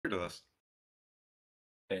fabulous.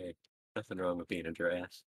 Hey, nothing wrong with being a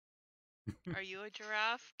giraffe. Are you a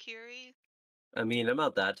giraffe, Kiri? I mean, I'm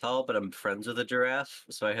not that tall, but I'm friends with a giraffe,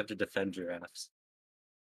 so I have to defend giraffes.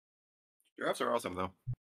 Giraffes are awesome, though.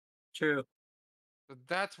 True. So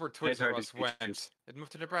that's where Hard Toys R to Us teach went. this. It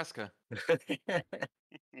moved to Nebraska. Okay.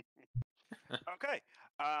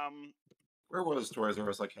 Where was Toys R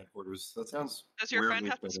Us like headquarters? That sounds Does your friend weirdly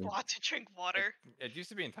have to fitting. squat to drink water? It used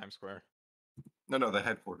to be in Times Square. No, the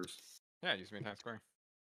headquarters. Yeah, it used to be in Times Square.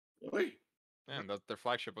 Really? Yeah, and their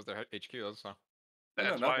flagship was their HQ. So No,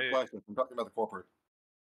 That's not why. the flagship. I'm talking about the corporate.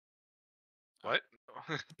 What?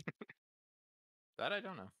 that I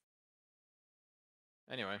don't know.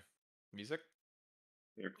 Anyway, music.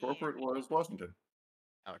 Their corporate was Washington.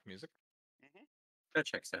 I like music. That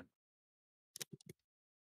checks out.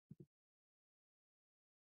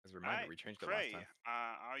 As a reminder, Alright, we changed it last Trey, time.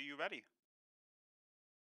 are you ready?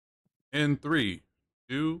 In 3,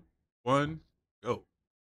 2, 1, go.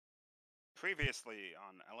 Previously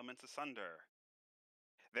on Elements Asunder.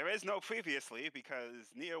 There is no previously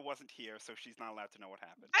because Nia wasn't here, so she's not allowed to know what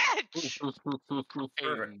happened. Bitch!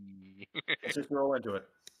 Perfect. Let's just roll into it.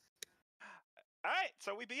 Alright,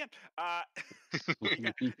 so we begin.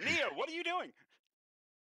 Nia, what are you doing?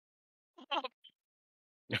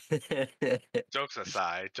 Jokes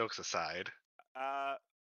aside.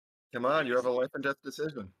 Come on, you have a life and death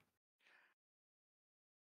decision.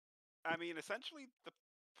 I mean, essentially, the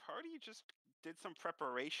party just did some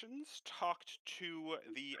preparations, talked to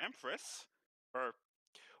the Empress, or,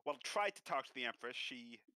 well, tried to talk to the Empress.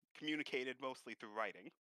 She communicated mostly through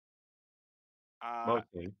writing.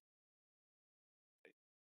 Mostly.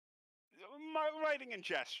 Writing and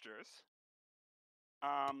gestures.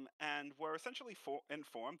 And were essentially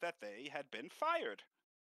informed that they had been fired.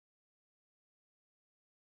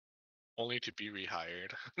 Only to be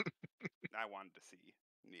rehired. I wanted to see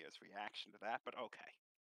Nia's reaction to that, but okay.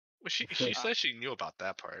 Well, she said she knew about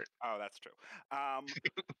that part. Oh, that's true.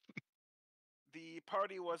 The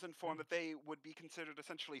party was informed that they would be considered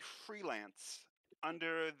essentially freelance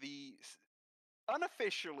unofficially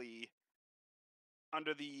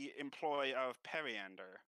under the employ of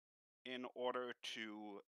Periander in order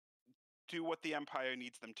to do what the Empire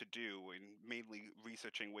needs them to do, and mainly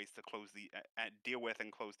researching ways to deal with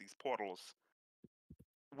and close these portals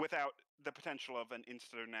without the potential of an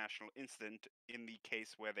international incident in the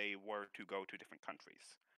case where they were to go to different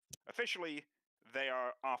countries. Officially, they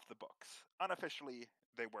are off the books. Unofficially,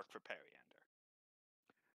 they work for Periander.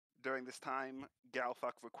 During this time,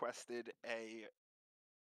 Galthuk requested a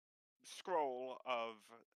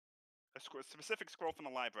specific scroll from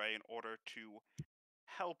the library in order to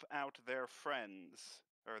help out their friends,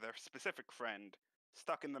 or their specific friend,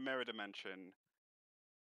 stuck in the mirror dimension,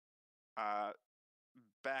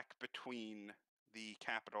 back between the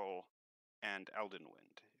capital and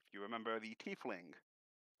Eldenwind. If you remember the tiefling,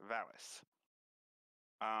 Valis.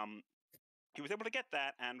 He was able to get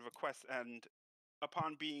that and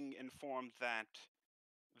upon being informed that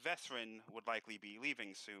Vesrin would likely be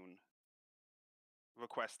leaving soon,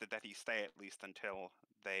 requested that he stay at least until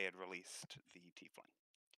they had released the tiefling.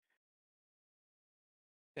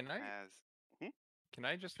 Can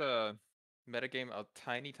I just metagame a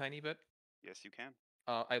tiny bit? Yes, you can.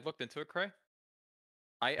 I looked into it, Cray.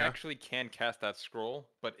 I actually can cast that scroll,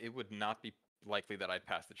 but it would not be likely that I'd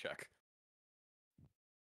pass the check.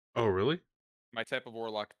 Oh, really? My type of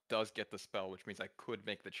warlock does get the spell, which means I could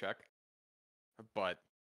make the check, but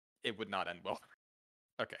it would not end well.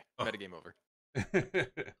 Okay, metagame over.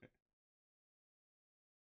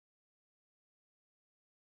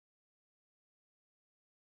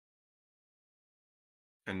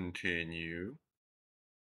 Continue.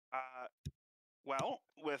 Well,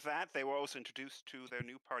 with that, they were also introduced to their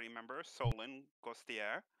new party member, Solin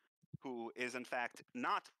Gostier, who is in fact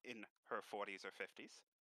not in her 40s or 50s.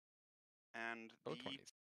 And the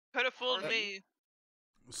 20s. Could have fooled me.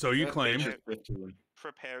 So you claim.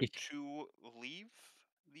 Prepared to leave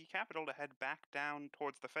the capital to head back down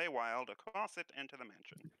towards the Feywild, across it, into the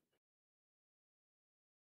mansion.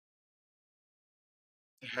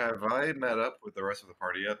 Have I met up with the rest of the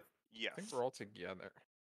party yet? Yes. I think we're all together.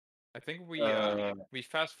 I think we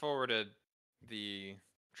fast forwarded the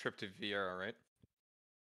trip to Vieira, right?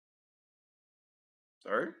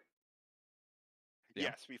 Sorry? Yeah.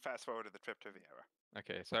 Yes, we fast forwarded the trip to Vieira.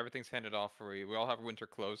 Okay, so everything's handed off. We all have winter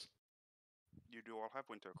clothes. You do all have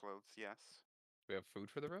winter clothes, yes. We have food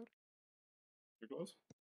for the road? Your clothes?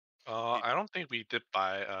 I don't think we did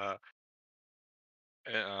buy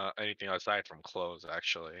anything aside from clothes,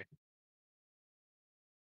 actually.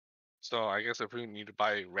 So I guess if we need to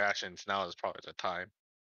buy rations, now is probably the time.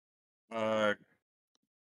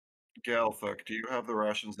 Galthuk, do you have the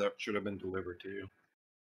rations that should have been delivered to you?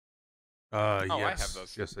 I Yes. have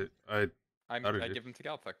those. Yes, I I did. give them to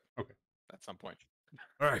Galthic. Okay. At some point.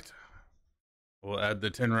 All right. We'll add the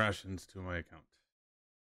 10 rations to my account.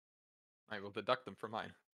 I will deduct them from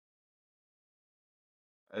mine.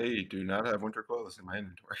 I do not have winter clothes in my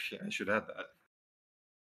inventory. I should add that.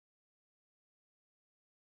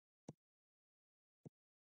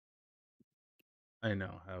 I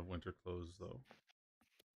now have winter clothes, though.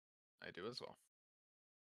 I do as well.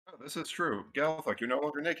 Oh, this is true. Galthuk, you're no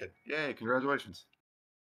longer naked. Yay, congratulations.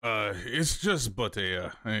 It's just but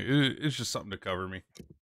it's just something to cover me.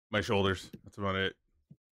 My shoulders. That's about it.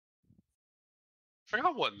 I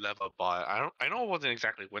forgot what level I bought. I know it wasn't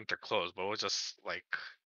exactly winter clothes, but it was just like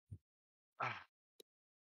God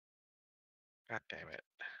damn it.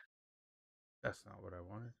 That's not what I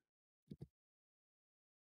wanted.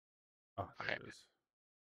 Oh, there Okay. it is.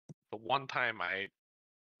 The one time I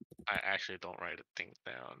actually don't write things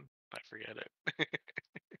down. I forget it. Is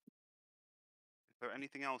there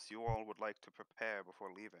anything else you all would like to prepare before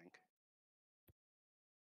leaving?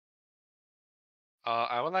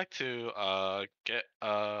 I would like to get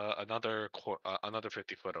another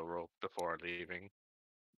 50-foot of rope before leaving,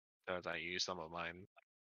 because I used some of mine.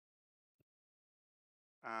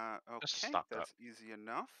 Just Okay, stop that. that's easy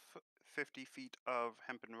enough. 50 feet of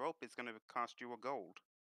hempen rope is going to cost you a gold.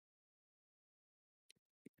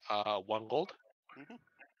 1 gold. Mhm.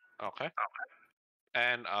 Okay.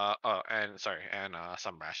 And and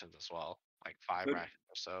some rations as well, like 5 Good. rations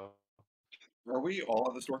or so. Are we all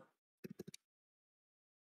at the store?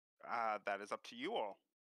 That is up to you all.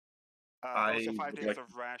 I So 5 would days like-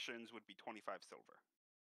 of rations would be 25 silver.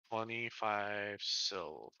 25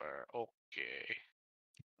 silver. Okay.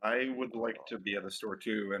 I would like to be at the store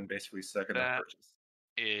too and basically second that That- purchase.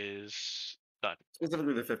 Is done.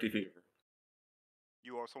 Specifically the 50 feet.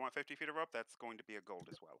 You also want 50 feet of rope? That's going to be a gold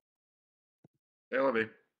as well. Hey, Libby.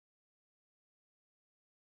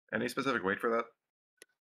 Any specific weight for that?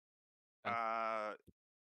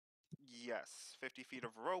 Yes. 50 feet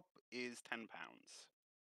of rope is 10 pounds.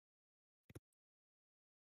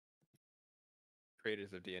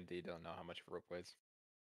 Creators of D&D don't know how much rope weighs.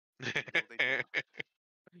 they do.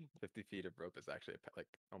 50 feet of rope is actually like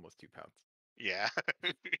almost 2 pounds. Yeah.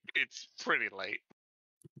 It's pretty light.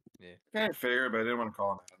 Kind of figured, but I didn't want to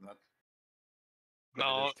call him out on that. But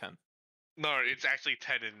No. it is 10. No, it's actually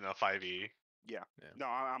 10 in the 5e. No,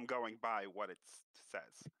 I'm going by what it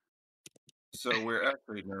says. So we're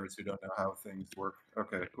actually nerds who don't know how things work.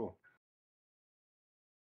 Okay, cool.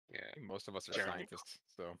 I Yeah. think most of us are Jeremy. scientists,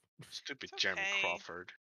 so Stupid It's Jeremy okay.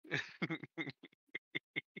 Crawford.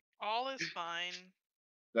 All is fine.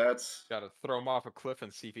 That's gotta throw him off a cliff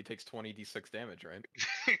and see if he takes 20d6 damage, right?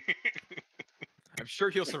 I'm sure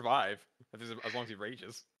he'll survive as long as he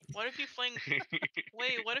rages. What if you fling?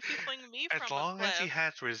 Wait, what if you fling me from As a long as he cliff?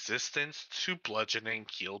 has resistance to bludgeoning,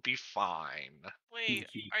 he'll be fine. Wait,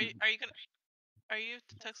 are you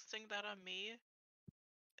texting that on me?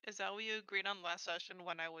 Is that what you agreed on last session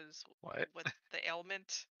when I was What? with the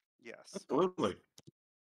ailment? Yes. absolutely.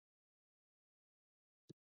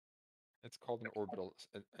 It's called an orbital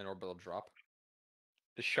drop.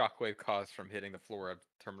 The shockwave caused from hitting the floor at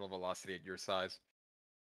terminal velocity at your size.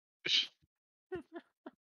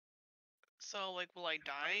 So, like, will I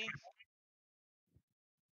die?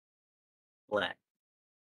 Black.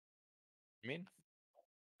 I mean,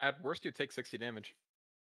 at worst you take 60 damage.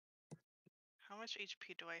 How much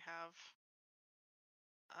HP do I have?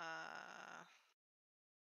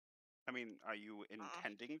 I mean, are you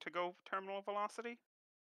intending to go terminal velocity?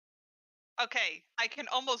 Okay, I can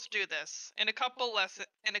almost do this. In a couple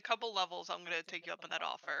levels, I'm gonna take you up on that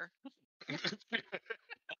offer.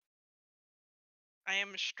 I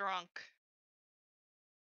am strong.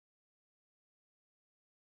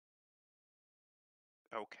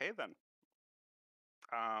 Okay then.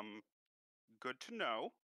 Good to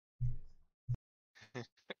know.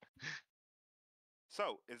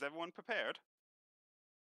 So, is everyone prepared?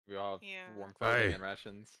 We all have Yeah. warm clothing Aye. and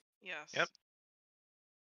rations. Yes. Yep.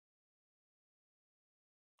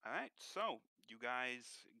 All right. So, you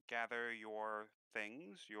guys gather your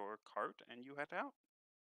things, your cart, and you head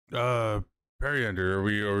out. Periander, are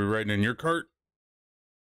we riding in your cart?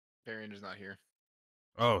 Variander's not here.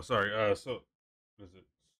 Oh, sorry. So what is it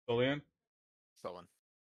Solian? Sullen.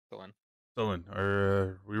 Sullen,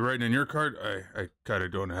 are we riding in your cart? I kind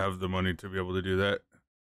of don't have the money to be able to do that.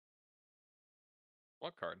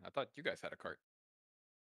 What cart? I thought you guys had a cart.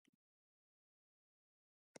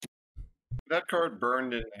 That card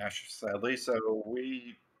burned in ash, sadly, so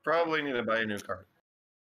we probably need to buy a new card.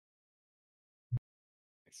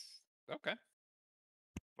 Nice. Okay.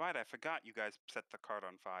 Right, I forgot you guys set the cart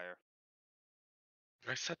on fire.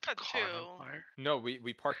 I set the That car too. on fire. No,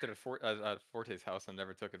 we parked it at Forte's house and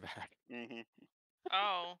never took it back. Mm-hmm.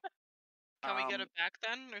 Oh. Can we get it back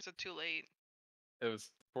then, or is it too late? It was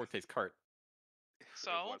Forte's cart. So?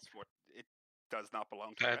 It was what it does not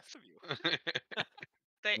belong to the rest of you.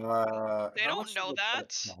 They How don't much know does the credit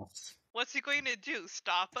that. cost? What's he going to do?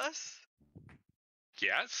 Stop us?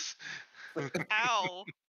 Yes. How?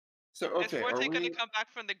 So Is okay, Forte are gonna we? come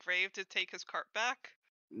back from the grave to take his cart back?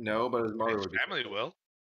 No, but his mother His would be. family pissed. will.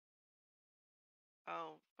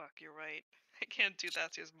 Oh, fuck, you're right. I can't do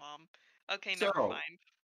that to his mom. Okay, So, never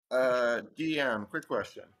mind. DM, quick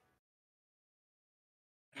question.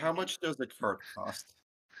 How much does the cart cost?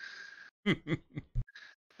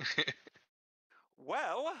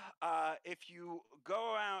 Well, if you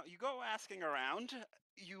go asking around,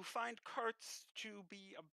 you find carts to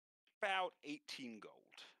be about 18 gold.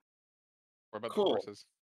 What about Cool. the horses?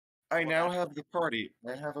 I Well, now that- have the party.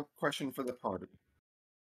 I have a question for the party.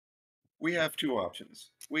 We have two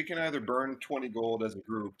options. We can either burn 20 gold as a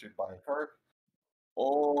group to buy a cart,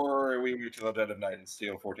 or we meet till the dead of night and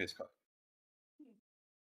steal Forte's cart.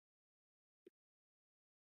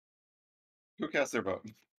 Who casts their vote?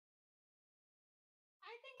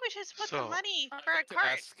 I think we should split So- the money I'd for a like to cart.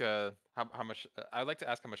 ask how much. I'd like to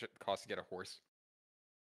ask how much it costs to get a horse.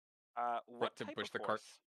 What to type push of the cart.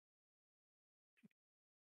 horse?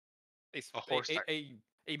 A horse that-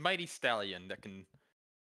 a mighty stallion that can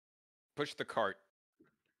push the cart.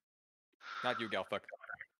 Not you, Galfuck.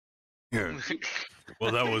 Yeah.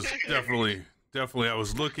 Well, that was definitely. I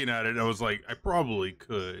was looking at it and I was like, I probably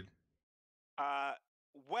could.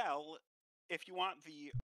 Well, if you want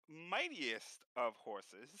the mightiest of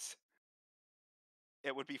horses,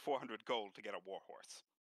 it would be 400 gold to get a war horse.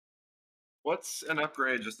 What's an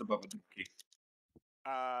upgrade just above a donkey?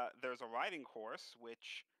 There's a riding horse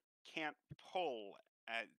which can't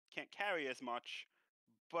can't carry as much,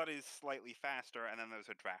 but is slightly faster, and then there's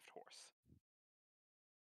a draft horse.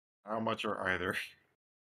 How much are either?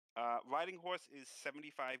 Riding horse is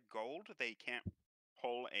 75 gold. They can't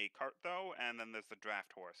pull a cart though, and then there's the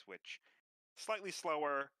draft horse, which slightly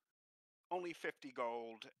slower, only 50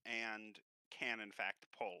 gold, and can in fact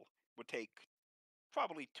pull. Would take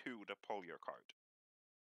probably 2 to pull your cart.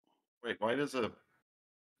 Wait, why is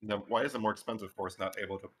a more expensive horse not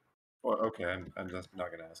able to? Well, okay, I'm just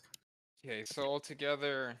not gonna ask. Okay, so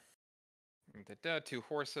altogether, the 2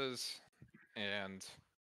 horses and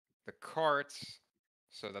the carts.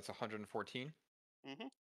 So that's 114. Mm-hmm.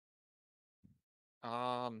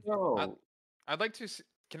 No, I'd like to.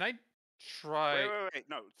 Can I try? Wait.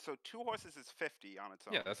 No, so 2 horses is 50 on its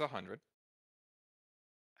own. Yeah, that's 100.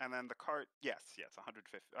 And then the cart, yes,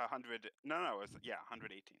 150, 100. No, it's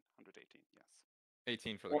 118, 118. Yes.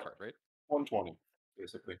 18 for the Well- cart, right? 120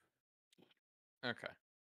 basically. Okay.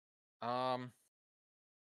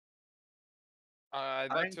 I'd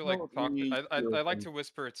like to like don't talk. need I'd your like to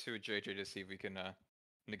whisper to JJ to see if we can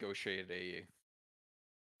negotiate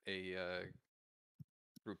a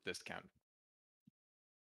group discount.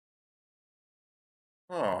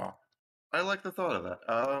 Oh, I like the thought of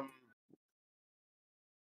that.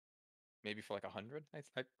 Maybe for like 100. I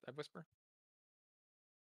whisper.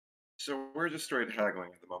 So we're just straight haggling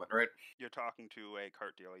at the moment, right? You're talking to a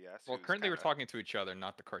cart dealer, yes? Well, who's currently we're kinda- talking to each other,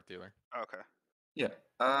 not the cart dealer. Okay. Yeah.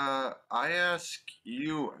 I ask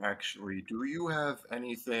you actually, do you have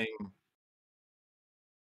anything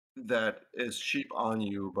that is cheap on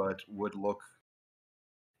you but would look?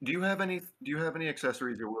 Do you have any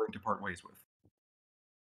accessories you're willing to part ways with?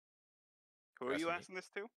 Who are you Fascinating. asking this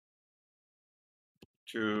to?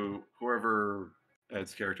 To whoever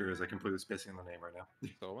Ed's character is, I completely spacing on the name right now.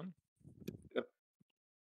 Stolen? Yep.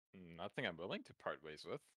 Nothing I'm willing to part ways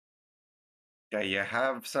with. Yeah, you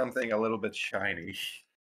have something a little bit shiny,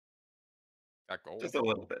 Got gold. just a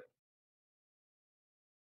little bit.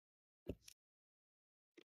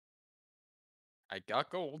 I got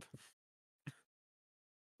gold.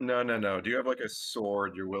 No. Do you have like a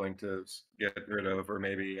sword you're willing to get rid of, or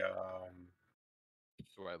maybe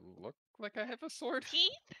Do I look like I have a sword? Teeth?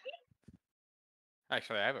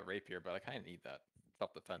 Actually, I have a rapier, but I kind of need that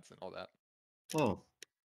self-defense and all that. Oh.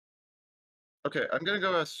 Okay, I'm gonna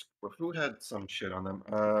go ask who had some shit on them.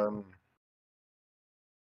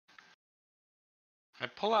 I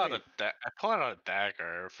pull out Wait. a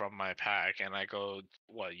dagger from my pack, and I go,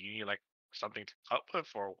 "What? You need like something to cut with,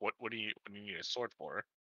 or what do you need a sword for?"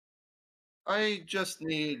 I just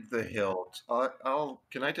need the hilt.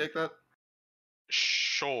 Can I take that?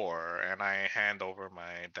 Sure, and I hand over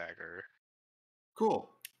my dagger.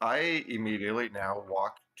 Cool. I immediately now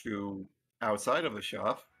walk to outside of the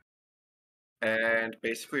shop. and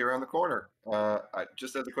basically around the corner.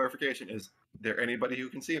 Just as a clarification, is there anybody who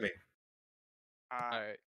can see me?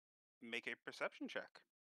 I Make a perception check.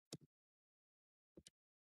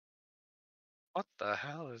 What the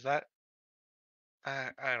hell is that? I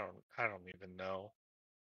don't even know.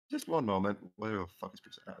 Just one moment. Where the fuck is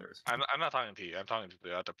percent? Oh, there is. I'm not talking to you. I'm talking to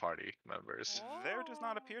the other party members. There does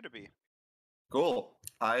not appear to be. Cool.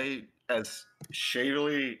 I, as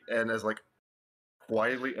shadily and as like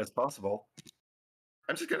quietly as possible,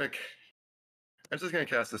 I'm just gonna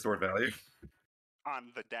cast the sword value.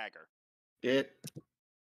 On the dagger.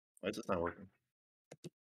 Why is this not working?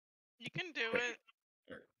 You can do Okay.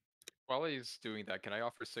 it. while he's doing that, can I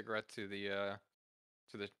offer a cigarette to the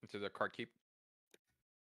cart keep?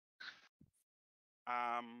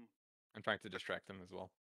 Um, I'm trying to distract him as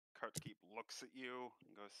well. Kartkeep looks at you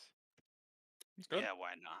and goes, It's good. "Yeah,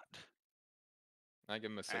 why not?" I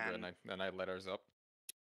give him a cigarette And- and I let hers up.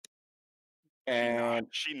 And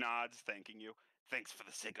She nods, thanking you. Thanks for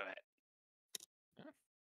the cigarette.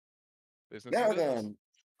 Business now is business. then,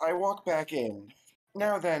 I walk back in.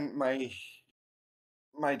 Now then,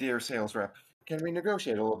 my dear sales rep, can we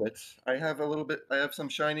negotiate a little bit? I have some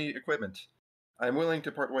shiny equipment. I'm willing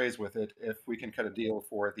to part ways with it if we can cut a deal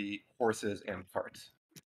for the horses and carts.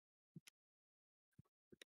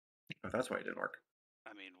 Oh, that's why it didn't work.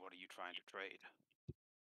 I mean, what are you trying to trade?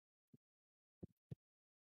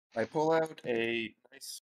 I pull out a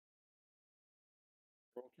nice.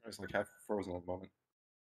 It's like half frozen at the moment.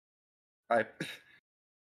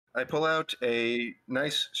 I pull out a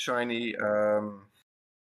nice shiny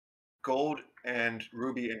gold and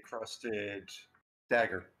ruby encrusted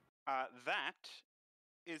dagger. That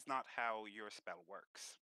is not how your spell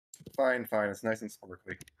works. Fine. It's nice and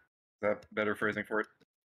sparkly. Is that better phrasing for it?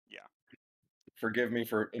 Yeah. Forgive me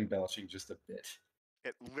for embellishing just a bit.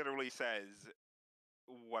 It literally says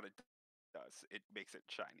what it does. It makes it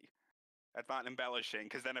shiny. That's not embellishing,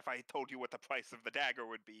 because then if I told you what the price of the dagger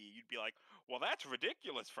would be, you'd be like, well, that's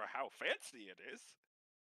ridiculous for how fancy it is.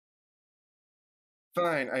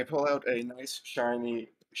 Fine, I pull out a nice, shiny,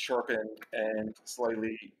 sharpened, and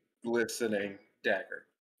slightly glistening dagger.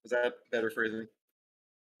 Is that better phrasing?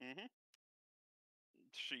 Mm-hmm.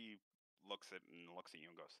 She looks at you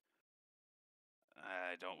and goes,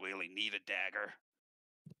 I don't really need a dagger.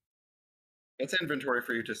 It's inventory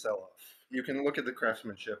for you to sell off. You can look at the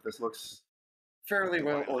craftsmanship. This looks fairly Do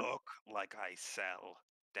well. I look like I sell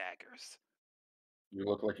daggers? You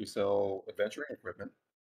look like you sell adventuring equipment.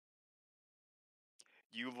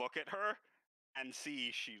 You look at her and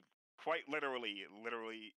see she quite literally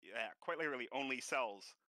only sells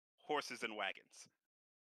horses and wagons.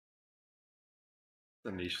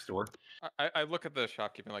 The niche store. I look at the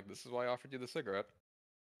shopkeeper like, this is why I offered you the cigarette.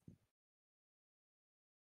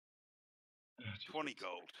 20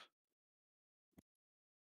 gold.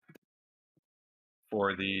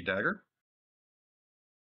 For the dagger?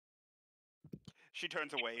 She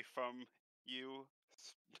turns away from you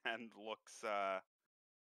and looks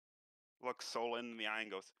Solon in the eye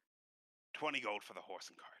and goes, 20 gold for the horse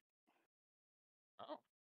and cart. Oh.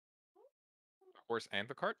 The horse and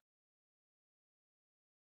the cart?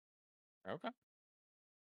 Okay.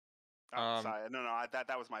 Oh, sorry. No,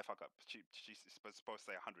 that was my fuck up. She's supposed to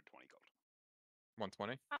say 120 gold.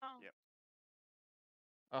 120. Oh. Yep.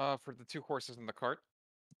 For the 2 horses in the cart.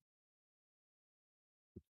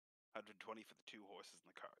 120 for the 2 horses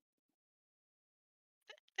in the cart.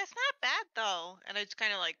 That's not bad though. And I just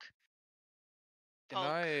kind of like Can poke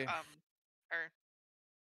I? her.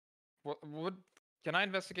 Can I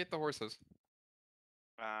investigate the horses?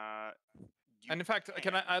 You And in fact,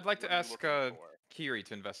 I'd like to What are you ask looking for? Kiri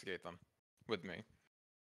to investigate them with me.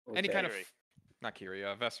 Okay. Any kind of Kiri. not Kiri,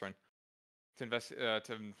 Vesrin, to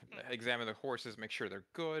examine the horses, make sure they're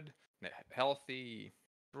good, healthy,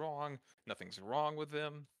 strong, nothing's wrong with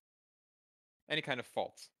them. Any kind of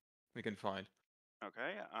faults we can find.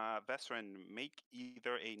 Okay. Vesrin, make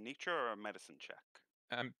either a nature or a medicine check.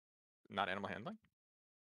 Not animal handling.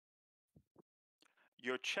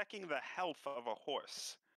 You're checking the health of a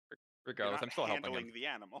horse. You're Regardless, not I'm still helping him. handling the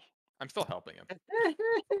animal. I'm still helping him.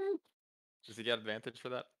 Does he get advantage for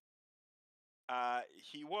that?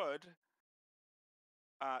 He would.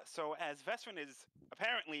 So as Vesrin is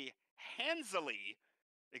apparently handsily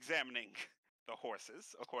examining the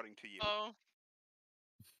horses, according to you, Oh.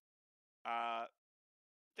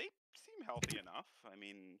 they seem healthy enough. I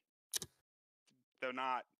mean, they're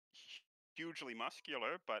not hugely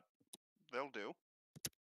muscular, but they'll do.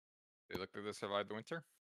 They look like they survived the winter.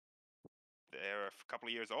 They're a couple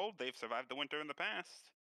of years old. They've survived the winter in the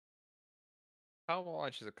past. How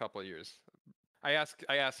much is a couple of years? I ask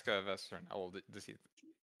Vesrin, how old does he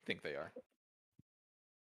think they are?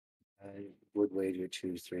 I would wager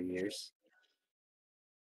 2 to 3 years.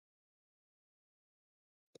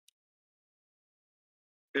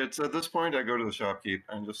 It's at this point I go to the shopkeep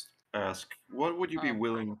and just ask, what would you be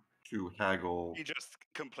willing to haggle? He just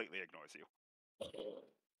completely ignores you.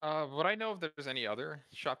 Would I know if there's any other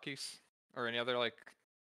shopkeepers or any other like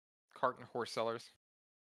cart and horse sellers?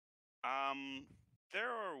 There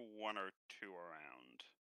are one or two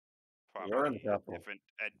around. You're in the Probably capital. different.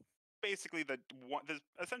 Basically, there's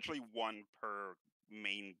essentially one per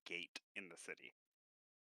main gate in the city.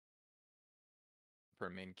 Per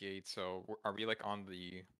main gate. So are we like on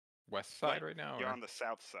the west side right now? You're or- on the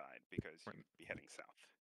south side because Right. you'd be heading south.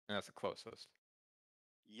 And that's the closest.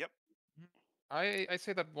 Yep. I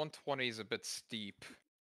say that 120 is a bit steep.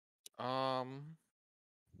 Can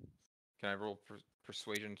I roll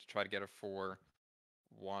persuasion to try to get it for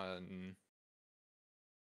 1?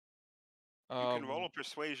 You can roll a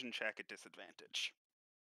persuasion check at disadvantage.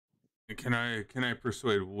 Can I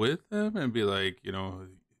persuade with them and be like, you know,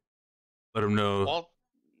 let them know Well,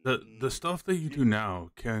 the stuff that you do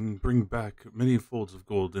now can bring back many folds of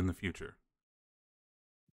gold in the future.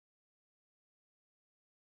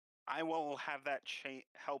 I will have that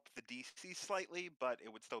help the DC slightly, but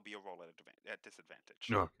it would still be a roll at disadvantage.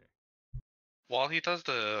 Okay. while he does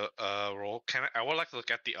the roll, I would like to look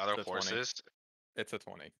at the other It's a 20. horses. It's a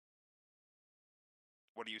 20.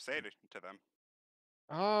 What do you say to them?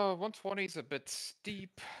 120 is a bit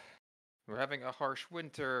steep. We're having a harsh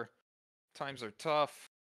winter. Times are tough.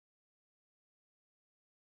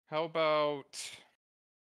 How about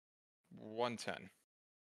 110?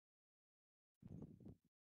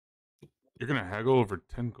 You're gonna haggle over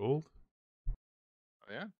 10 gold? Oh,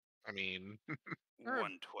 yeah? I mean,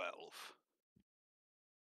 112.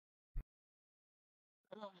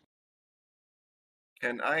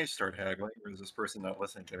 Can I start haggling, or is this person not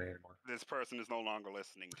listening to me anymore? This person is no longer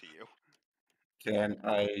listening to you. Can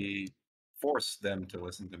I force them to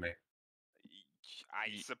listen to me?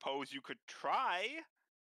 I suppose you could try.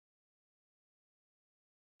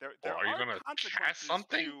 There are you gonna cast consequences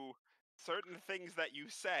something? to certain things that you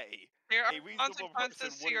say. There A are reasonable consequences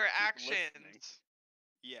person to your wouldn't keep actions. listening.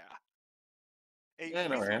 Yeah. A Yeah, I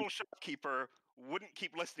know, reasonable Rand. shopkeeper wouldn't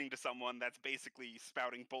keep listening to someone that's basically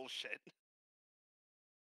spouting bullshit.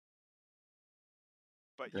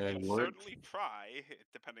 But you They can would. certainly try,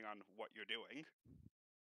 depending on what you're doing.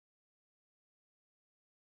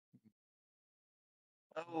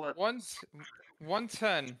 I'll let-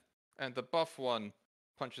 110, and the buff one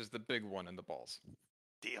punches the big one in the balls.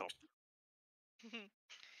 Deal.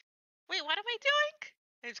 Wait, what am I doing?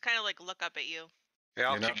 I just kind of like look up at you. yeah,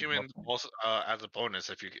 I'll You're not kick you in welcome. also, as a bonus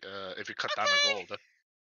if you cut down the gold.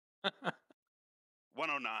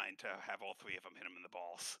 109 to have all three of them hit him in the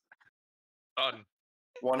balls. Done.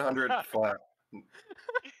 100 flat.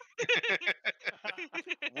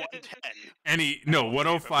 110. And he All three of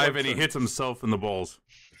 105 them. and he hits himself in the balls.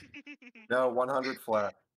 No, 100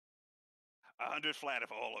 flat. 100 flat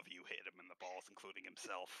if all of you hit him in the balls, including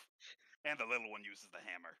himself. And the little one uses the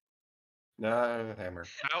hammer. No, hammer.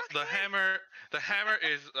 Now the hammer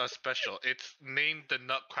is special. It's named the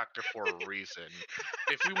Nutcracker for a reason.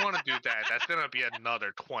 If we want to do that, that's gonna be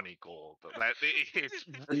another 20 gold. It's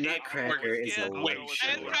The Nutcracker is Yeah, a I'll way go with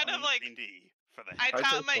legendary. I'm kind of like- 90 for the I hammer. I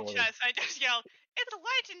tap took my 40. chest. I just yell, "It's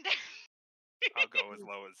legendary!" I'll go as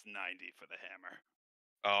low as 90 for the hammer.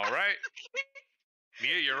 all right.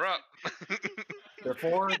 Mia, you're up.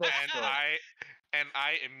 Before the and start.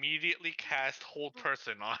 I immediately cast Hold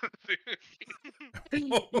Person on.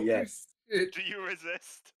 Yes. Do you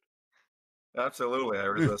resist? Absolutely, I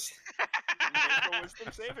resist. Make a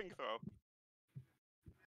wisdom saving throw.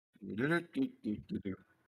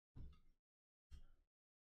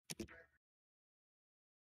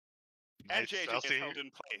 And Nice, JJ Chelsea. is held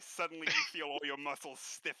in place. Suddenly you feel all your muscles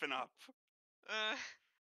stiffen up.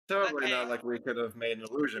 Totally Okay. not like we could have made an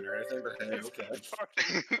illusion or anything, but hey, It's okay.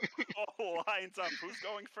 starting all lines up. Who's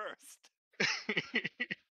going first?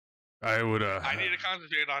 I would I need to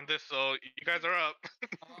concentrate on this, so you guys are up.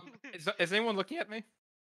 Is anyone looking at me?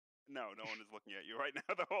 No, no one is looking at you right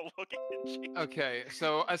now. They're all looking at you. Okay,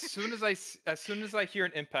 so as soon as I hear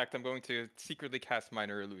an impact, I'm going to secretly cast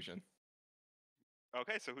Minor Illusion.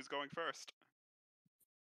 Okay, so who's going first?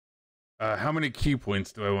 how many key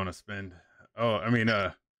points do I want to spend? Oh, I mean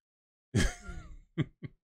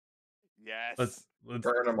Yes. let's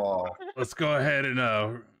Burn them all. let's go ahead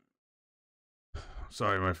and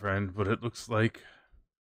sorry my friend, but it looks like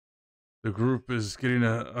the group is getting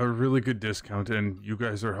a really good discount and you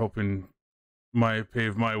guys are helping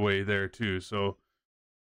pave my way there too, so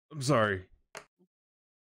I'm sorry.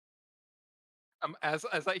 As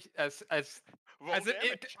Roll As it-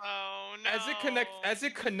 damage. Oh no. As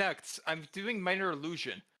it connects, I'm doing minor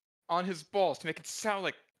illusion on his balls to make it sound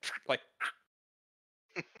like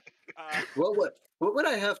What would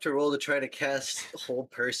I have to roll to try to cast hold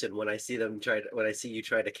person when I see you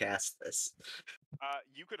try to cast this?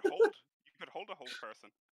 You could hold. You could hold a hold person.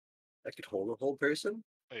 I could hold a hold person?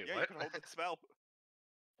 Wait, Yeah, what? you could hold the spell.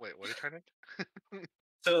 Wait, what are you trying to?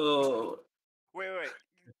 So Wait.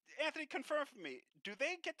 Anthony, confirm for me. Do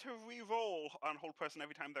they get to re-roll on hold person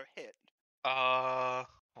every time they're hit?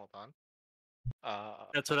 Hold on.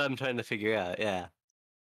 that's what I'm trying to figure out, yeah.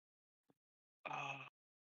 Uh,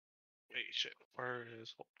 wait, shit. Where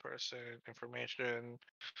is whole person information?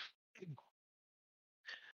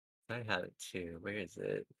 I have it too. Where is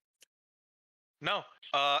it? No.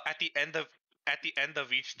 At the end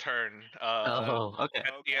of each turn. Oh, okay.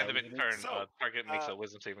 At the end of its turn, So, target makes a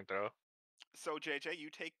wisdom saving throw. So JJ, you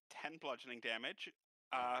take 10 bludgeoning damage.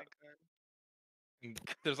 Oh my God.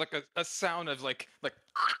 there's like a sound of like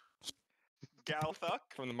Galthuk,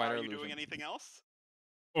 from the minor are you illusion. doing anything else?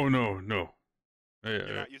 Oh no.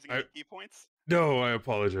 You're not using any key points? No, I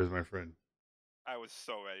apologize, my friend. I was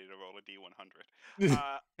so ready to roll a D100.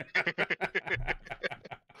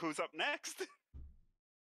 Who's up next?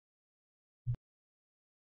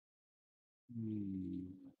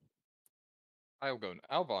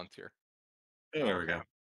 I'll volunteer. There we go.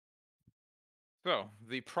 So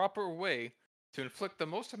the proper way to inflict the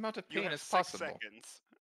most amount of You pain have as 6 possible seconds.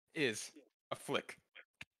 is a flick.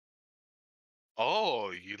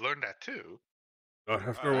 Oh, you learned that too. Not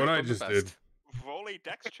after Uh, what I From the just did. best. Roll a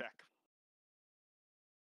dex check.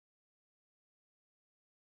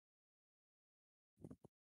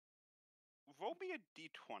 Roll me a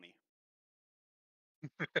D20.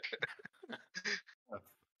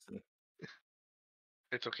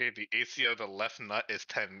 It's okay. The AC of the left nut is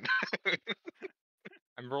 10.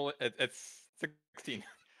 I'm rolling. It's 16.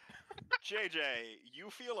 JJ, you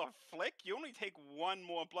feel a flick. You only take 1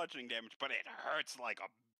 more bludgeoning damage, but it hurts like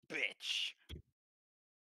a bitch.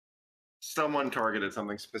 Someone targeted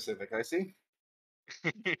something specific, I see.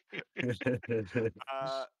 Nia,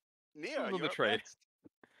 little you're up betrayed. next.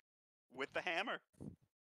 With the hammer.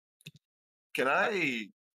 Can I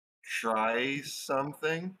try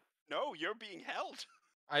something? No, you're being held.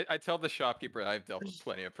 I tell the shopkeeper I've dealt with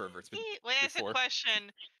plenty of perverts Wait, I ask a before. question.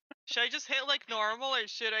 Should I just hit like normal, or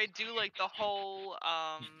should I do like the whole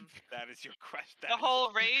That is your question. the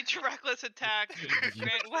whole rage reckless attack?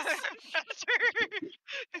 Grant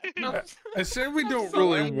No, I said we don't So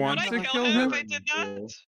really angry. want Would to I kill kill him if I him. did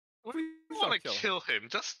that? Please You don't want to kill him. kill him?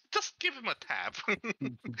 Just give him a tap.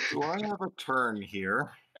 Do I have a turn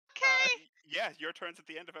here? Okay. Yeah, your turn's at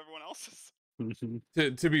the end of everyone else's.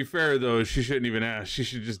 To be fair though, she shouldn't even ask. She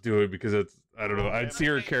should just do it because it's I don't know. Roll I'd see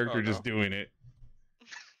her damage. character Oh, just no. doing it.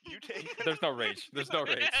 You take There's no rage. There's no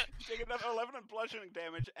rage. you take another 11 in bludgeoning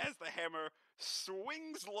damage as the hammer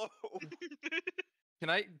swings low.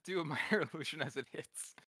 Can I do a minor illusion as it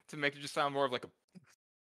hits to make it just sound more of like a?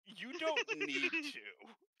 You don't need to.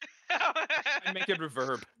 I make it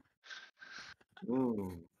reverb.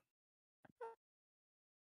 Ooh.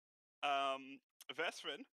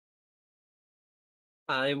 Vesrin,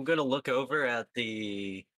 I'm gonna look over at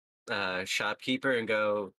the shopkeeper and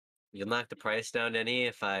go, "You'll knock the price down any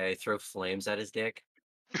if I throw flames at his dick?"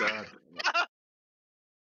 God.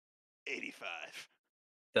 85.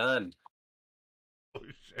 Done. Oh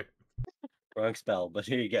shit. Wrong spell, but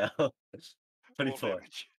here you go. Roll 24.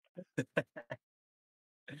 damage.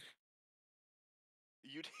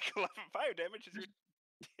 You take 11 fire damage as your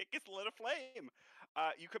dick is lit aflame.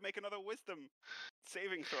 You could make another wisdom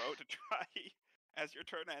saving throw to try, as your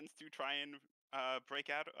turn ends, to try and break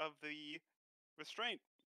out of the restraint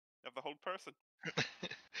of the hold person.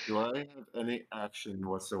 Do I have any action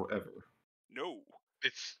whatsoever? No.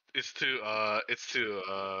 It's to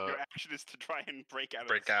Your action is to try and break out of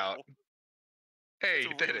break the spell. out. Hey, It's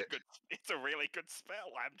you a did really it. good. It's a really good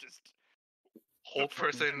spell. I'm just Whole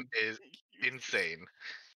person is you- insane.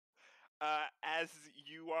 As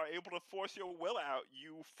you are able to force your will out,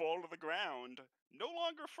 you fall to the ground, no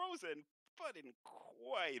longer frozen, but in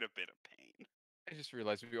quite a bit of pain. I just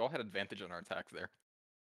realized we all had advantage on our attacks there.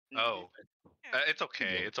 Oh, it's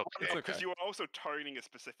okay. It's okay. It's Because okay. you were also targeting a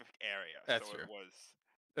specific area, That's so true. it was.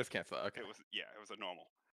 Let's cancel that. Okay. It was it was a normal.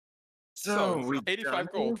 Oh, So we 85 done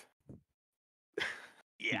gold.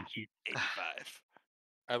 Yeah, 85.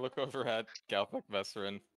 I look over at Galthak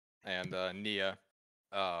Vesserin and Nia.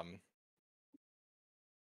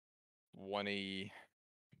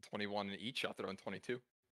 21 in each. I'll throw in 22.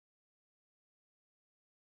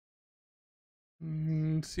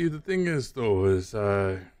 See, the thing is though, is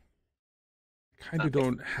kind of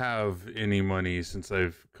don't have any money since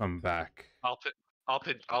I've come back. I'll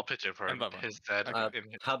pitch it for And him. Leva. His dad.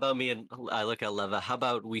 How about me and I look at Leva? How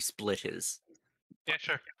about we split his? Yeah,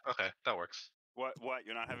 sure. Okay, that works. What?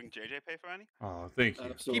 You're not having JJ pay for any? Oh, thank you.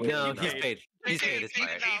 Absolutely. No, not. he's paid. He's paid. It's He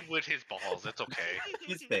fine. paid with his balls. It's okay.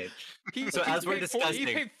 He's paid. So as we're he discussing-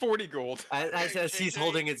 paid 40 gold. As he's JJ?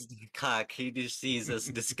 holding his cock, he just sees us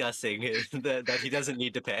discussing that he doesn't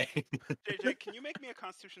need to pay. JJ, can you make me a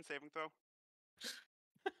Constitution saving throw?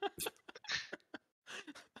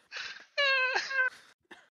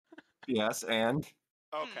 Yes, and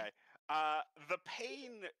Okay. The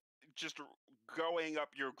pain just going up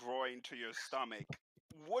your groin to your stomach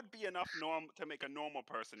would be enough to make a normal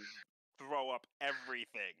person throw up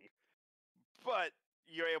everything, but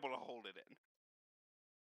you're able to hold it in.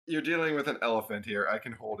 you're dealing with an elephant here. I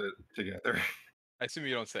can hold it together. I assume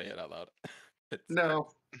you don't say it out loud.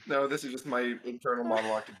 No, this is just my internal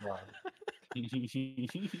monologue to Brian.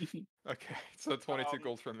 Okay, so 22 Um,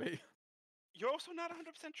 gold from me. You're also not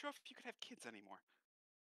 100% sure if you could have kids anymore.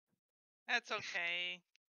 That's okay.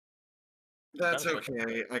 That's That's what-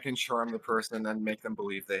 okay. I can charm the person and make them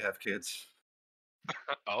believe they have kids.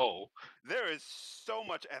 Oh. There is so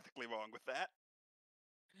much ethically wrong with that.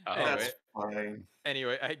 Anyway. That's fine.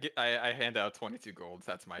 Anyway, I hand out 22 gold.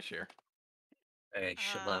 That's my share. I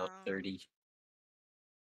shell out 30.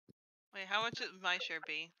 Wait, how much would my share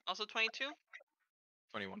be? Also 22?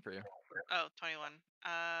 21 for you. Oh, 21.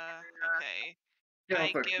 Okay. Yeah,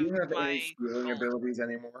 I but do give you have my any stealing gold. abilities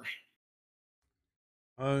anymore?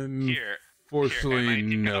 Here, Unfortunately, take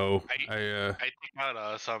out- no. I take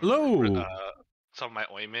out some Hello. some of my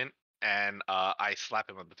ointment and I slap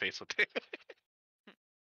him on the face with it.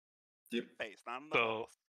 Yep. Face, not on the So-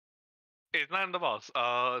 balls. It's not in the balls.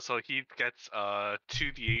 So he gets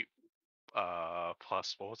 2d8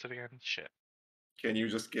 plus what was it again? Shit. Can you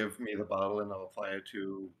just give me the bottle and I'll apply it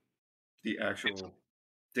to the actual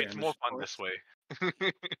It's more fun damage this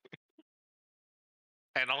way.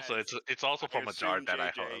 And also, As it's also from a jar assume, that I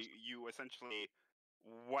JJ, have. you essentially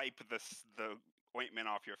wipe the ointment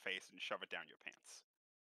off your face and shove it down your pants.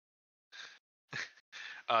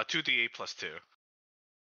 2d8 plus 2.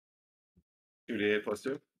 2d8 plus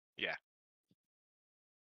 2? Yeah.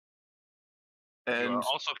 And You are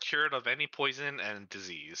also cured of any poison and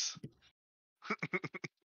disease.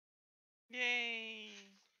 Yay.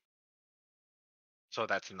 So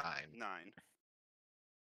that's 9. 9.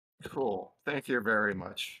 cool. Thank you very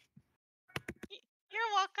much. You're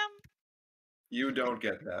welcome. You don't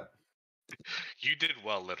get that. You did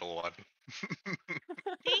well, little one. Thank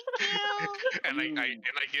you. and I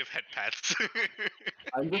give head pats.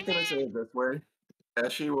 I'm just gonna say it this way.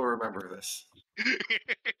 Eshi will remember this.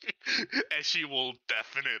 And she will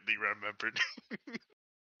definitely remember.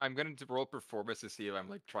 I'm gonna roll performance to see if I'm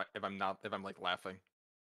like if I'm like laughing.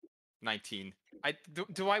 19.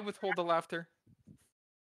 Do I withhold the laughter?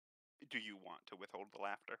 Do you want to withhold the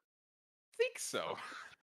laughter? Think so.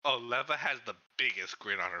 Oh, Leva has the biggest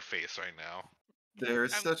grin on her face right now.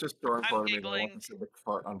 There's I'm- such a strong I'm part of me that giggling. wants to set the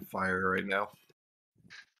cart on fire right now.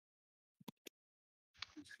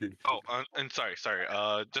 Oh, and sorry.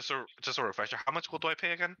 Just a refresher. How much gold do I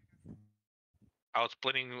pay again? I was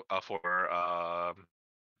splitting for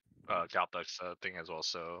Galpduck's thing as well.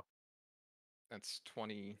 So That's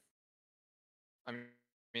 20. I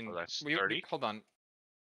mean, Oh, that's we- 30? hold on.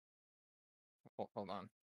 Hold on.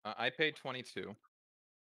 I paid 22.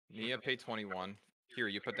 Nia paid 21. Here,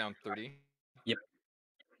 you put down 30.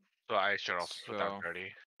 so I should also put down So-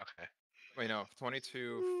 30. Okay. Wait, no,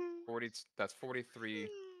 22, 40. That's 43.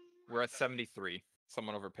 We're at 73.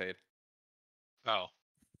 Someone overpaid. Oh.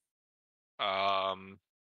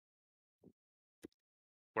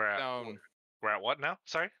 We're at Down. we're at what now?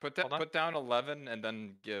 Sorry. Hold on. Put down 11 and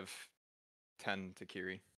then give 10 to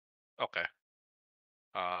Kiri. Okay.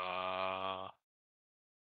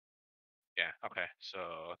 Yeah. Okay.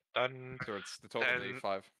 So done. So it's the total of Then-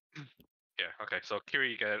 85. Yeah. Okay. So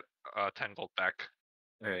Kiri, you get 10 gold back.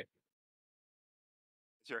 All right.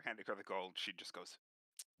 As you're handing her the gold, she just goes,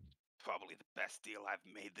 "Probably the best deal I've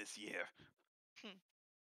made this year."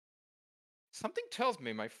 Something tells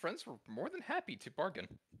me my friends were more than happy to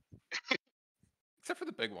bargain. Except for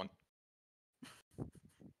the big one.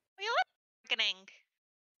 Bargaining.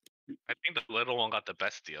 I think the little one got the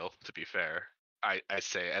best deal. To be fair, I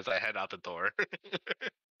say as I head out the door.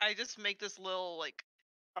 I just make this little like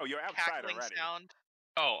Oh, you're outside cackling already. sound.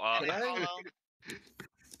 Oh. And they Can I- follow.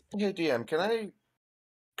 Hey DM, can I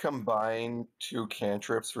combine two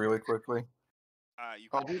cantrips really quickly? You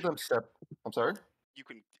I'll can, do them I'm sorry? you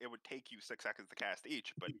can. It would take you 6 seconds to cast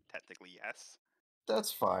each, but technically yes.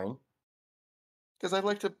 That's fine. Because I'd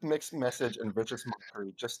like to mix message and vicious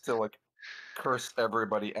mockery just to like curse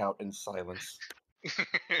everybody out in silence.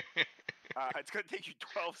 It's going to take you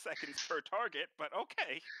 12 seconds per target, but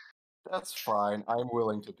okay. That's fine. I'm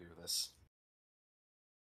willing to do this.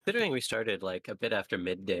 Considering we started like a bit after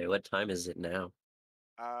midday, what time is it now?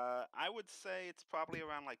 I would say it's probably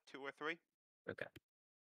around like 2 or 3. Okay.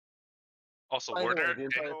 Also, By the were way, there the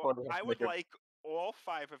entire So party has I to would make a- like all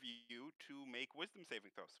 5 of you to make wisdom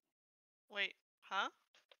saving throws. Wait, huh?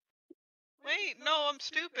 Wait, no, I'm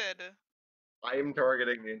stupid. I am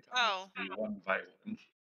targeting the entire Oh. party one by one.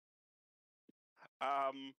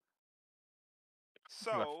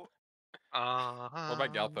 So, What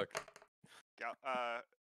about Galpuk? I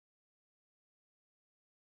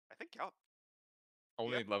think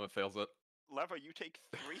Only Yep. Leva fails it. Leva, you take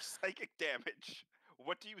 3 psychic damage.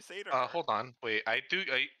 What do you say to her? hold on, wait. I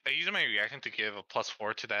use my reaction to give a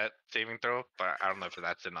 +4 to that saving throw, but I don't know if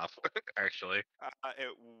that's enough. Actually,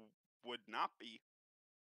 It would not be.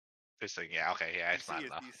 this thing, yeah, okay, yeah, it's DC not is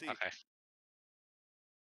enough. DC. Okay.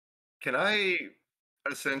 Can I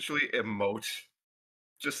essentially emote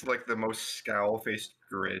just like the most scowl-faced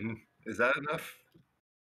grin? Is that enough?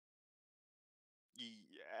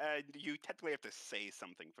 Yeah, you technically have to say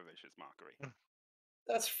something for vicious mockery.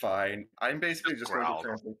 That's fine. I'm basically just going to Growl.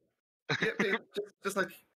 translate. Yeah, just like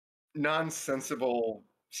nonsensible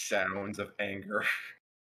sounds of anger.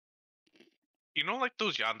 You know, like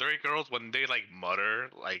those yandere girls when they like mutter,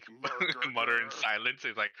 like mutter in silence.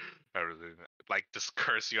 It's like just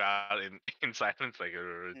curse you out in silence. Like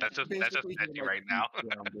that's just Basically, Betsy my right teeth now.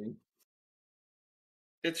 grinding.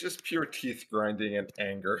 It's just pure teeth grinding and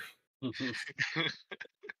anger.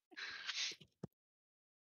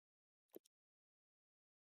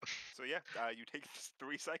 So yeah, you take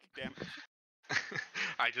 3 psychic damage.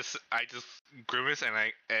 I just grimace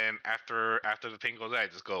and after the thing goes, I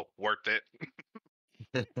just go worked it.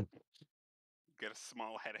 Get a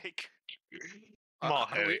small headache. Small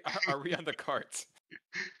Are we, headache. are we on the cart?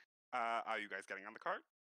 Are you guys getting on the cart?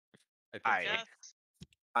 I think Aye. so. Yes.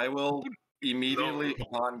 I will immediately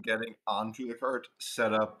upon getting onto the cart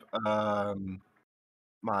set up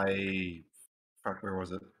my where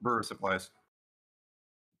was it? Brewer supplies.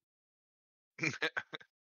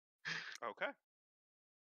 Okay.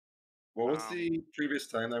 What was Um, the previous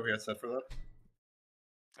time that we had set for that?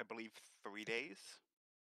 I believe 3 days.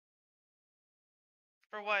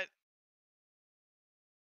 For what?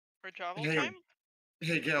 For travel Hey. time?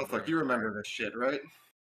 Hey, Galfuck, you remember this shit, right?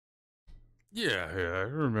 Yeah, I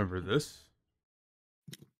remember this.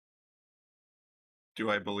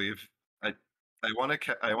 Do I believe? I want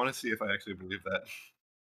to see if I actually believe that.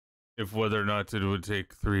 If whether or not it would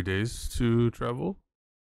take 3 days to travel?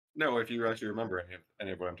 No, if you actually remember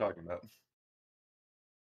any of what I'm talking about.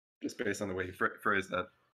 Just based on the way you phrased that.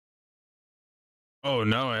 Oh,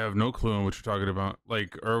 no, I have no clue on what you're talking about.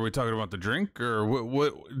 Like, are we talking about the drink or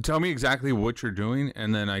what tell me exactly what you're doing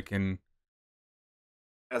and then I can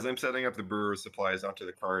As I'm setting up the brewer's supplies onto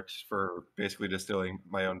the cart for basically distilling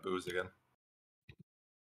my own booze again.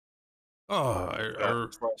 Oh,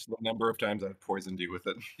 Slash the number of times I've poisoned you with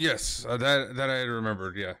it. yes, that I had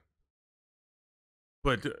remembered, yeah.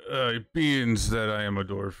 But being that I am a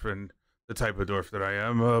dwarf and the type of dwarf that I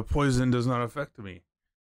am, poison does not affect me.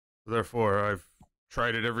 Therefore, I've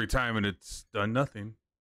tried it every time and it's done nothing.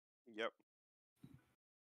 Yep.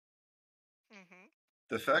 Mm-hmm.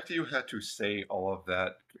 The fact that you had to say all of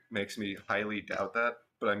that makes me highly doubt that,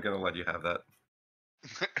 but I'm going to let you have that.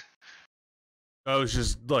 I was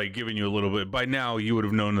just like giving you a little bit. By now, you would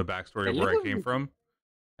have known the backstory of where I came from,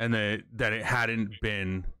 and that it hadn't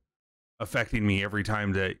been affecting me every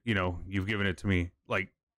time that you've given it to me. Like,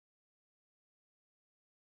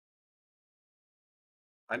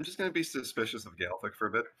 I'm just going to be suspicious of Galthic for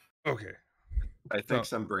a bit. okay, I think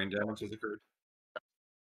some brain damage has occurred.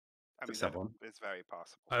 I mean, someone. it's very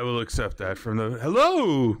possible. I will accept that from the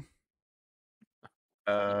hello.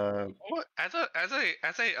 What as a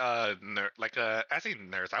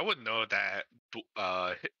nurse, I would know that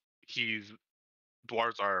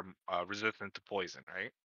dwarves are resistant to poison,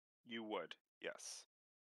 right? You would, yes.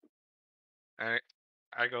 And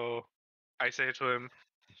I say to him,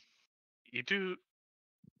 you do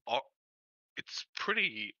all. It's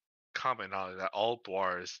pretty common knowledge that all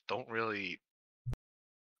dwarves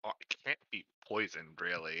can't be poisoned,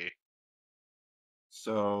 really.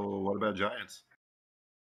 So what about giants?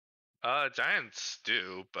 Giants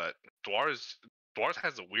do, but dwarves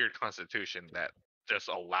has a weird constitution that just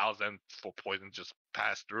allows them for poison to just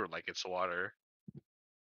pass through like it's water.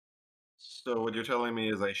 So what you're telling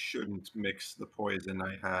me is I shouldn't mix the poison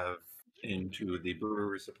I have into the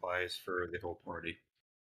brewery supplies for the whole party.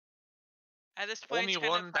 At this point, Only it's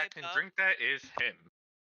kind one of that pipe can up. drink that is him.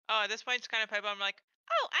 Oh, at this point, it's kind of pipe up. I'm like,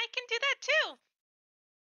 oh, I can do that too.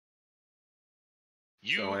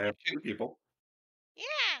 So I have can, 2 people. Yeah.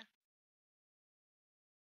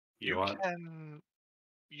 You you want? can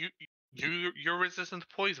you're resistant to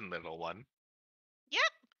poison, little one. Yep.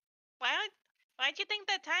 Why'd you think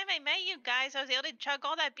that time I met you guys, I was able to chug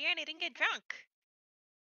all that beer and I didn't get drunk?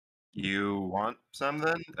 You want some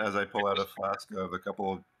then? As I pull out a flask of a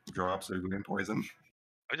couple of drops of green poison.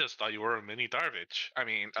 I just thought you were a mini Darvich. I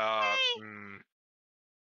mean, Hey.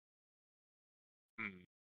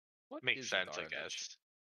 What makes is a sense, I Darvich? guess.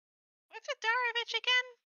 What's a Darovich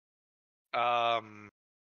again?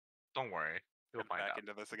 Don't worry, you'll find Back out.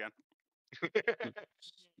 into this again.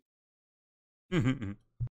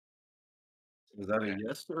 Is that Okay. a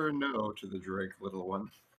yes or a no to the Drake, little one?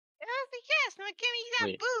 That's a yes. Now give me that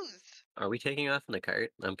Wait. booze. Are we taking off in the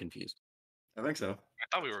cart? I'm confused. I think so. I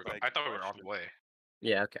thought we were. That's a I thought we were on question. the way.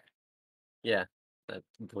 Yeah, okay. Yeah, that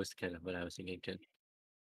was kind of what I was thinking too.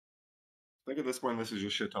 I think at this point, this is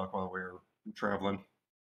just shit talk while we're traveling. All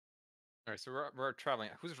right, so we're traveling.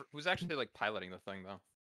 Who's actually like piloting the thing though?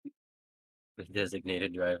 The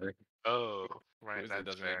designated driver. Oh, right. Who is the That's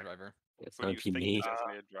designated fair. driver? It's Who do not you think me. the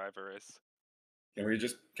designated driver is? Can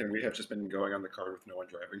we have just been going on the car with no one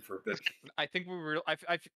driving for a bit? I think we were. I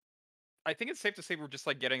think it's safe to say we're just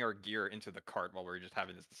like getting our gear into the cart while we're just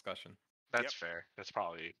having this discussion. That's fair. That's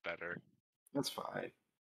probably better. That's fine.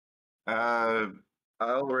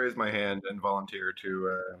 I'll raise my hand and volunteer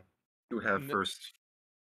to have No. first.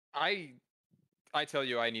 I tell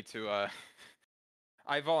you, I need to.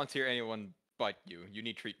 I volunteer anyone but you. You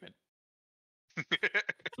need treatment.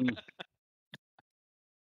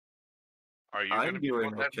 Are you I'm going to be the doing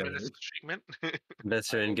one that okay. administers treatment?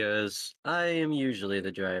 Veteran goes, I am usually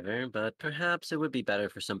the driver, but perhaps it would be better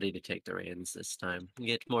for somebody to take the reins this time.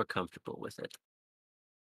 Get more comfortable with it.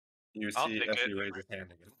 You I'll see take Effie it. raise his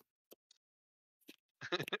hand again.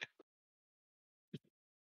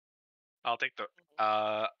 I'll take the.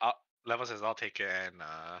 Level says I'll take it, and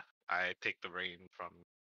I take the rein from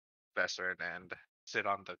Vesser and sit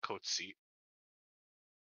on the coach seat.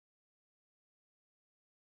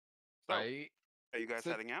 So, I are you guys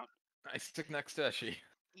sit- heading out? stick next to Eshi.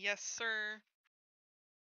 Yes, sir.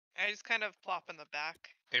 I just kind of plop in the back.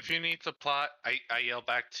 If you need to plot, I yell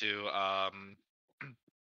back to sorry,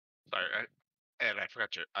 I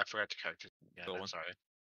forgot your character. Yeah, Solon. sorry,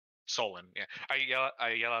 Solon. Yeah, I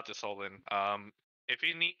yell out to Solon. If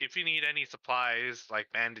you need any supplies like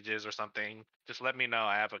bandages or something, just let me know.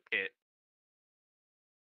 I have a kit.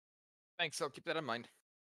 Thanks. I'll keep that in mind.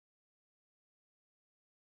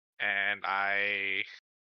 And I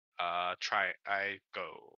I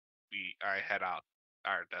head out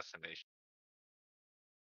our destination.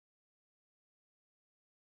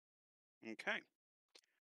 Okay.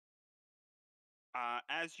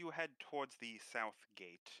 As you head towards the south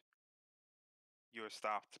gate, you're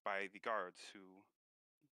stopped by the guards who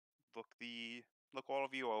look all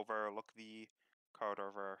of you over, look the cart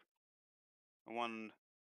over. And one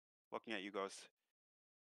looking at you goes,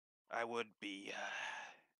 I would be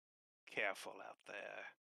careful out there.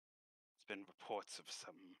 There's been reports of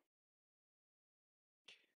some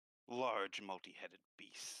large multi-headed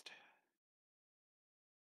beast.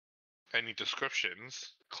 Any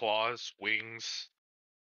descriptions? Claws, wings?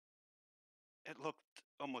 It looked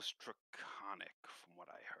almost draconic from what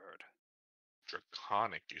I heard.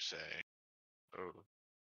 Draconic, you say? Oh.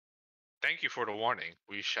 Thank you for the warning.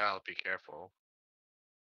 We shall be careful.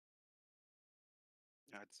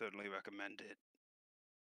 I'd certainly recommend it.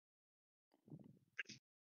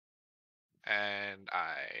 And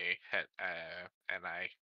I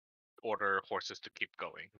order horses to keep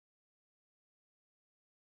going.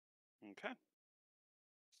 Okay.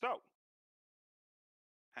 So,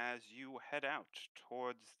 as you head out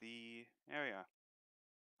towards the area,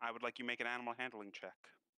 I would like you make an animal handling check.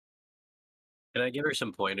 Can I give her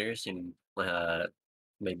some pointers and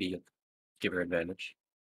maybe give her advantage?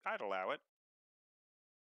 I'd allow it.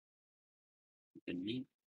 Me?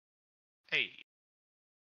 Hey,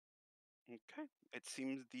 Okay. It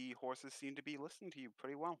seems the horses seem to be listening to you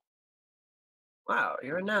pretty well. Wow,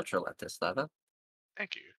 you're a natural at this, Lava.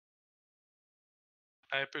 thank you.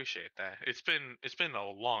 I appreciate that. It's been a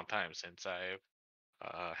long time since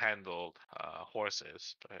I've handled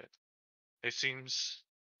horses, but it seems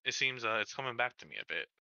it's coming back to me a bit.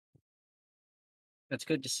 That's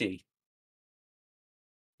good to see.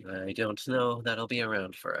 I don't know that'll be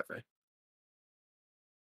around forever.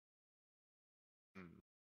 Hmm.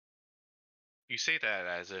 You say that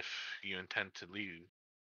as if you intend to leave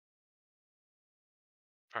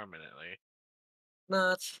permanently.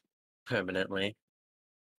 Not permanently.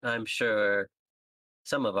 I'm sure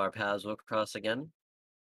some of our paths will cross again,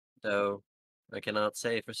 though I cannot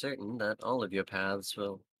say for certain that all of your paths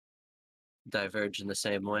will diverge in the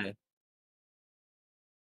same way.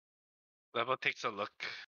 Level takes a look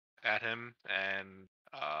at him and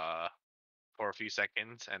for a few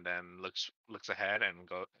seconds, and then looks ahead and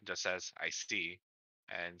just says, "I see,"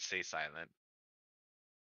 and stays silent.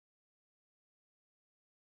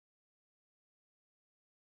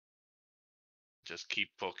 Just keep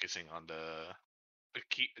focusing on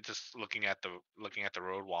keep just looking at the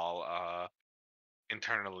road while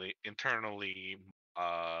internally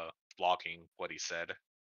logging what he said.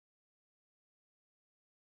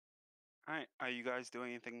 Alright, are you guys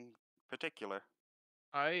doing anything particular?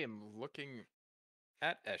 I am looking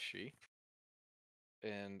at Eshi,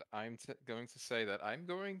 and I'm going to say that I'm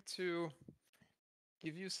going to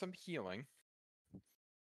give you some healing.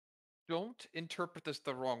 Don't interpret this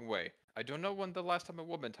the wrong way. I don't know when the last time a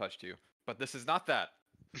woman touched you, but this is not that.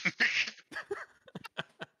 I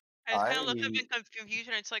just kind of look up in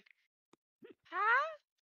confusion. It's like, huh?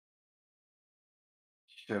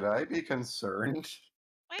 Should I be concerned?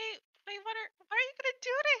 Wait, what are you gonna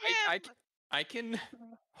do to him? I can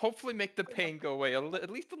hopefully make the pain go away at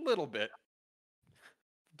least a little bit,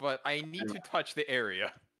 but I need to touch the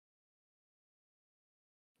area.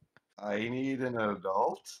 I need an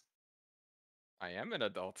adult? I am an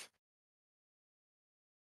adult.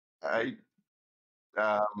 Can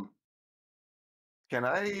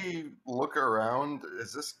I look around?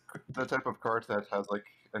 Is this the type of cart that has like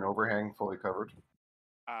an overhang fully covered?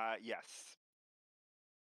 Yes.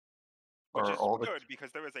 Which Are is all the good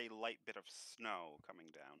because there is a light bit of snow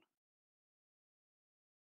coming down.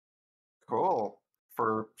 cool?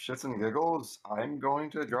 For shits and giggles, I'm going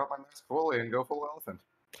to drop my mask fully and go full elephant.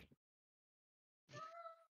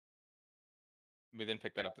 We didn't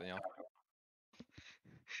pick that up, Danielle.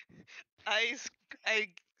 I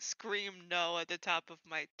scream no at the top of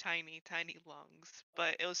my tiny lungs,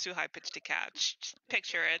 but it was too high pitched to catch. Just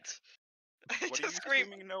picture it. What are you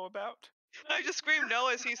screaming no about? I just scream no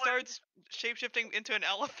as he starts shapeshifting into an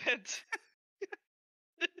elephant.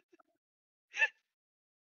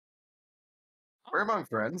 We're among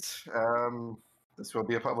friends. This will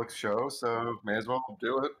be a public show, so may as well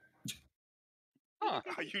do it. Huh.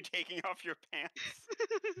 Are you taking off your pants?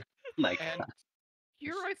 My And God.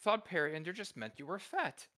 here I thought Periander just meant you were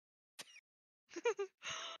fat.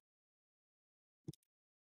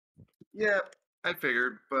 Yeah, I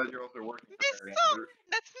figured, but you're also working for That's Mariander.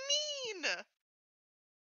 that's mean.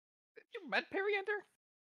 You met Periander?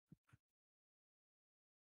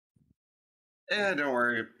 Don't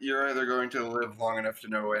worry. You're either going to live long enough to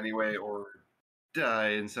know anyway, or die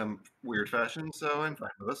in some weird fashion, so I'm fine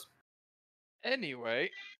with this. Anyway,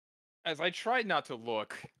 as I tried not to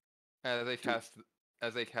look as I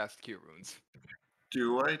cast Cure Wounds.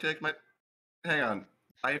 Do I take my... Hang on.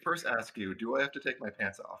 I first ask you, do I have to take my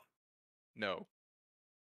pants off? No.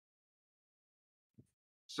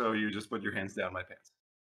 So you just put your hands down my pants.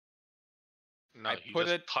 No, I he put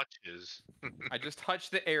just it- touches. I just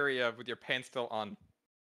touched the area with your pants still on.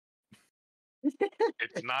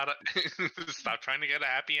 It's not a. Stop trying to get a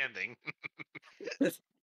happy ending.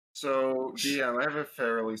 So, DM, I have a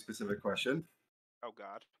fairly specific question. Oh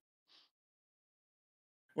god.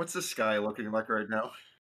 What's the sky looking like right now?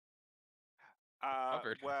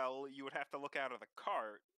 Covered. Well, you would have to look out of the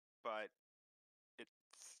cart, but it's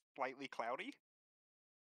slightly cloudy.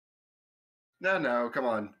 No, come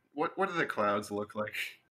on. What do the clouds look like?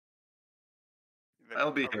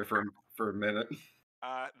 I'll be here for a minute.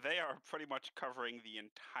 They are pretty much covering the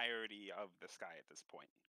entirety of the sky at this point,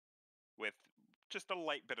 with just a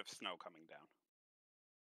light bit of snow coming down.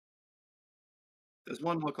 Does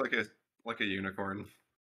one look like a unicorn?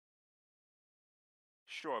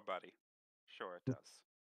 Sure, buddy. Sure, it does.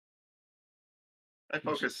 I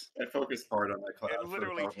focus hard on my clouds. It for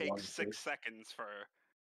literally however long takes it 6 seconds for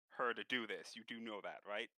her to do this. You do know that,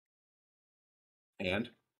 right?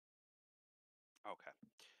 And Okay.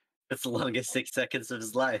 That's the longest 6 seconds of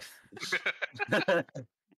his life. Been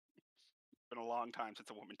a long time since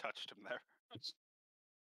a woman touched him there.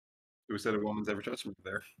 who said a woman's ever touched me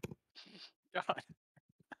there? God.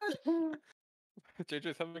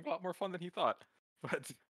 JJ's having a lot more fun than he thought.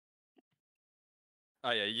 But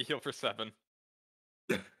oh yeah, you heal for 7.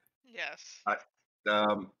 Yes.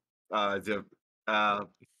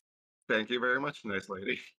 Thank you very much, nice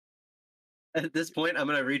lady. At this point, I'm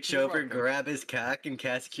gonna reach You're over, welcome. grab his cock, and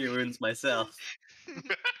cast Cure Wounds myself.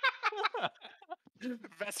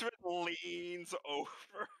 Vesper leans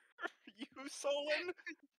over you, Solon,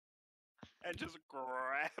 and just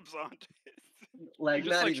grabs onto Like,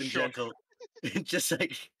 just, not like, even shook. gentle. Just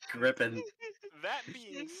like gripping. That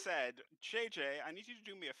being said, JJ, I need you to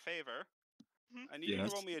do me a favor. I need you to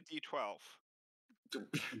Yes. roll me a d12.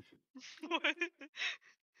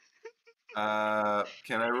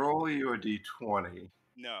 Can I roll you a d20?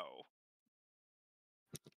 No.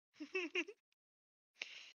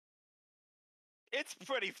 It's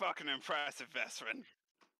pretty fucking impressive, Vesrin.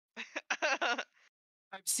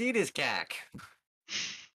 I've seen his cack.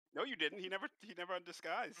 No, you didn't. He never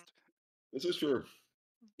undisguised. This is true.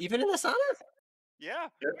 Even in the sauna? Yeah.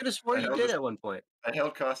 I could have sworn I you held did this- at one point. I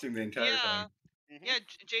held costume the entire Yeah. time. Mhm. Yeah,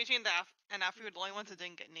 JJ and Afri were the only ones that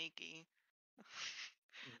didn't get naked.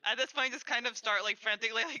 At this point, just kind of start like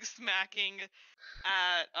frantically like smacking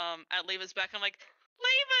at Leva's back. I'm like,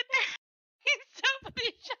 Leva, they're stuff with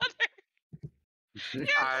each other.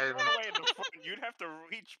 I'm- All the way in the front, you'd have to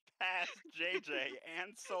reach past JJ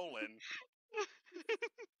and Solon.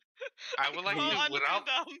 I would like crawl to under without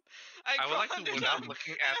them. I I would crawl like to under without them.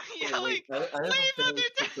 looking at Yeah, wait, like, I have a Leva, faint they're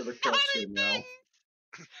picture of the doing question now.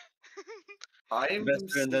 things. I am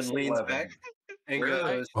Vesper and then leans 6'11". back and Where-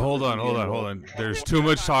 goes. Hold on, hold on, Neil. hold on. There's One too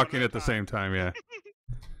more much time, talking one at the more same time, yeah.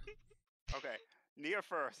 Okay, Nia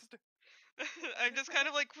first. I'm just kind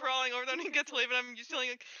of like crawling over them and gets Leva, and I'm just feeling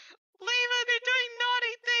like, Leva, they're doing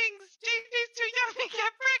naughty things. JJ's too young to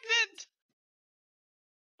get pregnant.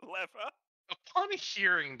 Leva. upon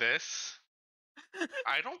hearing this,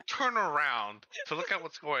 I don't turn around to look at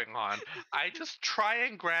what's going on. I just try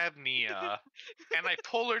and grab Nia, and I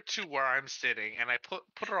pull her to where I'm sitting, and I put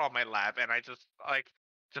her on my lap, and I just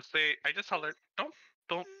say, I just tell her, don't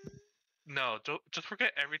just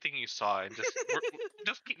forget everything you saw, and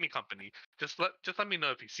just keep me company. Just let me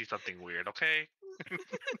know if you see something weird, okay?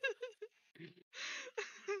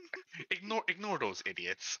 Ignore those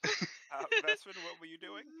idiots. Vesrin, what were you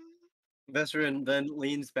doing? Vesperin then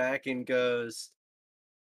leans back and goes,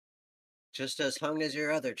 just as hung as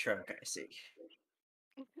your other trunk, I see.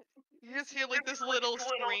 You just hear like this little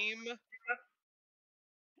scream.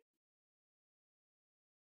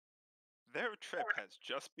 Their trip has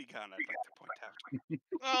just begun, I'd like to point out.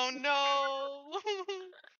 Oh no!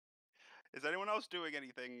 Is anyone else doing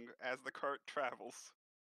anything as the cart travels?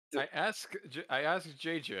 I ask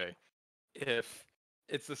JJ if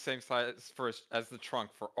it's the same size as the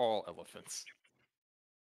trunk for all elephants.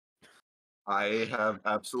 I have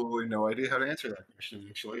absolutely no idea how to answer that question,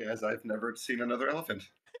 actually, as I've never seen another elephant.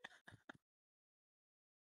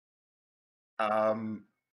 I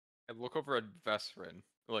look over at Vesperin,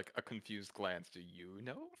 like a confused glance. Do you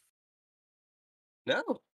know? No,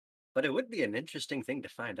 but it would be an interesting thing to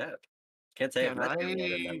find out. Can't say I've met any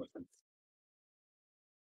other elephants.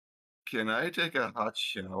 Can I take a hot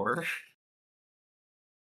shower?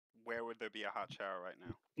 Where would there be a hot shower right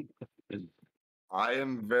now? I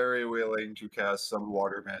am very willing to cast some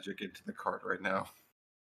water magic into the cart right now.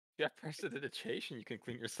 If you have prestidigitation, you can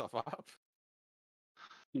clean yourself up.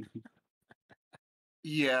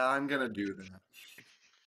 Yeah, I'm gonna do that.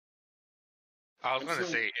 I was gonna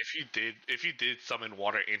So- say if you did summon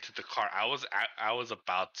water into the cart, I was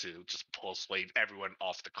about to just pull sway everyone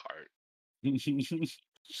off the cart.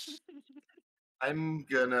 I'm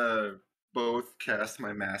gonna both cast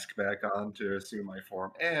my mask back on to assume my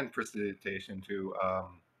form and prestidigitation to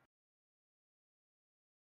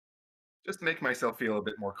just make myself feel a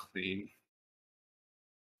bit more clean.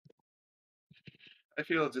 I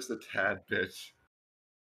feel just a tad bit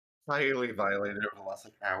highly violated over the last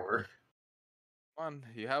hour. Come on,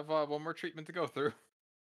 you have one more treatment to go through.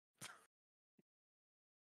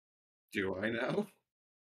 Do I now?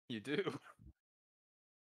 You do.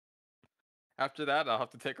 After that, I'll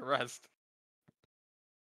have to take a rest.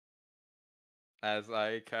 As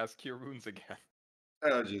I cast Cure Wounds again.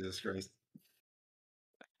 Oh, Jesus Christ.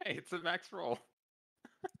 Hey, it's a max roll.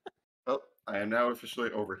 Well, I am now officially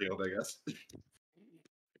overhealed, I guess.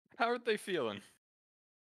 How are they feeling?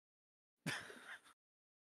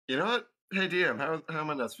 You know what? Hey, DM, how am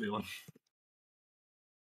I nuts feeling?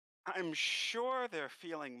 I'm sure they're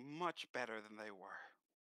feeling much better than they were.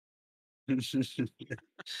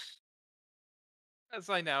 As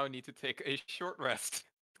I now need to take a short rest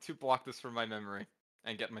to block this from my memory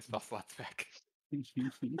and get my spell slots back.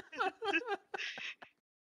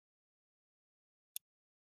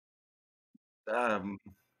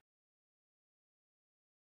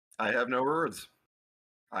 I have no words.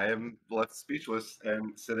 I am left speechless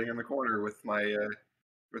and sitting in the corner with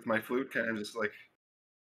my flute, kind of just like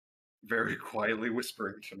very quietly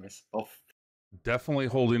whispering to myself. Definitely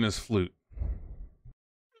holding his flute.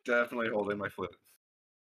 Definitely holding my flute.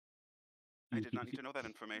 I did not need to know that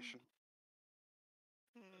information.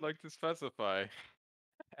 I'd like to specify,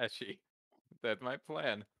 Eshi, That's my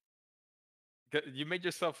plan. You made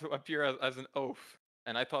yourself appear as an oaf,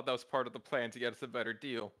 and I thought that was part of the plan to get us a better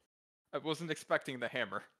deal. I wasn't expecting the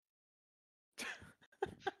hammer.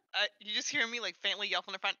 You just hear me like faintly yell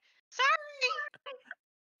from the front. Sorry.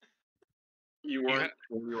 You You weren't.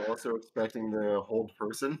 Were you also expecting the hold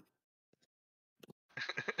person?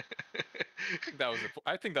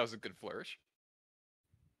 I think that was a good flourish.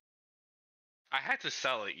 I had to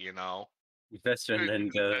sell it, you know. Veteran then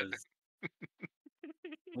goes,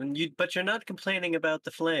 but you're not complaining about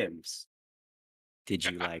the flames. Did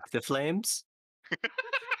you like the flames?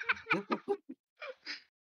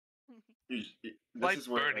 This Like is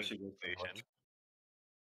where I burning should go for lunch. sensation.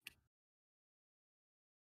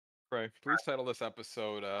 Right. Please title this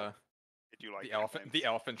episode Did you like the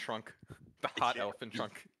elephant trunk. The hot elephant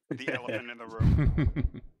trunk. the elephant in the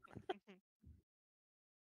room?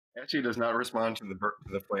 Actually, does not respond to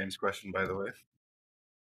the flames question, by the way.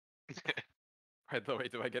 By the way,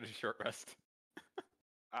 do I get a short rest?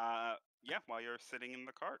 Yeah, while you're sitting in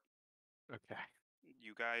the cart. Okay.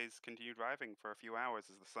 You guys continue driving for a few hours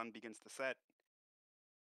as the sun begins to set.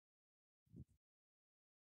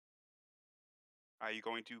 Are you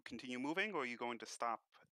going to continue moving, or are you going to stop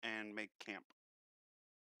and make camp?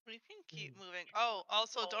 We can keep moving. Oh,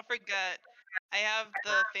 also don't forget, I have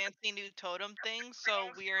the fancy new totem thing, so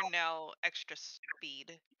we are now extra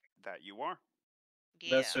speed. That you are.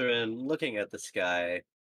 Yeah. Veteran, looking at the sky,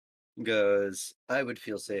 goes, I would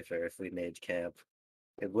feel safer if we made camp.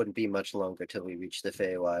 It wouldn't be much longer till we reach the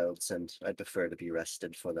Feywilds, and I'd prefer to be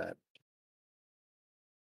rested for that.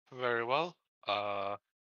 Very well.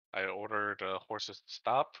 I ordered the horses to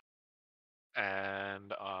stop,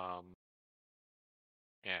 and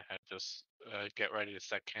yeah, I just get ready to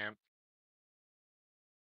set camp.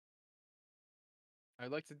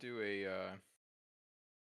 I'd like to do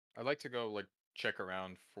I'd like to go like check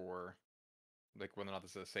around for like whether or not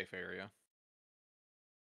this is a safe area.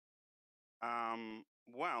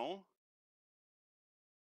 Well,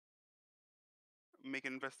 make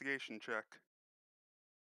an investigation check.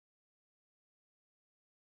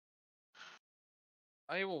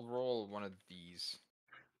 I will roll one of these.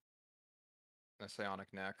 A psionic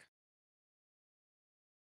neck.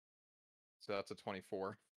 So that's a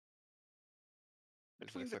 24.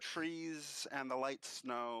 Between the trees and the light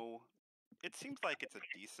snow, it seems like it's a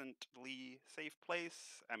decently safe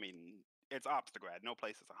place. I mean, it's Obstagrad. No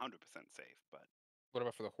place is 100% safe, but... What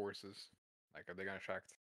about for the horses? Like, are they gonna track?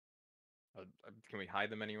 Can we hide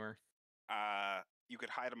them anywhere? You could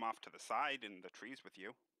hide them off to the side in the trees with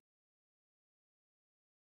you.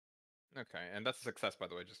 Okay, and that's a success, by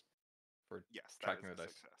the way, just for Yes, that tracking is the a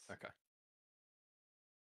dice. success. Okay.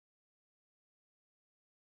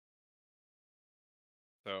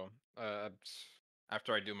 So,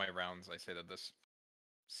 after I do my rounds, I say that this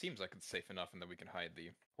seems like it's safe enough and that we can hide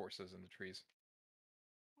the horses in the trees.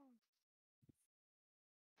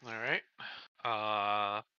 All right.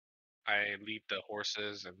 I lead the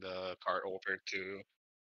horses and the cart over to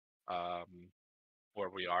where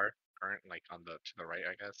we are current, like on the to the right,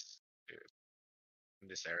 I guess, in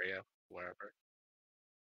this area, wherever.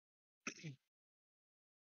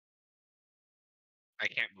 I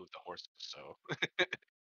can't move the horses, so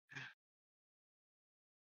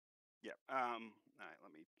Yeah. All right.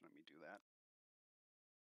 Let me do that.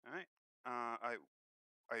 All right.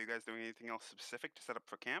 Are you guys doing anything else specific to set up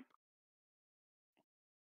for camp?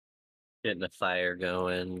 Getting a fire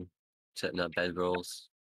going, setting up bedrolls.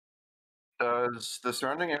 Does the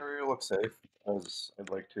surrounding area look safe? As I'd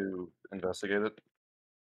like to investigate it.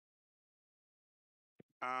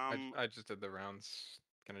 I just did the rounds.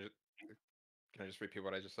 Can I just repeat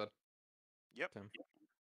what I just said? Yep. Tim.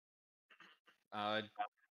 I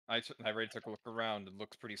already took a look around. It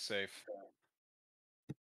looks pretty safe.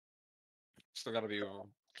 Still gotta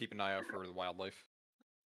keep an eye out for the wildlife.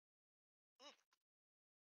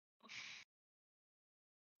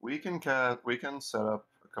 We can set up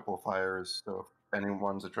a couple of fires, so if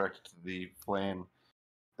anyone's attracted to the flame,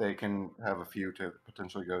 they can have a few to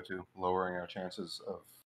potentially go to, lowering our chances of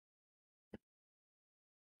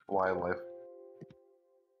wildlife.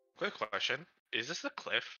 quick question: is this a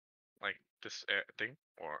cliff, like this thing,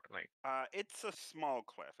 or like? It's a small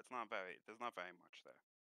cliff. It's not very. There's not very much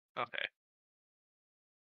there. Okay.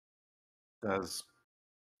 Does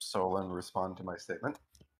Solon respond to my statement?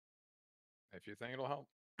 If you think it'll help,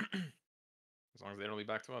 as long as they don't lead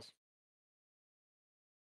back to us.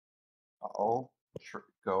 I'll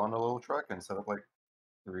go on a little trek and set up like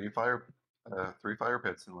three fire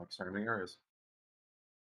pits in like surrounding areas.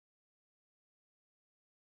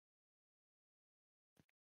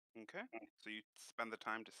 Okay. So you spend the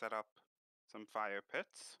time to set up some fire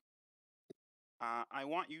pits. I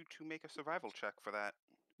want you to make a survival check for that.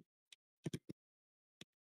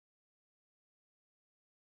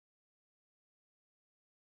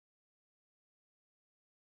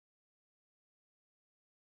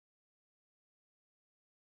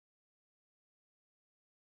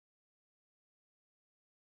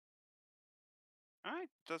 All right,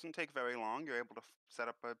 doesn't take very long. You're able to set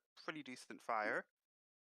up a pretty decent fire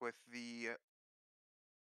with the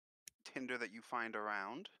tinder that you find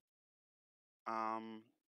around.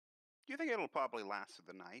 You think it'll probably last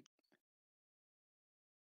through the night?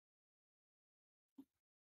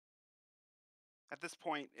 At this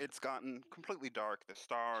point, it's gotten completely dark. The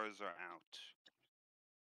stars are out.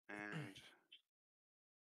 And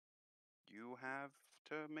you have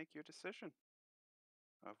to make your decision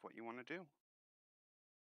of what you want to do.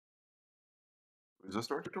 Who's this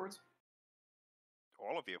directed towards?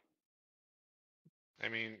 All of you. I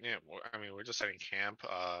mean, yeah. I mean, we're just setting camp.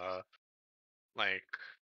 Like,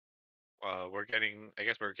 we're getting. I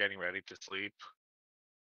guess we're getting ready to sleep.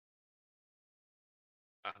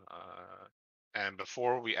 And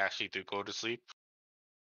before we actually do go to sleep,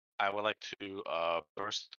 I would like to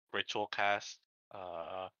first ritual cast.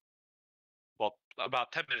 Well,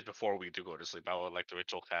 about 10 minutes before we do go to sleep, I would like to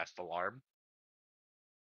ritual cast alarm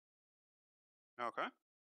Okay.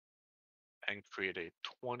 and create a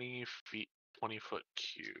 20-foot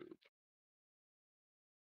cube.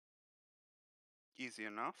 Easy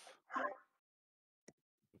enough.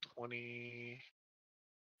 20,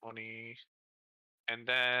 and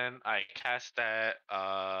then I cast that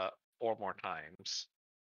 4 more times.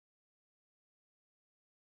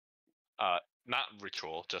 Not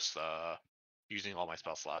ritual, just using all my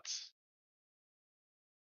spell slots.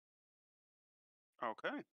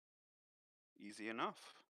 Okay. Easy enough.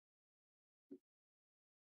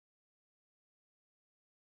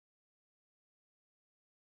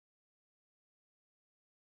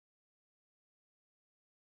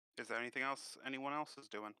 Is there anything else anyone else is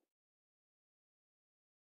doing?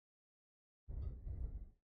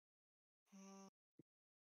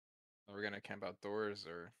 Are we gonna camp outdoors,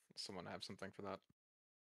 or does someone have something for that?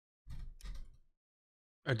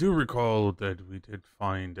 I do recall that we did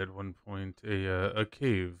find at one point a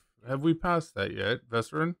cave. Have we passed that yet,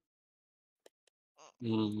 Veteran?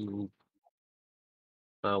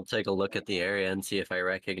 I'll take a look at the area and see if I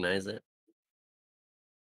recognize it.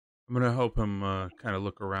 I'm gonna help him kind of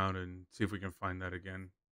look around and see if we can find that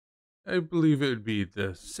again. I believe it would be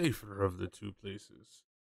the safer of the two places.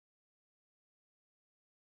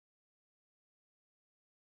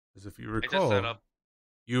 As if you I just recall, set up.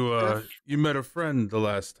 you met a friend the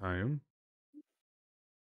last time.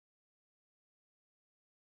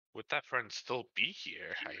 Would that friend still be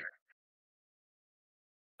here?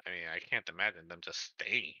 I mean, I can't imagine them just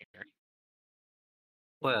staying here.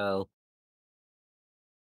 Well,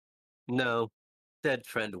 no, dead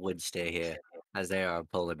friend would stay here, as they are a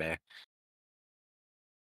polar bear.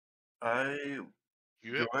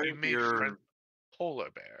 You made friend polar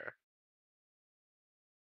bear.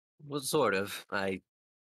 Well, sort of. I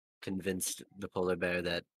convinced the polar bear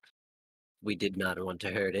that we did not want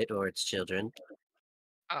to hurt it or its children.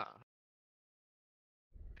 Ah,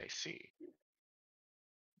 I see.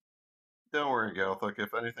 Don't worry, Galthuk.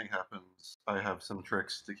 If anything happens, I have some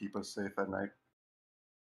tricks to keep us safe at night.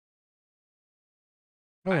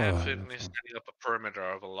 I have Oh, finished that's setting up a perimeter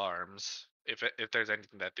of alarms. If there's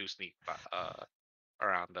anything that do sneak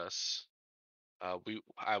around us, I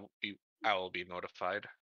will be notified.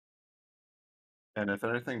 And if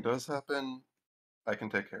anything does happen, I can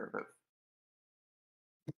take care of it.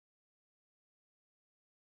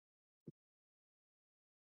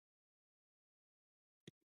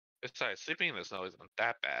 Besides, sleeping in the snow isn't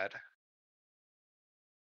that bad.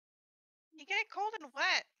 You get cold and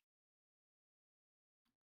wet.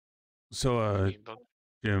 So, I mean,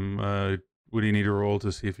 Jim, would he need a roll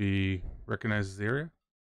to see if he recognizes the area?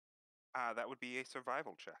 That would be a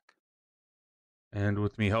survival check. And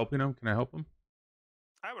with me helping him, can I help him?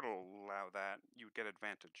 I would allow that. You would get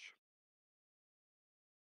advantage.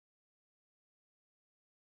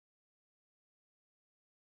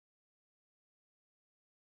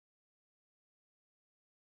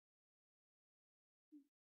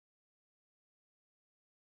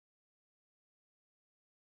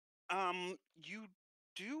 You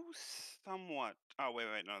do somewhat. Oh, wait,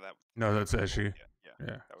 no, that. No, that's Eshi. Yeah.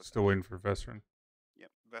 Yeah, That was still waiting for Veteran.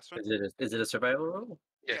 Yep, Veteran. Is it a survival roll?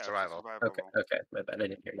 yeah, it's a survival. survival Okay, roll. okay, my bad. I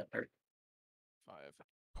didn't hear that part. 5.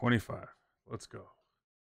 25. Let's go.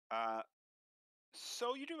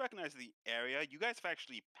 So you do recognize the area. You guys have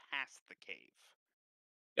actually passed the cave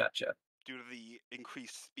Gotcha. due to the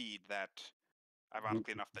increased speed that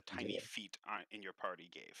Ironically enough, the tiny feet in your party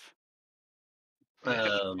gave.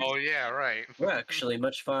 Oh yeah, right. We're actually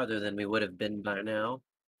much farther than we would have been by now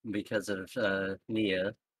because of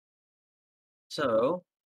Nia. So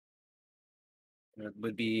it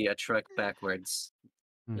would be a trek backwards.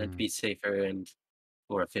 It'd be safer and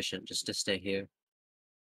more efficient just to stay here.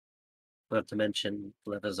 Not to mention,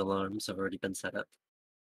 Leva's alarms have already been set up.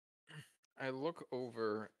 I look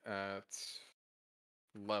over at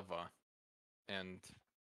Leva, and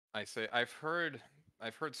I say, I've heard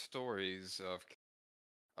stories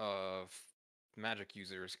of magic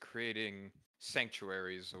users creating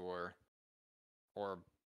sanctuaries or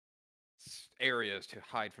areas to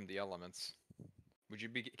hide from the elements. Would you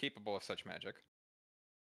be capable of such magic?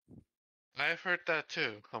 I've heard that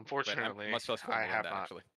too. But Unfortunately, I'm much less I familiar with have that, not.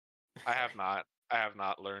 actually. I have not. I have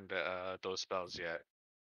not learned those spells yet.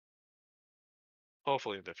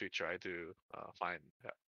 Hopefully, in the future, I do find.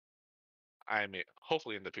 I mean,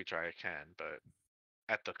 hopefully in the future I can, but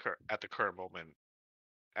at the current moment,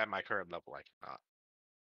 at my current level, I cannot.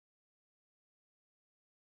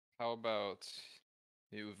 How about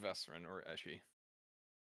you, Vesrin or Eshi?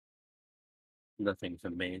 Nothing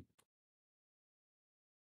from me.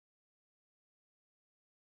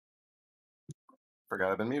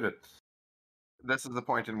 Forgot I've been muted. This is the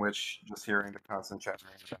point in which just hearing the constant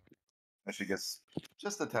chattering as she gets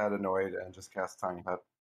just a tad annoyed and just casts Tiny Hut.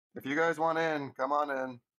 If you guys want in, come on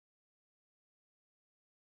in.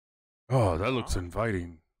 Oh, that looks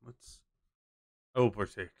inviting. I'll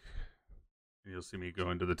partake. And you'll see me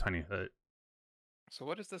go into the tiny hut. So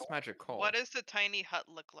what is this magic called? What does the tiny hut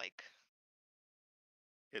look like?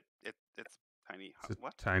 It's tiny. It's a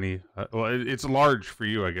What? tiny hut. Well, it's large for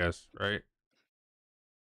you, I guess, right?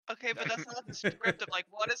 Okay, but that's not descriptive. Like,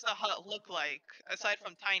 what does the hut look like aside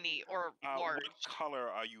from tiny or large? What color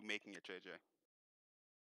are you making it, JJ?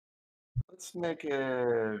 Let's make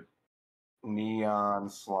it neon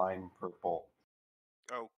slime purple.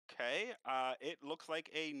 Okay. It looks like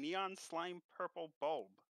a neon slime purple bulb.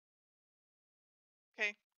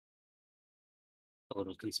 Okay. A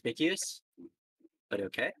little conspicuous, but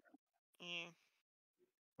okay. Mm.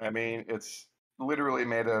 I mean, it's literally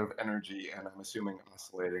made out of energy, and I'm assuming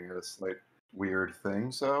oscillating at a slight weird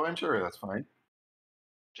thing, so I'm sure that's fine.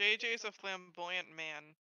 JJ's a flamboyant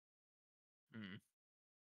man.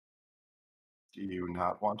 Do you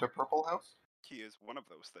not want a purple house? He is one of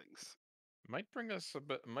those things. Might bring us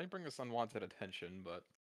unwanted attention, but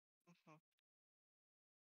Mhm.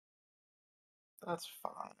 That's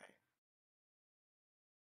fine.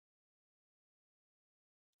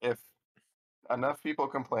 If enough people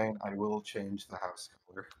complain, I will change the house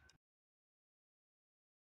color.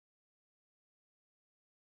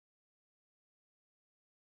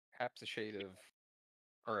 perhaps a shade of,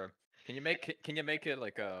 or can you make it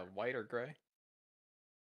like a white or gray?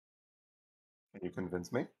 Can you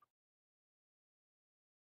convince me?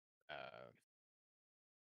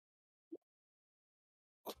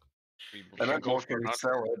 We I can meant go more for can you another.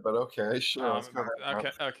 sell it, but okay, sure. Let's go that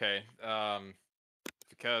route. Okay.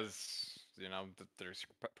 Because there's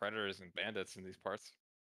predators and bandits in these parts.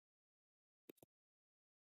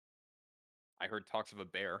 I heard talks of a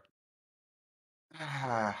bear.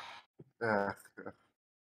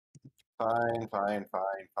 Fine.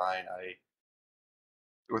 I,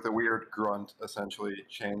 with a weird grunt, essentially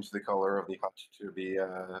changed the color of the hut to be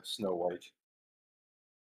snow white.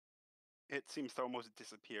 It seems to almost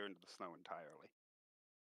disappear into the snow entirely.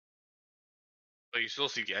 But you still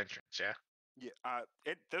see the entrance, yeah. Yeah.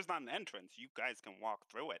 There's not an entrance. You guys can walk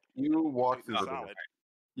through it. You walk It's through the door. solid.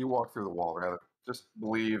 You walk through the wall, rather. Just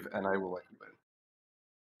believe, and I will let you in.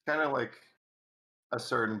 Kind of like a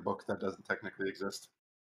certain book that doesn't technically exist.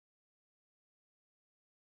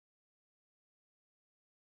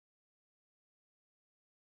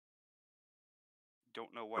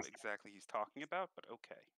 Don't know what exactly he's talking about, but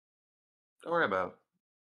okay. Don't worry about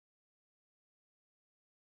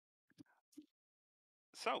it.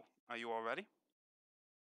 So, are you all ready?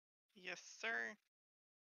 Yes, sir.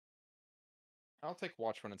 I'll take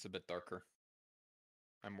watch when it's a bit darker.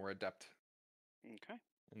 I'm more adept Okay.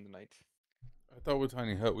 in the night. I thought with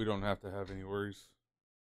tiny hut we don't have to have any worries.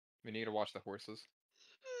 We need to watch the horses.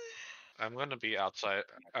 I'm gonna be outside.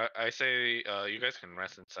 I say you guys can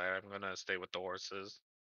rest inside. I'm gonna stay with the horses.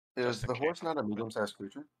 Is Just in the horse case. not a medium-sized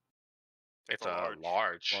creature? It's a a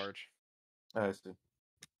large. Large. I see.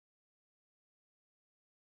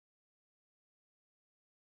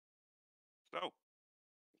 So, it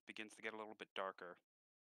begins to get a little bit darker.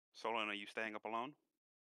 Solon, are you staying up alone?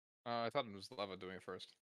 I thought it was Leva doing it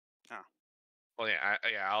first. Well, yeah,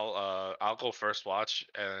 I'll go first watch,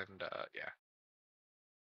 and yeah.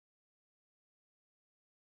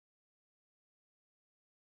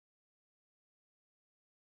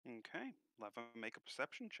 Okay, Leva, make a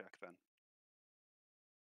perception check then.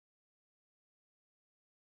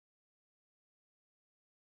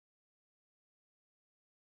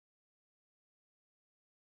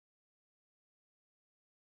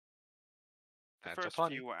 The That's a first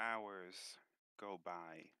 20. few hours go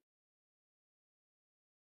by,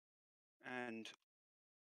 and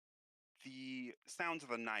the sounds of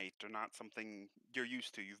the night are not something you're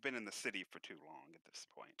used to. You've been in the city for too long at this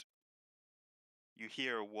point. You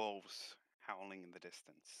hear wolves howling in the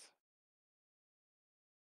distance,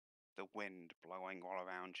 the wind blowing all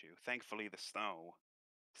around you. Thankfully, the snow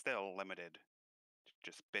still limited to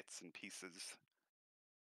just bits and pieces,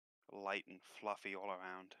 light and fluffy all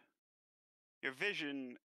around. Your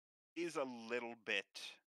vision is a little bit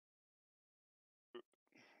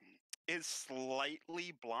is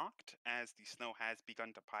slightly blocked as the snow has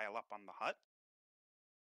begun to pile up on the hut.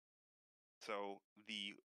 So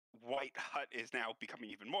the white hut is now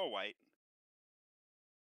becoming even more white.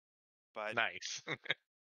 But Nice.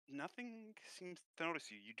 nothing seems to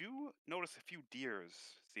notice you. You do notice a few deers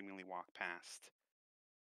seemingly walk past.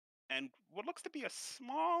 And what looks to be a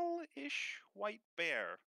small-ish white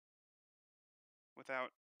bear without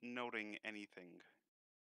noting anything.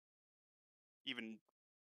 Even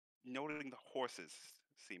noting the horses,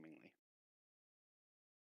 seemingly.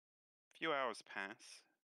 A few hours pass,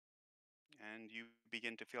 and you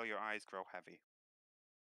begin to feel your eyes grow heavy.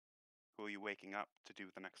 Who are you waking up to do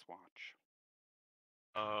the next watch?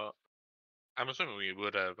 I'm assuming we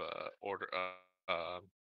would have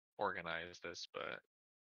organized this, but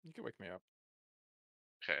You can wake me up.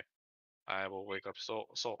 okay. I will wake up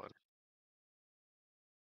Solon.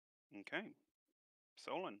 Okay.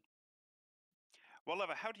 Solon. Well,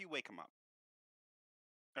 Leva, how do you wake him up?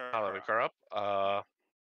 I'll wake her up.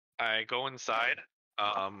 I go inside,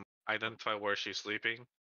 identify where she's sleeping,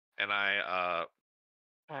 and I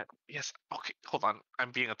cat. Yes, okay, hold on.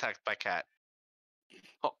 I'm being attacked by cat.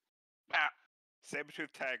 Oh, ah.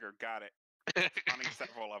 Saber-toothed tiger, got it. Spawning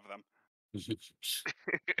several of them.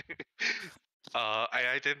 I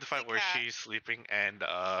identify Hey, where cat. she's sleeping, and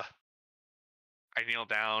I kneel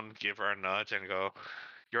down, give her a nudge, and go,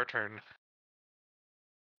 "Your turn."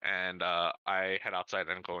 And I head outside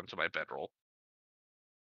and go into my bedroll.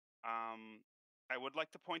 I would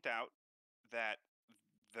like to point out that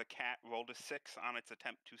the cat rolled a 6 on its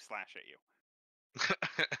attempt to slash at you.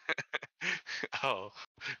 Oh,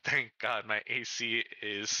 thank God, my AC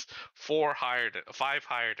is 5 higher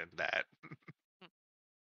than that.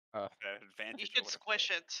 At advantage. You I should would've squish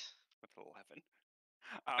rolled it. with 11.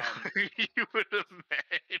 You would have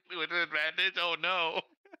with an advantage. Oh no!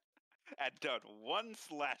 At done 1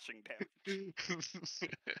 slashing damage.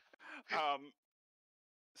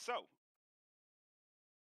 So.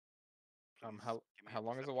 Please How give me a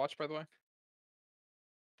long is the perception. watch, by the way?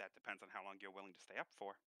 That depends on how long you're willing to stay up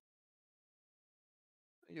for.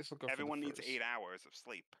 I guess I'll go Everyone for the needs first. 8 hours of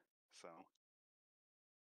sleep, so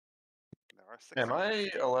there are 6 Am hours.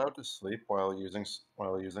 I allowed to sleep while using this?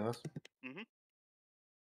 Mm-hmm.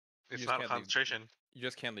 It's just not can't leave- concentration. You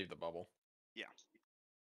just can't leave the bubble. Yeah.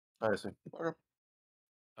 I see. Okay.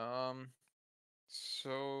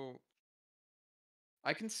 So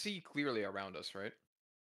I can see clearly around us, right?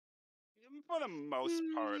 For the most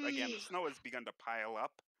part, again, the snow has begun to pile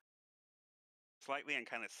up slightly and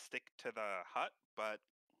kind of stick to the hut, but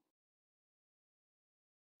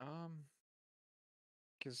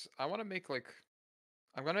Because I want to make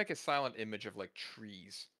I'm gonna make a silent image of like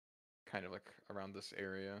trees, kind of like around this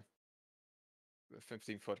area. The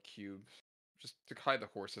 15-foot cubes, just to hide the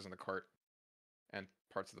horses in the cart and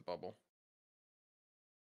parts of the bubble.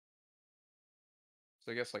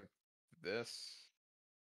 So I guess like this.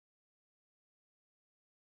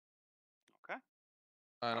 okay. And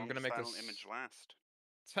How I'm long gonna does make silent this image last?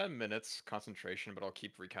 10 minutes concentration, but I'll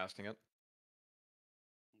keep recasting it.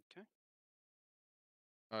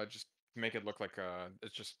 Okay. Just make it look like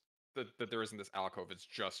it's just that there isn't this alcove. It's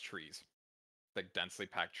just trees, like densely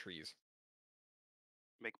packed trees.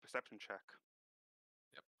 Make a perception check.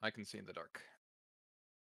 Yep, I can see in the dark.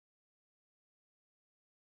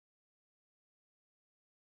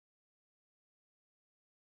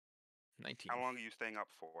 19. How long are you staying up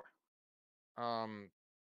for?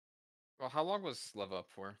 Well, how long was Leva up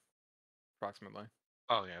for, approximately?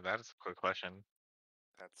 Oh yeah, that is a quick question.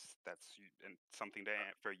 And something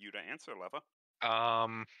for you to answer, Leva.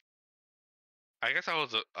 I guess I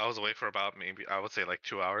was away for about maybe I would say like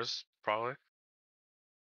 2 hours probably.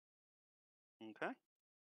 Okay.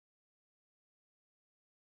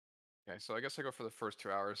 Okay, so I guess I go for the first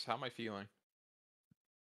 2 hours. How am I feeling?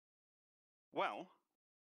 Well,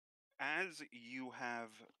 as you have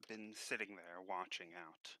been sitting there watching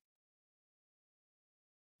out,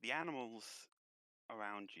 The animals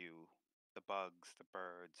around you, the bugs, the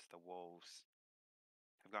birds, the wolves,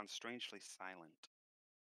 have gone strangely silent.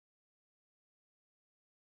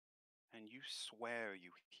 And you swear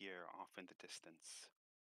you hear off in the distance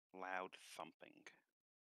loud thumping.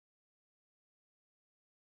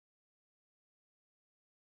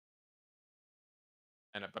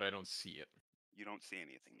 But I don't see it. You don't see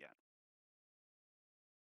anything yet.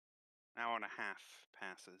 An hour and a half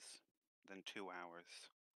passes, then 2 hours.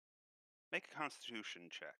 Make a constitution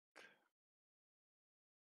check.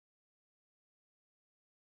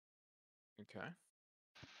 Okay.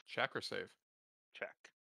 Check or save? Check.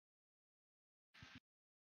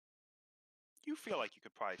 You feel like you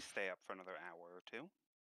could probably stay up for another hour or two.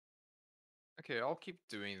 Okay, I'll keep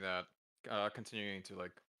doing that. Continuing to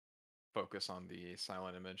like focus on the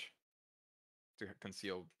silent image to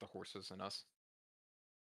conceal the horses and us.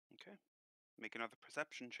 Okay. Make another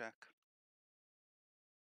perception check.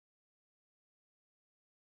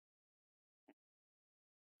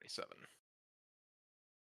 Seven.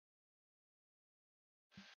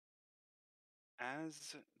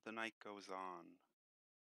 As the night goes on,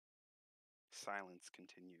 silence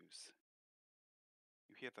continues.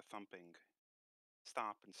 You hear the thumping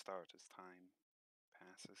stop and start as time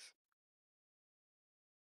passes.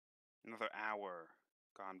 Another hour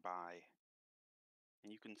gone by,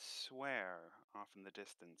 and you can swear off in the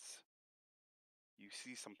distance you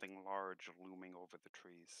see something large looming over the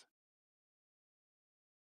trees.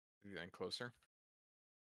 Getting closer.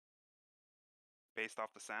 Based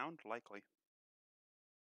off the sound, likely.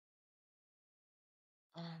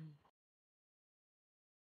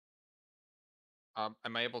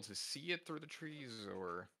 Am I able to see it through the trees,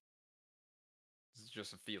 or is it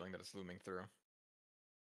just a feeling that it's looming through?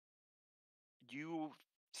 You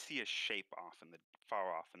see a shape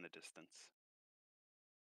far off in the distance.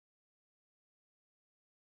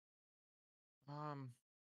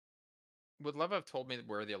 Would Leva have told me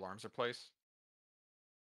where the alarms are placed?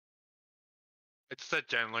 It's said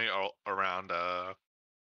generally around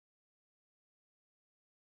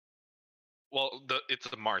well, it's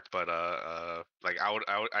marked, but like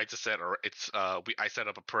I just said, or it's I set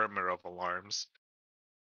up a perimeter of alarms.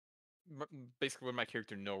 Basically, would my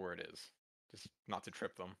character know where it is, just not to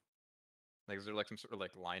trip them? Like, is there like some sort of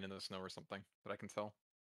like line in the snow or something that I can tell?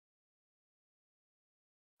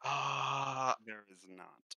 There is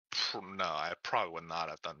not. No, I probably would not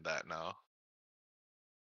have done that. No.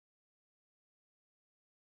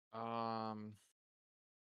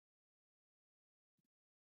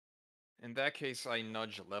 In that case, I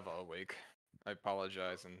nudge Leva awake. I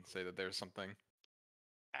apologize and say that there's something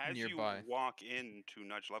As nearby. you walk in to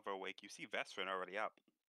nudge Lever awake, you see Vestrin already up.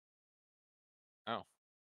 Oh.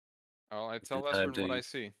 Well, I tell Good time Vestrin what to- I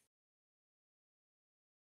see.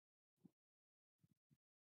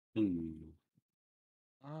 And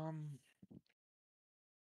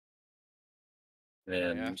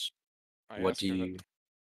I what ask do her you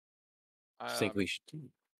think we should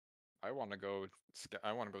do? I want to go.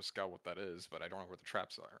 I want to go scout what that is, but I don't know where the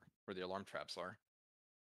traps are, where the alarm traps are.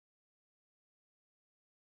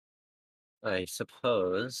 I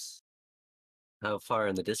suppose. How far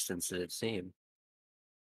in the distance did it seem?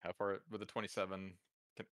 How far with the 27?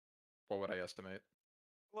 What would I estimate?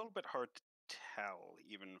 A little bit hard to tell,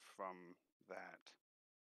 even from that.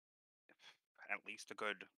 At least a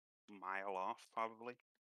good mile off, probably.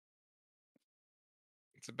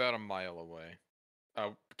 It's about a mile away.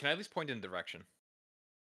 Can I at least point in direction?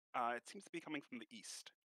 It seems to be coming from the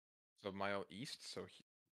east. So a mile east, so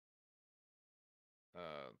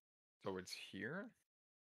towards here?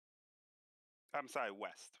 I'm sorry,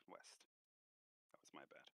 west. West. That was my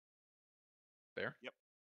bad. There? Yep.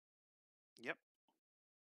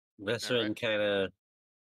 Vestrin Alright. kind of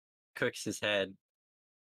cooks his head.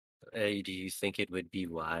 Hey, do you think it would be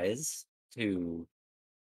wise to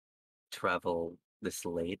travel this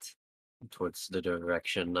late towards the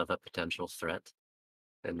direction of a potential threat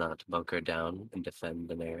and not bunker down and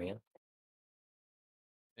defend an area?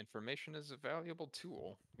 Information is a valuable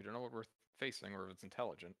tool. We don't know what we're facing or if it's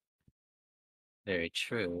intelligent. Very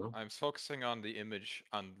true. I'm focusing on the image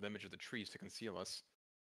of the trees to conceal us.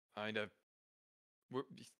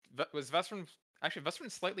 Was Vestrin actually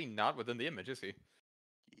Vestrin's slightly not within the image, is he?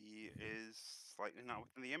 He is slightly not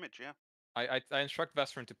within the image, yeah. I instruct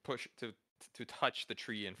Vestrin to push to touch the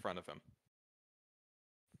tree in front of him.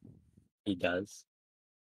 He does.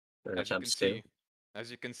 As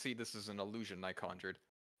you can see, this is an illusion I conjured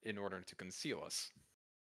in order to conceal us.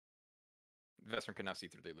 Vestrin cannot see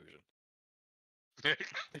through the illusion.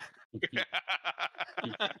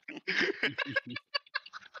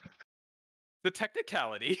 The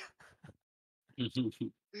technicality.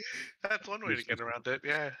 That's one way to get around it.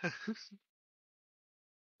 Yeah.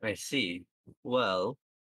 I see. Well,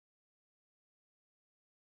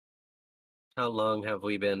 how long have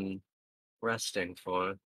we been resting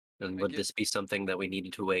for? And I would get- this be something that we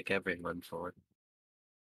needed to wake everyone for?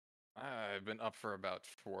 I've been up for about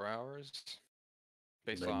 4 hours,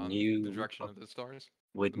 based Then on the you direction of the stars.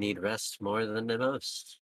 would the need moon. rest more than the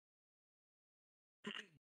most.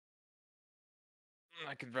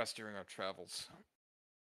 I could rest during our travels.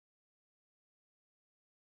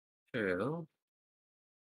 True.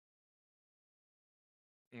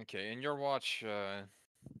 Okay, in your watch,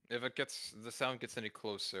 if the sound gets any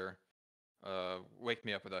closer, wake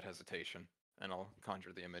me up without hesitation, and I'll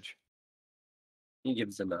conjure the image. He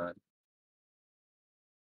gives a nod.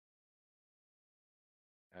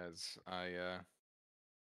 As I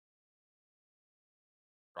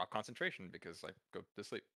drop concentration because I go to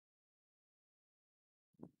sleep.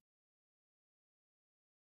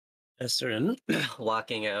 Esserin,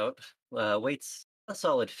 walking out, waits a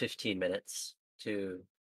solid 15 minutes to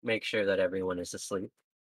make sure that everyone is asleep.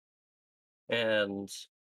 And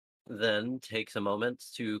then takes a moment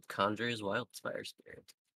to conjure his wildfire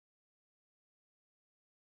spirit.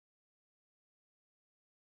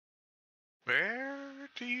 Where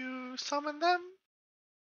do you summon them?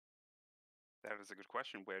 That is a good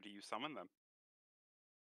question. Where do you summon them?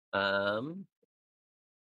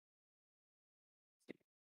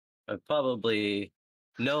 I'd probably,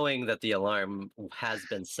 knowing that the alarm has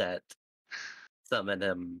been set, summon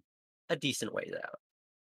him a decent ways out.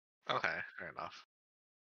 Okay, fair enough.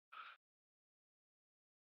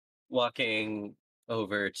 Walking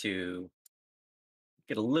over to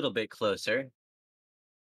get a little bit closer,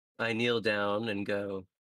 I kneel down and go,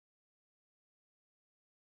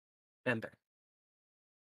 Ember,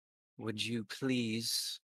 would you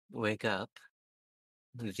please wake up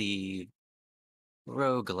the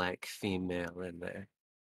roguelike female in there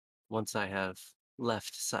once I have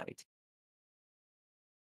left sight?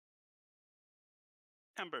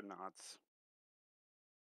 Ember nods.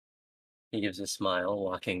 He gives a smile,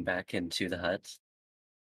 walking back into the hut,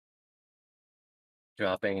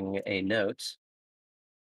 dropping a note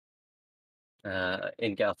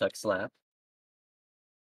in Galthuk's lap,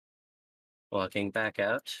 walking back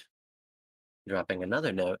out, dropping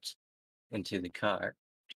another note into the car,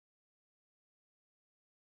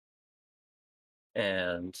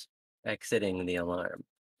 and exiting the alarm,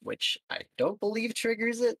 which I don't believe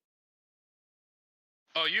triggers it.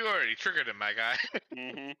 Oh, you already triggered him, my guy.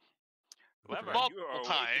 Mm-hmm. Clever. You Multiple are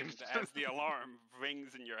times. awakened as the alarm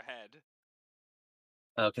rings in your head.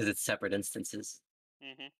 Oh, because it's separate instances.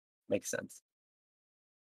 Mm-hmm. Makes sense.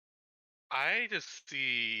 I just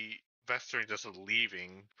see Vestering just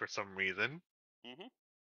leaving for some reason. Mm-hmm.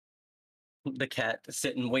 The cat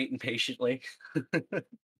sitting waiting patiently.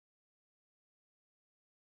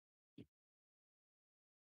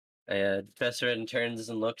 And Fesserin turns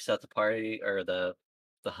and looks at the party, or the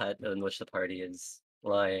hut in which the party is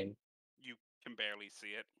lying. You can barely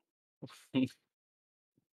see it.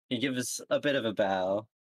 He gives a bit of a bow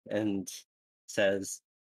and says,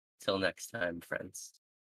 "Till next time, friends,"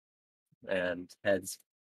 and heads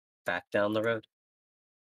back down the road.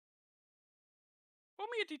 Roll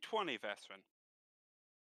me a d20, Vestrin.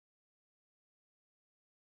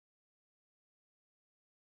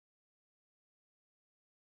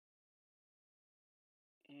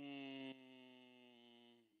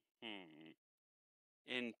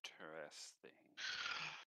 Interesting.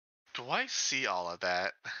 Do I see all of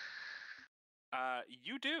that?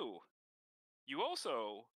 You do. You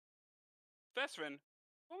also, Vestrin,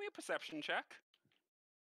 roll me a perception check.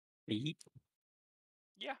 Yeet.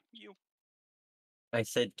 Yeah, you. I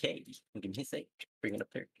said K. Give me a sec. Bringing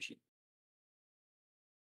up their sheet.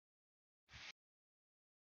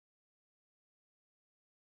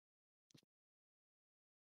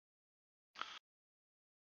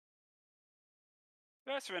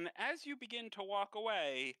 Vestrin, as you begin to walk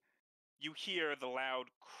away, you hear the loud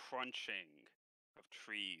crunching of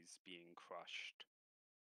trees being crushed.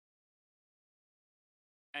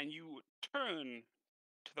 And you turn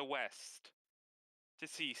to the west to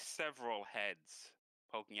see several heads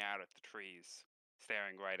poking out at the trees,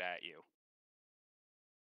 staring right at you.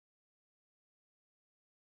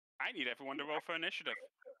 I need everyone to roll for initiative.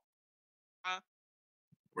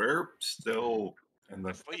 We're still in the.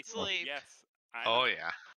 Asleep. Asleep. Yes. I Oh know.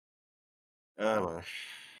 yeah. Uh,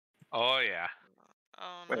 Oh yeah.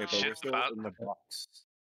 Oh wait, no. but we're Shit's still about- in the box.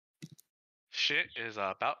 Shit is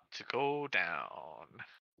about to go down.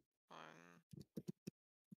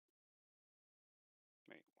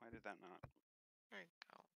 Wait, why did that not? There you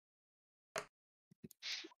go.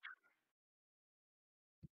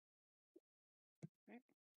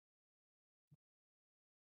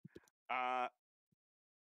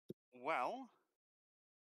 Well,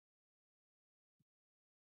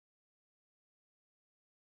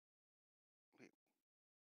 wait.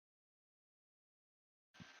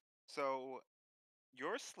 So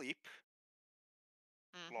you're asleep,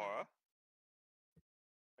 Mhm. Laura.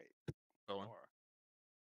 Wait, Solon. Laura.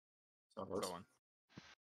 Solon.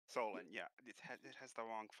 Solon, yeah, it has the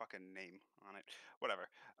wrong fucking name on it. Whatever.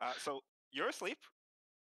 So you're asleep.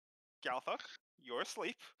 Galthuk, you're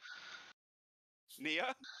asleep.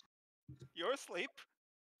 Nia, you're asleep.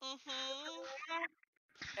 Mhm.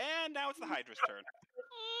 And now it's the Hydra's turn.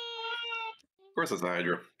 Of course, it's the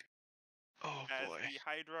Hydra. Oh As boy. the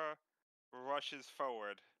Hydra rushes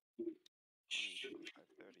forward. 20, 25,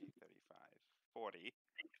 30, 35, 40.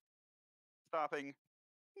 Stopping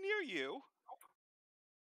near you.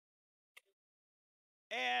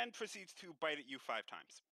 And proceeds to bite at you 5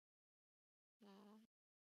 times.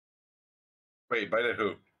 Wait, bite at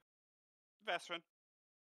who? Vesrin.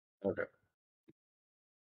 Okay.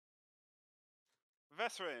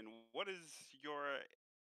 Vesrin, what is your...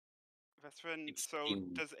 Vesrin, so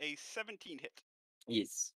 16. does a 17 hit?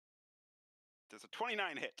 Yes. Does a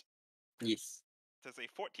 29 hit? Yes. Does a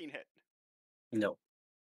 14 hit? No.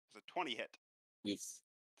 Does a 20 hit? Yes.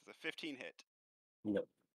 Does a 15 hit? No.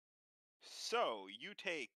 So you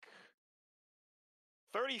take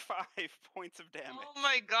 35 points of damage Oh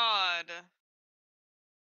my god.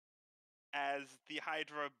 as the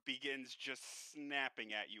Hydra begins just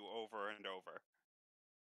snapping at you over and over.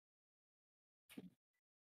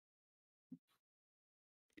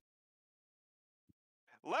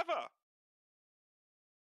 Leva,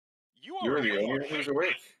 you are You're the awake. only one who's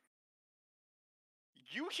awake.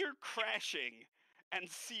 You hear crashing and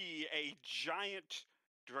see a giant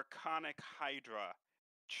draconic Hydra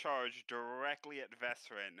charge directly at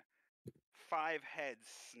Vesrin. 5 heads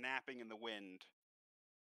snapping in the wind,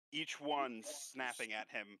 each one snapping at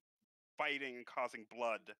him, biting and causing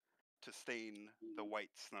blood to stain the white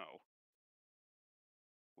snow.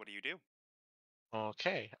 What do you do?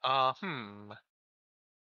 Okay.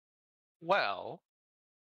 Well.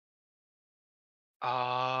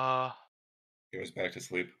 He goes back to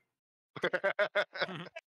sleep.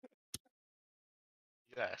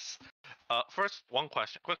 Yes. First,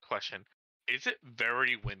 quick question. Is it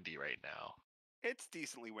very windy right now? It's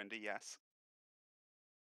decently windy, yes.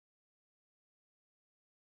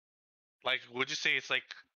 Like, would you say it's like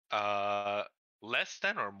less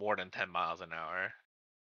than or more than 10 miles an hour?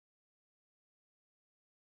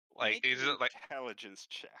 Like, Make is an it like intelligence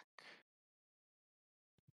check.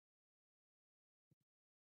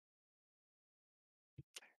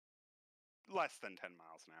 Less than 10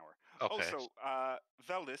 miles an hour. okay? Also,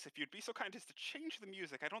 Veldis, if you'd be so kind as to change the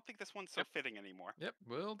music, I don't think this one's so Yep. fitting anymore. Yep,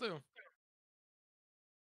 will do.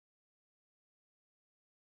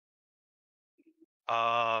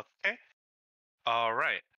 Okay. All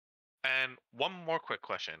right. And one more quick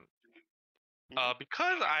question. Mhm.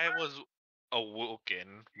 Because I was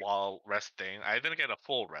awoken while resting, I didn't get a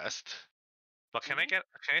full rest. But can Mhm.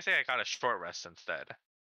 I say I got a short rest instead?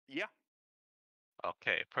 Yeah.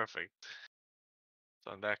 Okay, perfect.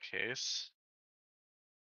 So in that case,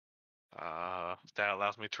 that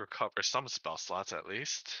allows me to recover some spell slots at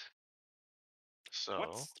least.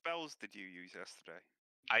 What So spells did you use yesterday?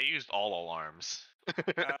 I used all alarms.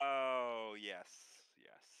 Oh, yes.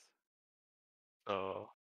 Yes.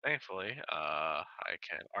 So thankfully, I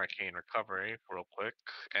can arcane recovery real quick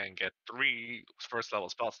and get 3 first level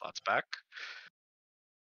spell slots back.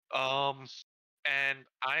 And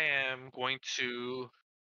I am going to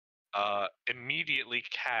immediately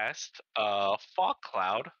cast a fog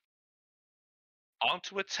cloud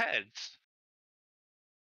onto its heads.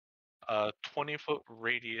 A 20-foot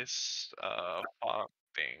radius fog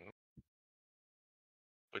thing,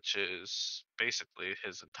 which is basically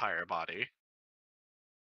his entire body.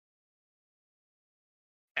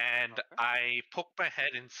 And Okay. I poke my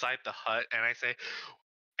head inside the hut and I say,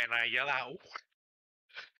 and I yell out, You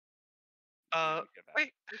get that.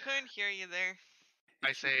 wait, We couldn't hear you there.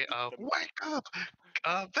 I say, The- wake up!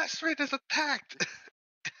 Vesrin is attacked!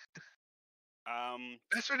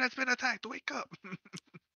 Vesrin has been attacked, wake up!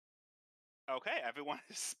 Okay, everyone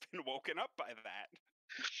has been woken up by that.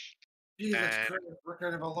 Jesus And- Christ, what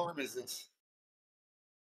kind of alarm is this?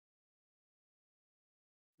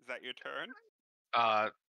 Is that your turn?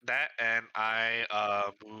 That and I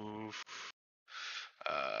move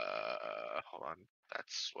hold on.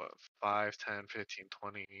 That's what 5, 10, 15,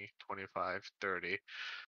 20, 25, 30.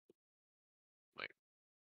 Wait.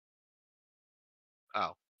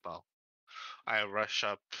 Oh, well. I rush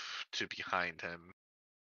up to behind him.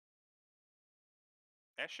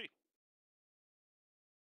 Eshi.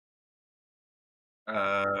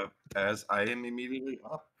 As I am immediately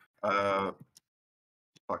up.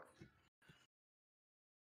 Fuck.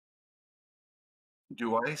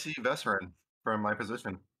 Do I see Vesserin from my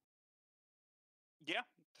position? Yeah,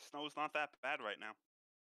 the snow's not that bad right now.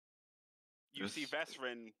 You see Just-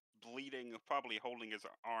 Vesserin bleeding, probably holding his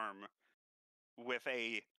arm, with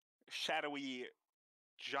a shadowy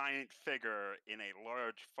giant figure in a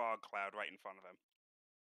large fog cloud right in front of him.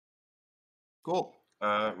 Cool.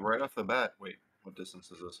 Right off the bat, wait, what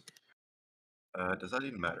distance is this? Does that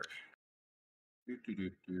even matter?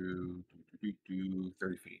 30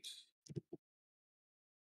 feet.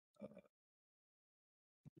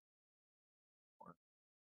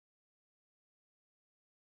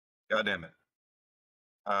 God damn it.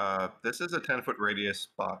 This is a 10-foot radius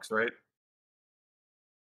box, right?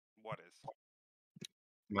 What is?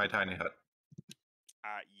 My tiny hut.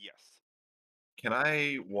 Yes. Can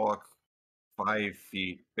I walk 5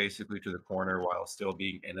 feet basically to the corner while still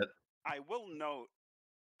being in it? I will note,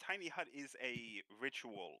 Tiny Hut is a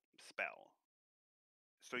ritual spell.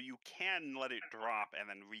 So you can let it drop and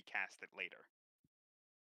then recast it later.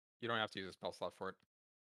 You don't have to use a spell slot for it.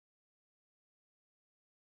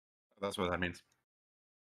 That's what that means.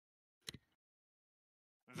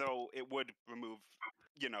 Though it would remove,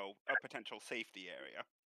 a potential safety area.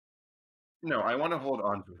 No, I want to hold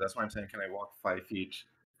on to it. That's why I'm saying, can I walk 5 feet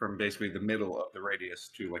from basically the middle of the radius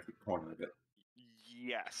to like the corner of it?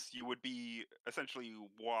 Yes, you would be essentially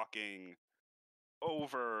walking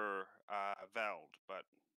over Veld, but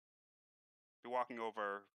you're walking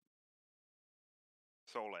over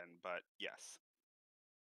Solon, but yes.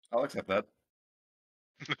 I'll accept that.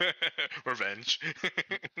 Revenge.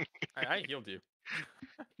 I healed you.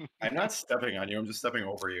 I'm not stepping on you. I'm just stepping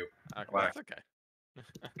over you. That's okay.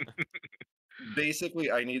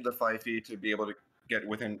 Basically, I need the 5 feet to be able to get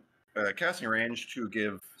within casting range to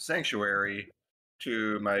give sanctuary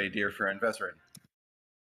to my dear friend Vesserin.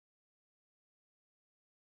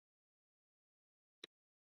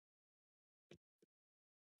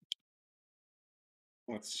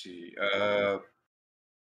 Let's see.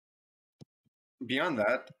 Beyond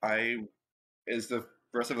that, is the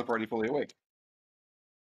rest of the party fully awake?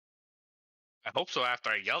 I hope so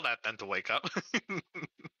after I yelled at them to wake up.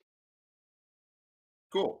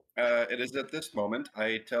 Cool. It is at this moment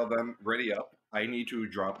I tell them, ready up. I need to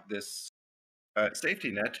drop this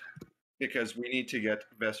safety net because we need to get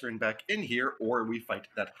Vesserin back in here or we fight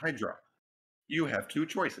that Hydra. You have two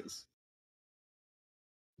choices.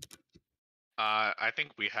 I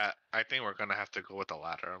think we're gonna have to go with the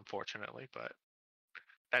latter, unfortunately, but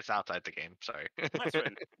that's outside the game. Sorry.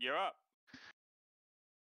 Vesserin, you're up.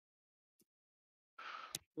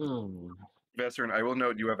 Vesserin, I will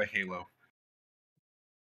note you have a halo.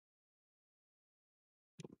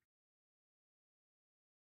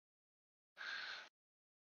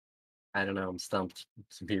 I don't know. I'm stumped.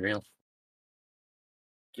 To be real.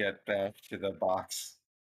 Get back to the box.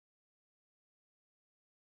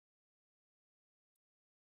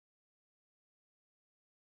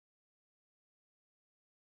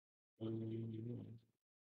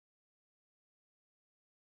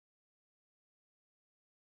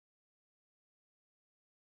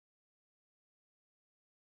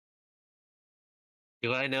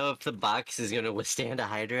 Do I know if the box is going to withstand a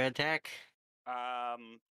Hydra attack?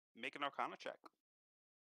 Make an Arcana check.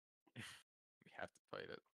 We have to fight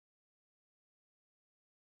it.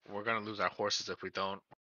 We're gonna lose our horses if we don't.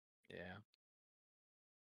 Yeah.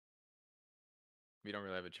 We don't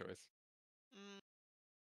really have a choice. Mm,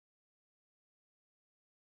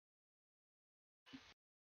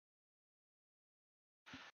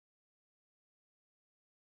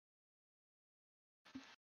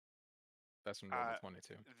 That's when rolled a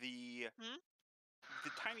 22. The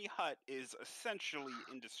tiny hut is essentially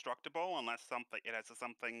indestructible unless it has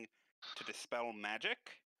something to dispel magic,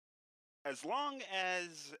 as long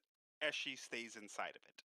as Eshi stays inside of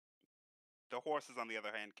it. The horses, on the other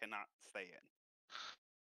hand, cannot stay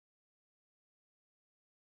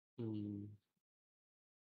in.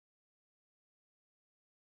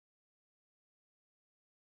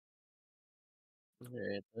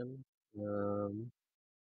 Alright then.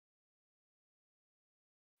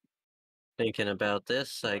 Thinking about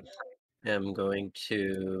this, I am going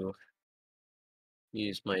to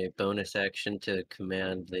use my bonus action to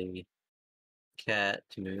command the cat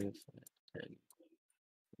to move 10,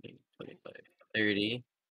 20, 25, 30.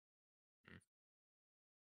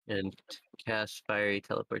 And cast fiery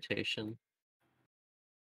teleportation.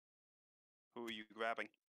 Who are you grabbing?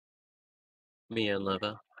 Me and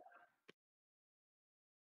Leva.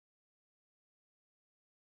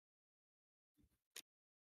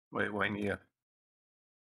 Wait, why Nia?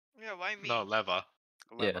 yeah, why me? No, Leva.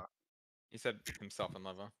 Yeah. Leva. He said himself and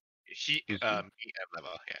Leva. He, me and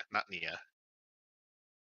Leva, yeah, not Nia.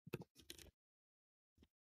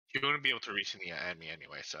 He wouldn't be able to reach Nia and me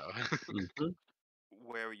anyway, so. Mhm.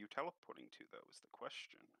 Where are you teleporting to, though, is the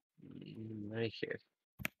question. Right here.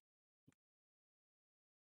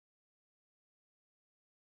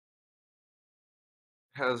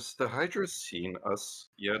 Has the Hydra seen us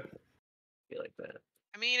yet? Be like that.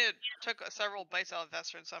 I mean, it took several bites out of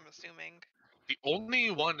Vestern, so I'm assuming. The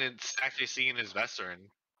only one that's actually seen is Vesserin.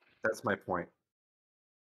 That's my point.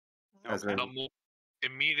 As in,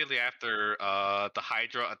 Immediately after the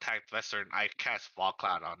Hydra attacked Vesserin, I cast Fog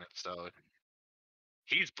Cloud on it, so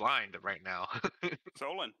he's blind right now.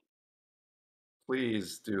 Solon.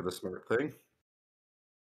 please do the smart thing.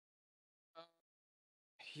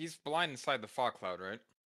 He's blind inside the fog cloud, right?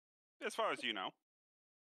 As far as you know.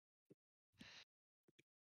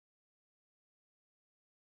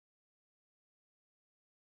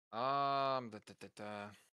 Well,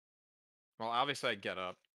 obviously I get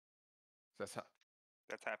up. That's how.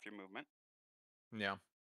 That's half your movement. Yeah.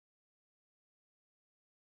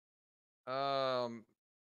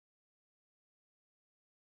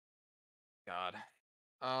 God.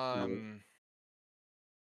 I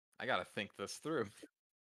gotta think this through.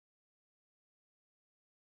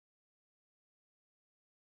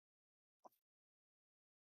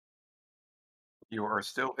 You are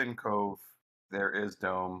still in Cove. There is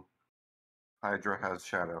Dome. Hydra has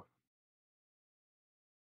Shadow.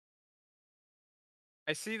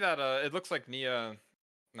 I see that it looks like not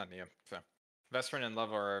Nia, so Vesperin and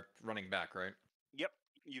Leva are running back, right? Yep,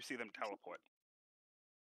 you see them teleport.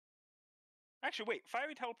 Actually, wait,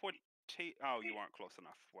 fiery teleport. Oh, you aren't close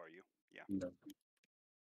enough, were you? Yeah. No.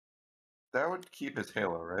 That would keep his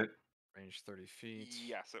halo, right? Range 30 feet.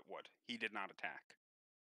 Yes, it would. He did not attack.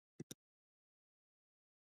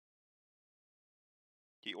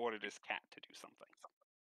 He ordered his cat to do something.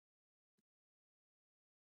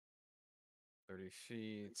 30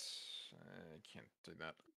 feet. I can't do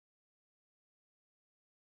that.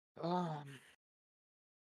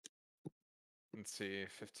 Let's see,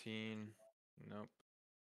 15. Nope.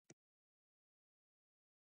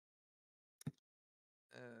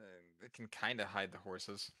 It can kind of hide the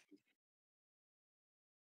horses.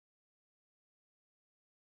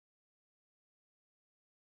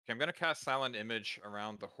 Okay, I'm gonna cast Silent Image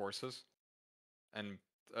around the horses. And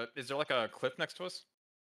is there like a cliff next to us?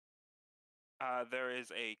 There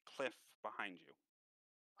is a cliff behind you.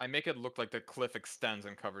 I make it look like the cliff extends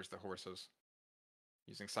and covers the horses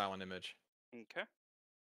using Silent Image. Okay.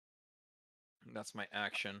 That's my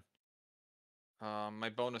action. My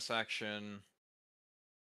bonus action.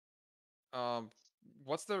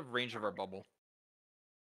 What's the range of our bubble?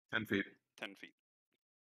 10 feet. 10 feet.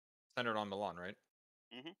 Centered on Milan, right?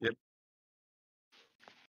 Mm-hmm. Yep.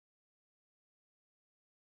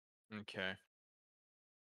 Okay.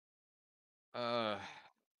 I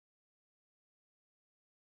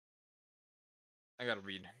gotta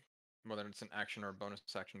read whether it's an action or a bonus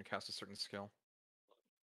action to cast a certain skill.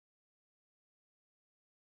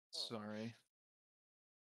 Sorry.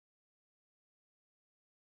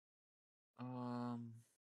 I'm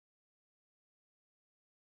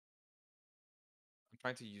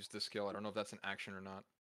trying to use this skill. I don't know if that's an action or not.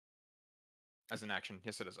 As an action,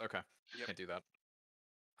 yes, it is. Okay, Yep. can't do that.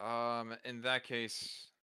 In that case,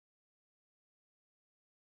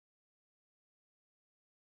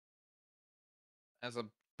 as a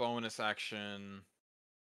bonus action,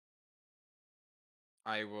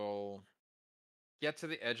 I will get to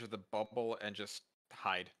the edge of the bubble and just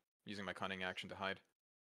hide, using my cunning action to hide.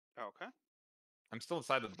 Okay. I'm still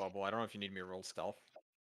inside the bubble. I don't know if you need me to roll stealth.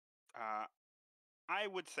 I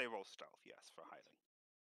would say roll stealth, yes, for hiding.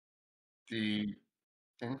 The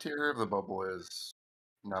interior of the bubble is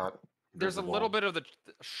not There's a visible. little bit of the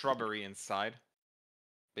shrubbery inside,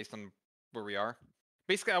 based on where we are.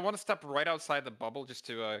 Basically, I want to step right outside the bubble just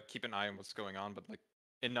to keep an eye on what's going on, but like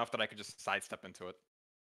enough that I could just sidestep into it.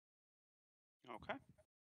 Okay.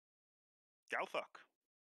 Galthuk,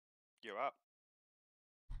 you're up.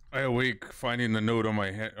 I awake, finding the note on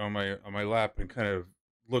my lap, and kind of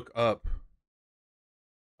look up,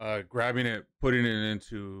 grabbing it, putting it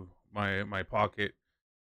into my pocket.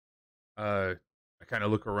 I kind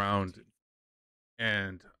of look around,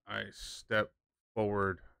 and I step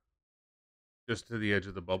forward, just to the edge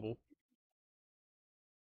of the bubble,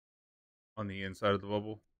 on the inside of the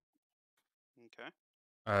bubble. Okay.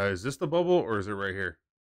 Is this the bubble, or is it right here?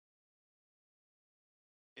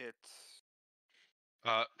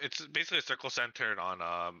 It's basically a circle centered on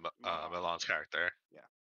Milan's character. Yeah.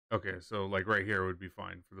 Okay, so like right here would be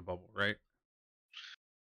fine for the bubble, right?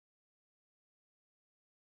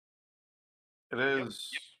 It is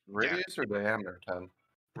radius or diameter 10?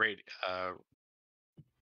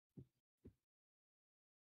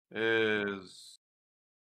 Is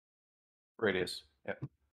radius. Yeah.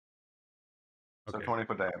 So Okay.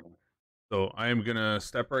 20-foot diameter. So I am gonna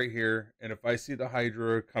step right here, and if I see the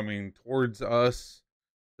Hydra coming towards us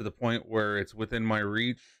to the point where it's within my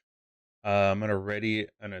reach, I'm gonna ready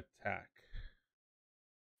an attack.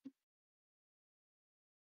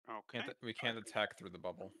 Okay. We can't attack through the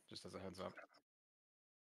bubble, just as a heads up.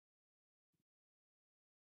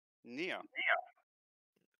 Nia.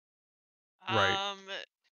 Right.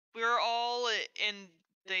 We're all in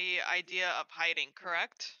the idea of hiding,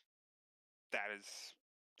 correct? That is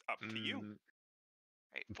up to you.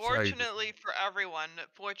 Right. It's Fortunately for everyone,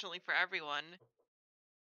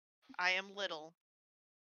 I am little.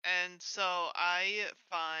 And so I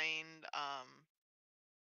find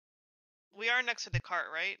we are next to the cart,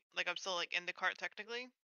 right? Like I'm still like in the cart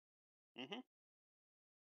technically. Mhm.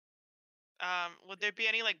 Would there be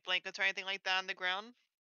any like blankets or anything like that on the ground?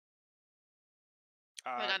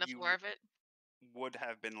 Like on the You floor of it? would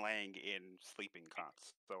have been laying in sleeping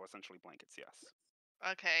cots, so essentially blankets, yes.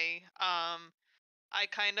 Okay. I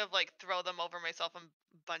kind of like throw them over myself and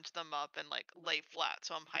bunch them up and like lay flat,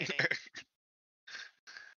 so I'm hiding.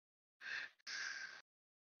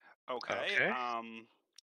 Okay. Okay.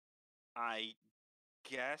 I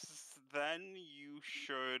guess then you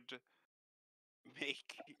should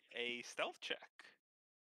make a stealth check.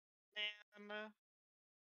 And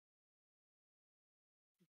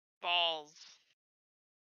balls.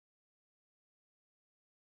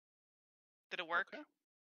 Did it work? Okay.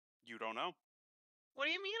 You don't know. What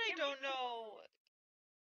do you mean I don't know?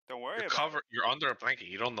 Don't worry You're about it. You're under a blanket.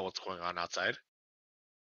 You don't know what's going on outside.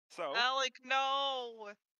 So, Alec,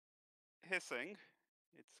 no. hissing,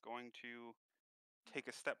 it's going to take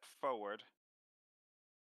a step forward,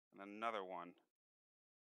 and another one,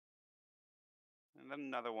 and then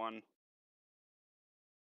another one,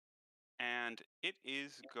 and it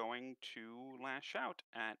is going to lash out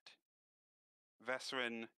at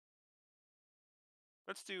Vesrin.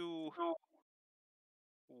 Let's do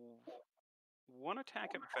one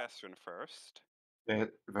attack at Vesrin first.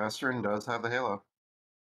 Vestrin does have the halo.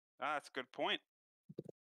 Ah, that's a good point.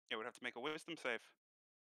 It would have to make a wisdom save,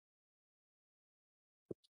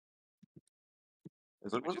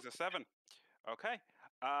 Is it which is a 7. Okay.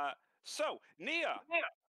 So Nia.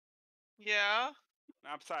 Yeah.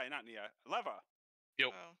 I'm sorry, not Nia. Leva. Yo.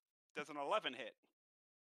 Oh. Does an 11 hit?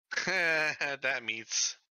 That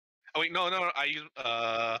meets. Oh wait, no. I use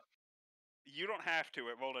You don't have to.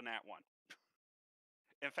 It rolled a nat 1.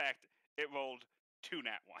 In fact, it rolled 2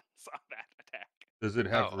 nat 1s on that attack. Does it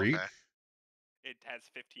have reach? Okay. It has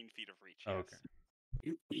 15 feet of reach. Oh,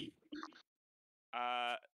 Yes.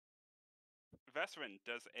 okay. Vesrin,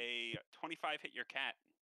 does a 25 hit your cat?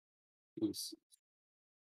 Oops.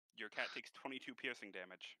 Your cat takes 22 piercing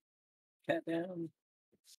damage Cat down.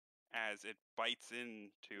 as it bites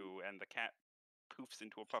into, and the cat poofs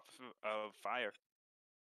into a puff of fire.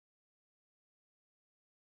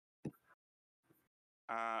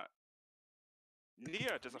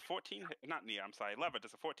 Nia does a 14 hit. Not Nia, I'm sorry. Leva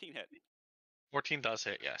does a 14 hit. 14 does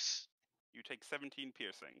hit. Yes. You take 17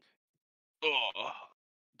 piercing. Oh.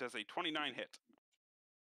 Does a 29 hit.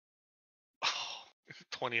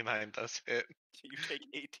 29 does hit. You take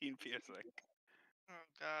 18 piercing. Oh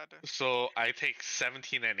god. So I take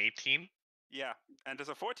 17 and 18. Yeah, and does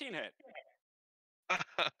a 14 hit.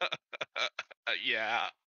 Yeah.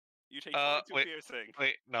 You take 22 wait, piercing.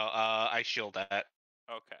 Wait, no. I shield that.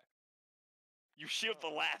 Okay. You shield the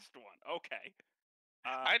last one. Okay.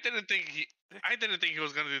 I didn't think he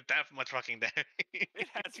was gonna do that much fucking damage.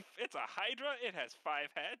 It's a Hydra. It has 5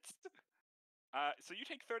 heads. So you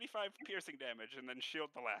take 35 piercing damage and then shield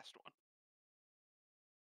the last one.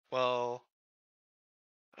 Well,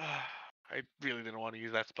 I really didn't want to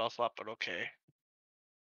use that spell slot, but okay.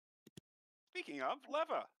 Speaking of,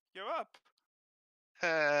 Leva, you're up.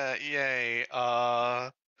 Yay.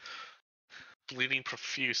 Bleeding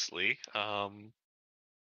profusely.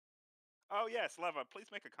 Oh yes, Leva, please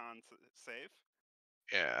make a con save.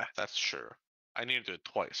 Yeah, that's sure. I need to do it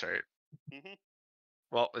twice, right? Mhm.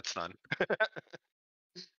 Well, it's none.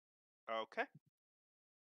 Okay.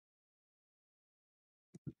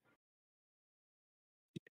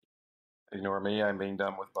 Ignore me, I'm being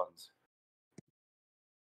dumb with buttons.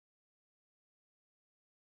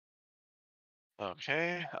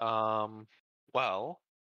 Okay. Well.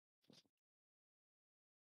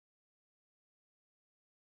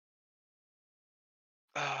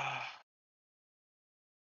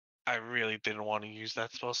 I really didn't want to use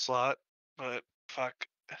that spell slot, but fuck.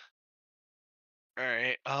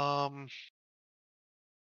 Alright,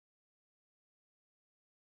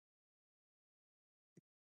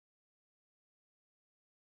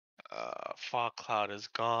 Fog cloud is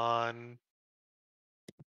gone.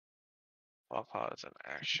 Fog cloud is an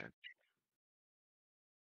action.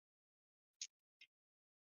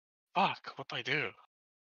 Fuck, what do I do?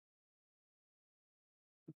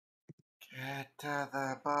 Get to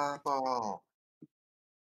the bubble.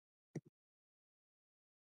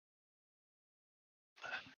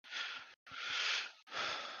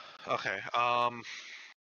 Okay, I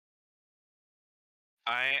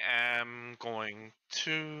am going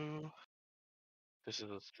to. This is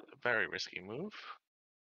a very risky move.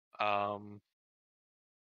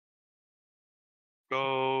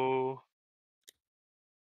 Go.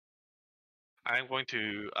 I'm going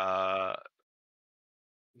to.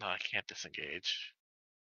 No, I can't disengage.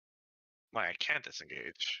 Why, I can't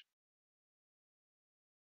disengage.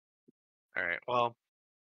 All right. Well.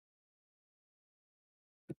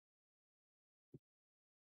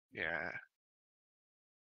 Yeah.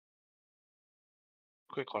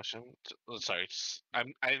 Quick question. Sorry,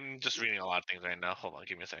 I'm just reading a lot of things right now. Hold on,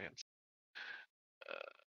 give me a second.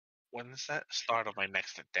 When's that start of my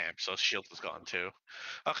next damn? So shield is gone too.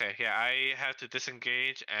 Okay, yeah, I have to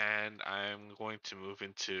disengage, and I'm going to move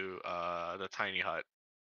into the tiny hut.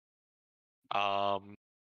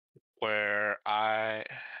 Where I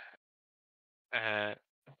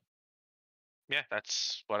yeah,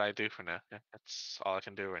 that's what I do for now. Yeah, that's all I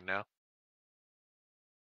can do right now.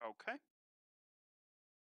 Okay.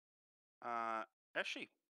 Eshi,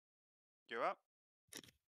 you're up.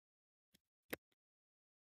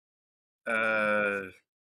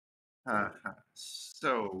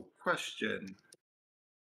 So, question.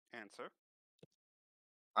 Answer.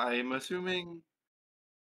 I'm assuming.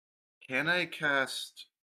 Can I cast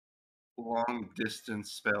long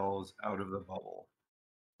distance spells out of the bubble?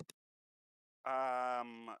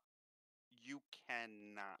 You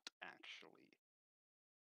cannot actually.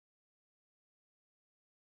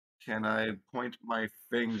 Can I point my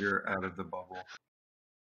finger out of the bubble?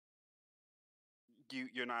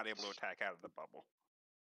 You're not able to attack out of the bubble.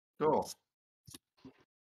 Cool.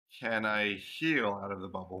 Can I heal out of the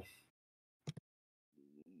bubble?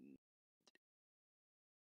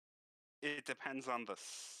 It depends on the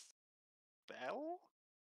spell.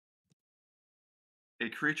 A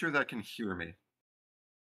creature that can hear me.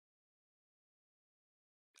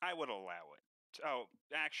 I would allow it. Oh,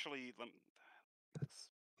 actually,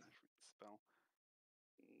 spell.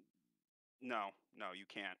 No, you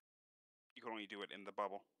can't. You can only do it in the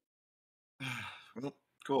bubble. Well,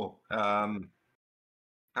 cool. How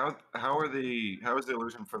is the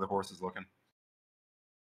illusion for the horses looking?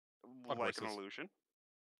 What Like an horses? illusion.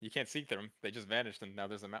 You can't see through them. They just vanished, and now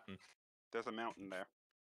there's a mountain There's a mountain there.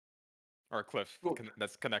 or a cliff Cool.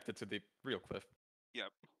 that's connected to the real cliff.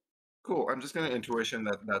 Yep. Cool. I'm just gonna intuition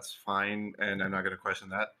that's fine, and I'm not gonna question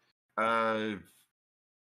that.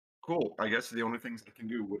 Cool. I guess the only things I can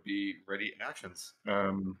do would be ready actions.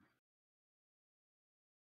 I'm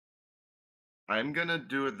gonna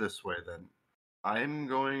do it this way then. I'm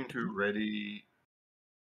going to ready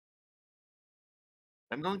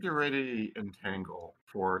entangle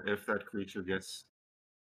for if that creature gets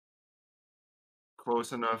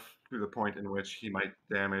close enough to the point in which he might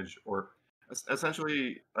damage, or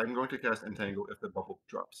essentially, I'm going to cast entangle if the bubble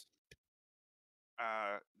drops.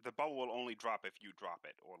 The bubble will only drop if you drop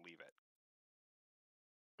it or leave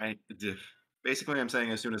it. Basically, I'm saying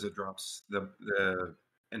as soon as it drops, the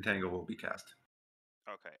entangle will be cast.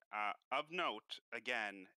 Okay. Of note,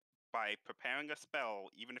 again, by preparing a spell,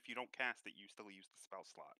 even if you don't cast it, you still use the spell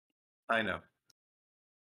slot. I know.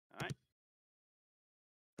 All right.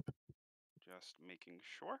 Just making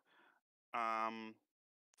sure.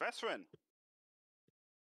 Vesrin.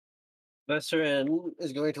 Vesserin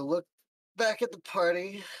is going to look back at the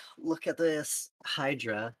party, look at this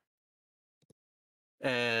Hydra,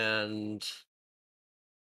 and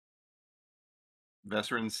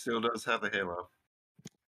Vesserin still does have the halo.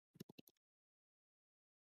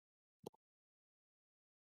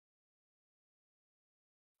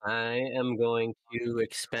 I am going to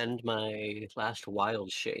expend my last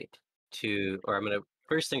wild shape or I'm gonna,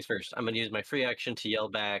 first things first, I'm gonna use my free action to yell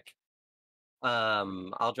back,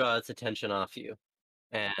 I'll draw its attention off you.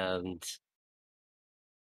 And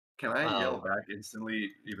Can I yell back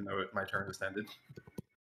instantly, even though my turn is ended?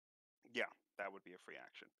 Yeah, that would be a free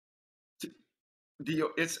action.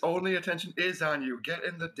 Its only attention is on you. Get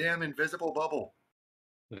in the damn invisible bubble.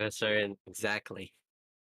 Vesserin, exactly.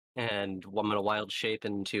 And I'm gonna wild shape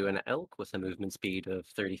into an elk with a movement speed of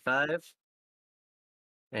 35.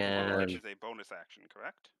 Which And is a bonus action,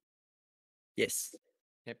 correct? yes.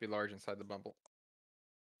 Can't be large inside the bubble.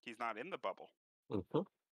 He's not in the bubble. Mhm.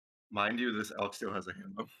 Mind you, this elk still has a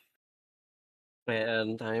halo.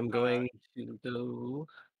 And I'm going to go.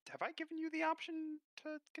 Have I given you the option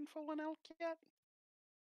to control an elk yet?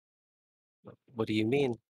 What do you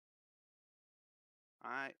mean?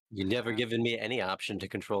 You Because never given me any option to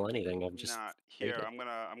control anything. I've just not played here. it. I'm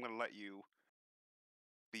gonna let you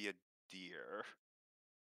be a deer.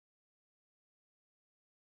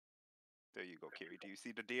 There you go, Kiri. Do you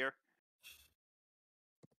see the deer?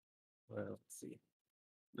 Well, let's see.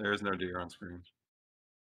 There is no deer on screen.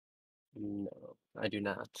 No, I do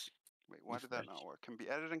not. Wait, why did that not Refresh. work? Can be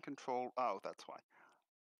edited and control. Oh, that's why.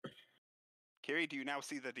 Kiri, do you now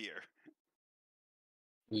see the deer?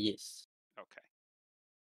 Yes. Okay.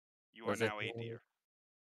 You Was are it now a the- deer.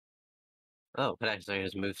 Oh, but actually,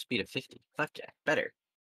 his move speed of 50. Fuck yeah, better.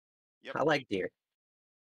 Yep. I like deer.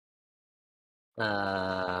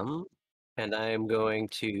 And I'm going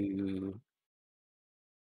to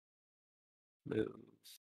move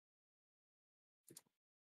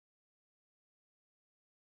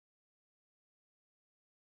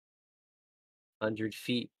 100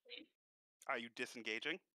 feet. Are you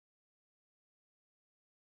disengaging?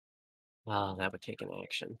 Oh, that would take an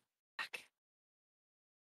action. Fuck.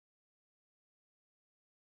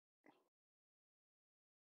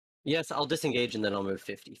 Yes, I'll disengage and then I'll move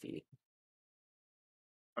 50 feet.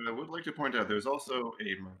 I would like to point out there's also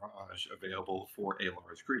a mirage available for a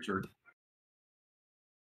large creature.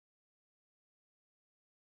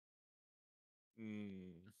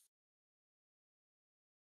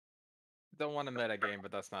 Don't want to metagame,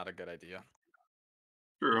 but that's not a good idea.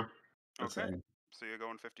 True. That's Okay. saying. So you're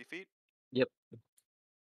going 50 feet? Yep.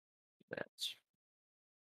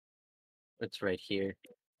 It's right here.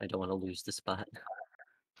 I don't want to lose the spot.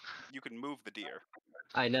 You can move the deer.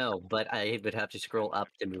 I know, but I would have to 10, scroll up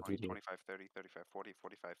to 15, move 20, the deer. 25, 30, 35, 40,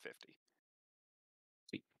 45, 50.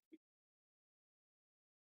 Sweet.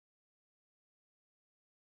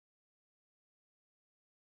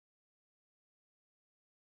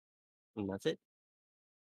 And that's it.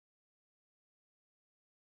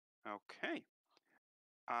 Okay.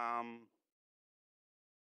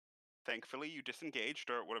 Thankfully, you disengaged,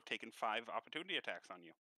 or it would have taken 5 opportunity attacks on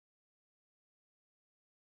you.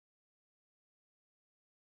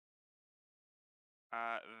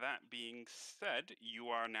 That being said, you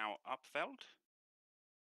are now upfelled.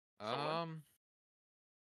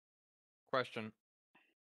 Question: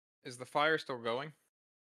 is the fire still going,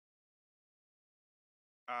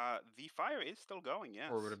 The fire is still going, yes.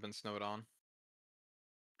 or would it have been snowed on?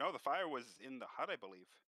 No, the fire was in the hut, I believe.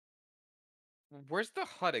 Where's the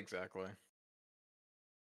hut exactly?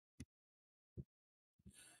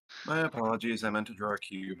 My apologies. I meant to draw a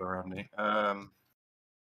cube around me.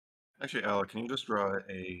 Actually, Ella, can you just draw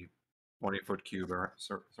a 20-foot cube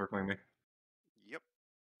circling me? Yep,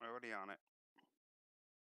 already on it.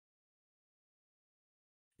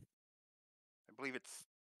 I believe it's,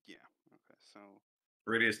 yeah. Okay, so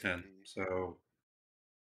Radius 10. 50. So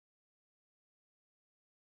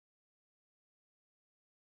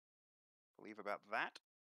Believe about that.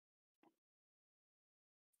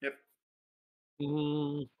 yep.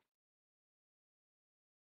 Mm,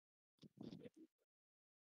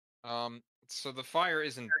 So the fire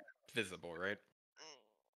isn't visible, right?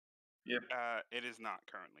 Yep. It is not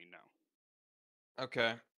currently, no.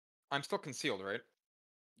 Okay. I'm still concealed, right?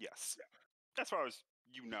 Yes. As far as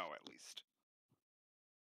you know, at least.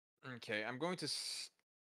 Okay, I'm going to.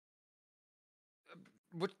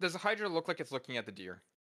 What does the Hydra look like? It's looking at the deer.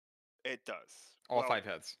 It does. All 5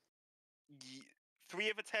 heads. 3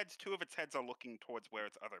 of its heads, 2 of its heads are looking towards where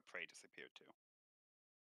its other prey disappeared to.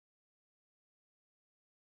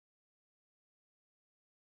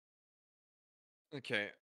 Okay,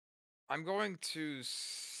 I'm going to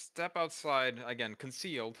step outside again,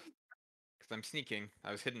 concealed, because I'm sneaking.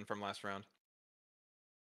 I was hidden from last round.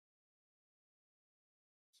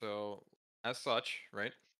 So, as such,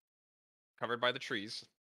 right? Covered by the trees.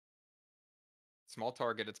 Small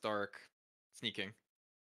target, it's dark, sneaking.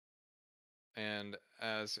 And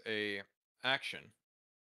as a action,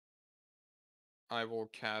 I will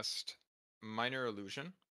cast Minor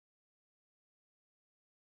Illusion.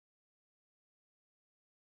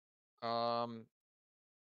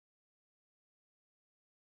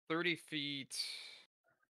 30 feet.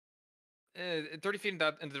 30 feet in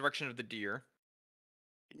the direction of the deer.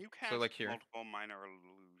 Can you cast So, like here. multiple minor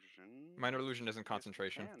illusions? Minor Illusion isn't Yes, you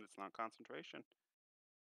concentration. can. It's not concentration.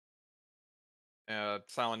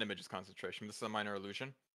 Silent Image is concentration. This is a Minor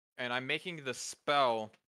Illusion. And I'm making the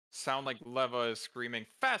spell sound like Leva is screaming,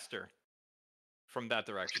 faster! From that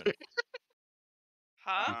direction.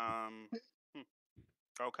 Huh?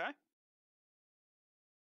 Okay.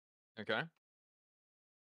 Okay?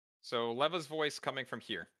 So Leva's voice coming from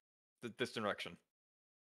here. this direction.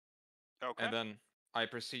 Okay. And then I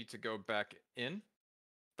proceed to go back in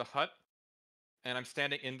the hut, and I'm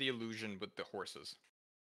standing in the illusion with the horses.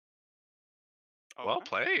 Well Okay.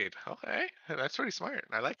 played. Okay, that's pretty smart.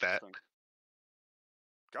 I like that. Interesting.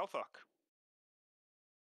 Galthok.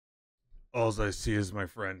 Alls I see is my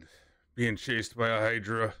friend being chased by a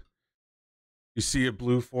hydra. You see a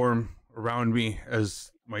blue form around me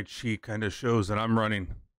as my cheek kind of shows that I'm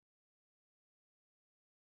running.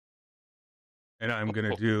 And I'm going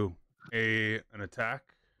to do an attack.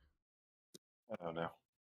 Oh no.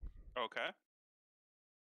 Okay.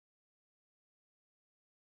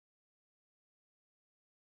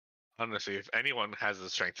 Honestly, if anyone has the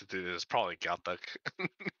strength to do this, it's probably Galthuk.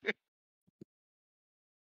 Let's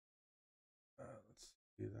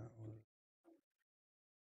do that one.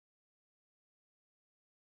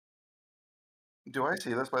 Do I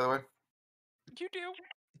see this, by the way? You do.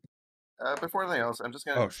 Before anything else, I'm just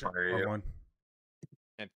gonna Oh, shit. inspire Wrong you. one.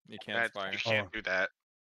 You can't inspire. You can't do that.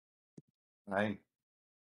 9.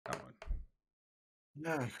 That one.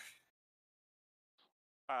 Yeah.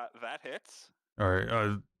 That hits. All right.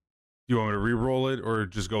 Do you want me to re-roll it or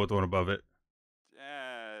just go with the one above it?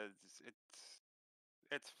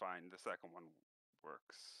 It's fine. The second one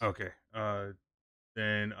works. Okay.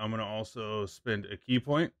 Then I'm gonna also spend a key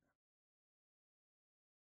point.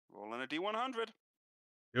 Rolling a D100.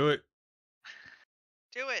 Do it.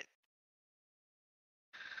 Do it.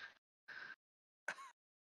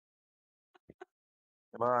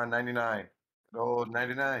 Come on, 99. Good old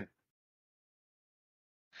 99.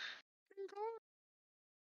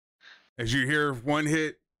 As you hear one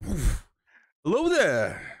hit, hello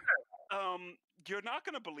there. You're not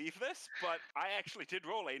gonna believe this, but I actually did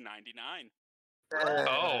roll a 99.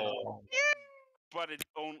 Oh. But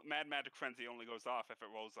Mad Magic Frenzy only goes off if it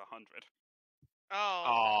rolls 100. Oh.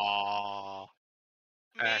 Oh.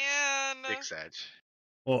 That's Man. big edge.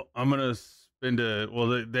 Well, I'm gonna spend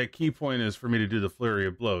that key point is for me to do the flurry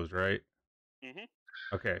of blows, right? Mm-hmm.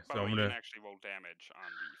 Okay, By so the way, I'm you gonna. can actually roll damage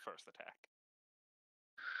on the first attack.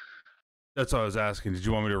 That's what I was asking. Did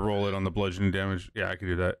you want me to roll it on the bludgeoning damage? Yeah, I can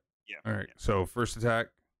do that. Yeah. All right. Yeah. So first attack.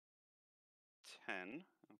 10.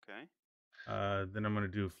 Okay. Then I'm gonna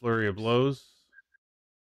do flurry of blows,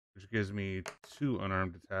 which gives me 2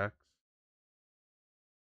 unarmed attacks.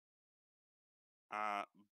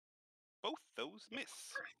 Both those miss.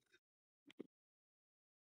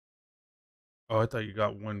 Oh, I thought you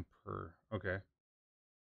got 1 per. Okay.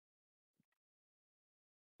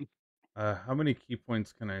 How many key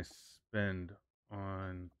points can I spend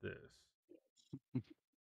on this?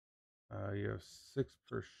 You have 6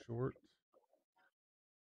 per short.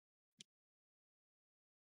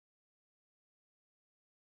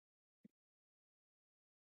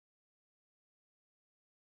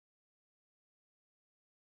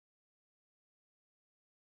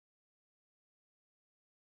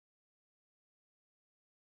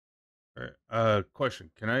 All right.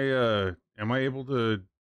 Question: Can I? Am I able to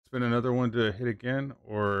spend another one to hit again,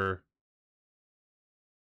 or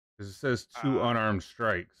because it says 2 unarmed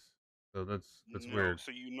strikes, so that's No, weird.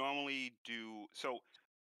 so you normally do. So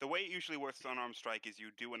the way it usually works with unarmed strike is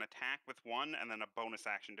you do an attack with one, and then a bonus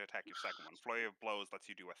action to attack your second one. Flurry of blows lets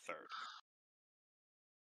you do a third.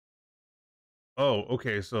 Oh,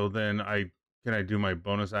 okay. So then can I do my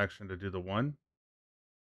bonus action to do the one?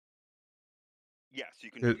 Yes,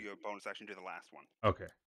 you can do your bonus action to the last one. Okay.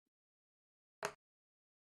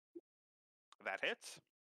 That hits.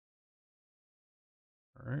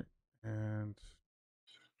 All right, and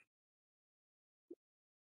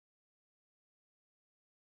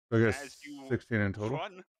so I guess As you 16 in total.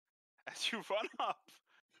 As you run up,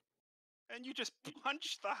 and you just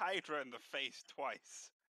punch the Hydra in the face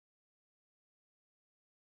twice.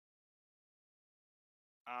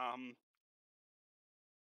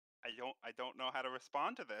 I don't know how to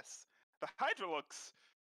respond to this. The Hydra looks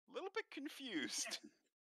a little bit confused.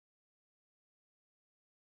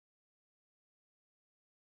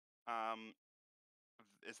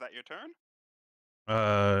 Is that your turn?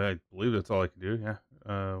 I believe that's all I can do.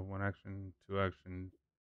 Yeah. 1 action, 2 action,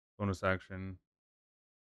 bonus action.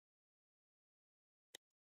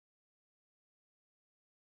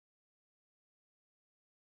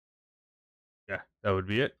 Yeah, that would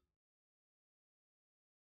be it.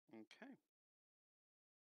 Okay.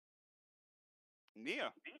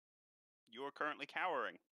 Nia, you are currently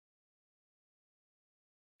cowering.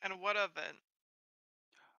 And what of it?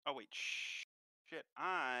 Oh wait, shit!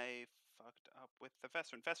 I fucked up with the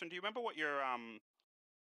Vestron. Vestron, do you remember what your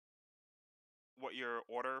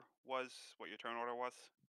order was? What your turn order was?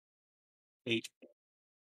 8.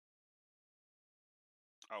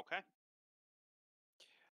 Okay.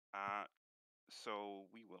 So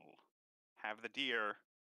we will have the deer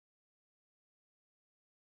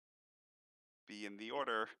be in the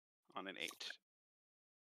order on an 8.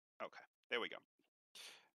 Okay, there we go.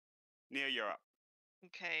 Nia, you're up.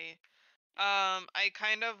 Okay. I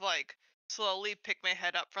kind of like slowly pick my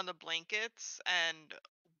head up from the blankets, and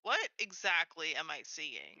what exactly am I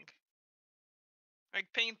seeing? Like,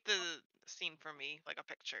 paint the scene for me, like a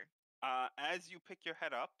picture. As you pick your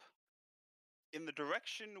head up, in the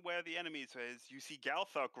direction where the enemies is, you see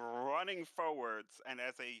Galthuk running forwards, and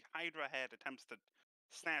as a Hydra head attempts to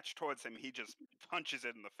snatch towards him, he just punches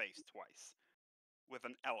it in the face twice, with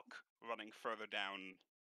an elk running further down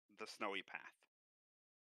the snowy path.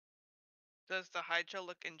 Does the Hydra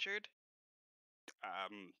look injured?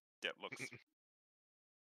 It looks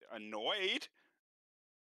annoyed.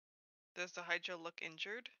 Does the Hydra look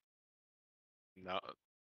injured? No.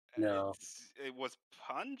 No. It was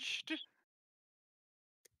punched.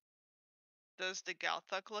 Does the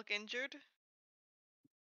Galthuk look injured?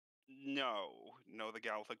 No, the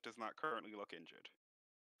Galthuk does not currently look injured.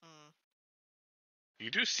 Hmm.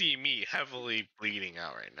 You do see me heavily bleeding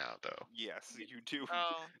out right now, though. Yes, you do.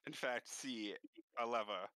 Oh, In fact, see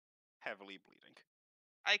Aleva heavily bleeding.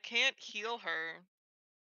 I can't heal her.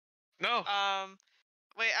 No.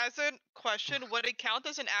 Wait, as a question, would it count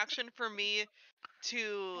as an action for me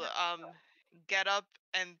to get up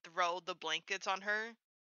and throw the blankets on her?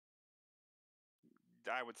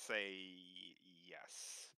 I would say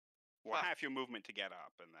yes. Well, Fuck. half your movement to get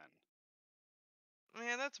up, and then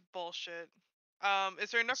Man, that's bullshit. Is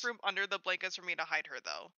there enough room under the blankets for me to hide her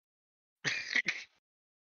though?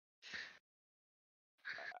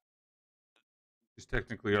 He's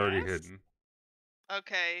technically already Yes. hidden.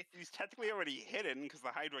 Okay. he's technically already hidden because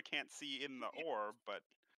the Hydra can't see in the orb. But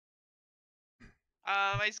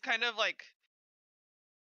I just kind of like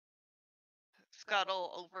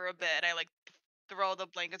scuttle over a bit. And I like throw the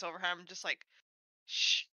blankets over her. I'm just like,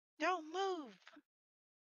 shh, don't move.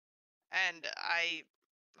 And I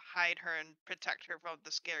hide her and protect her from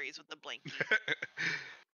the scaries with the blankie.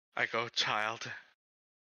 I go, child.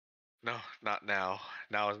 No, not now.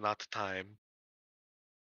 Now is not the time.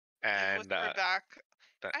 I And whisper back,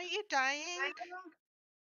 that- are you dying?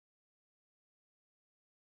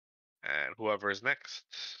 and whoever is next.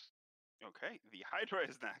 okay, the Hydra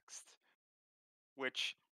is next,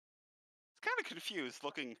 which is kind of confused,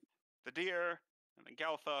 looking the deer and then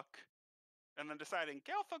Galthuk, and then deciding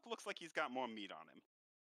Galthuk looks like he's got more meat on him.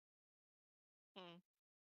 Hmm.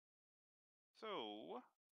 So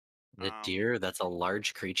The deer, that's a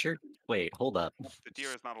large creature? Wait, hold up. the deer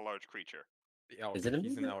is not a large creature. The elk. Is it an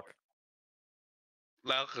He's an elk?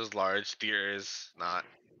 elk. Elk is large, deer is not.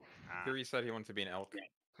 Fury said he wanted to be an elk,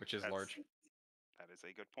 which is That's- large. That is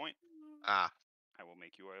a good point. Ah. I will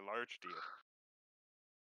make you a large deer.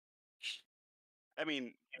 I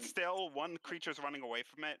mean, still, one creature's running away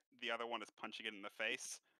from it, the other one is punching it in the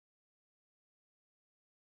face.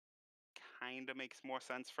 Kinda makes more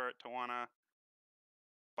sense for it to wanna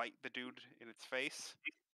bite the dude in its face.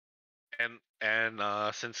 And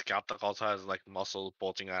since Galthuk also has like muscle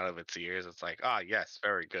bulging out of its ears, it's like, yes,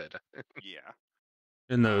 very good. Yeah.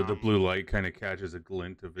 And the blue light kind of catches a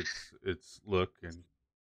glint of its look, and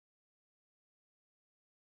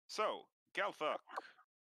So, Galthuk,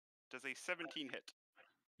 does a 17 hit?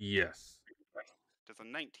 yes, Does a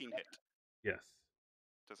 19 hit? yes,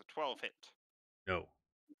 Does a 12 hit? no,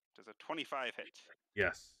 Does a 25 hit?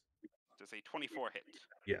 yes, Does a 24 hit?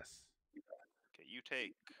 yes. Okay, you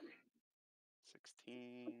take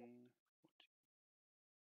 16...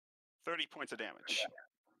 30 points of damage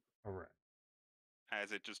All right.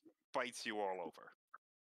 as it just bites you all over.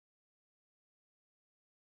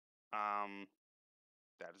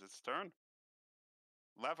 That is its turn.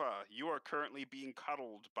 Leva, you are currently being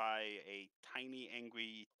cuddled by a tiny,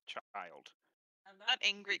 angry child. I'm not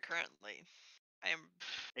angry currently. I am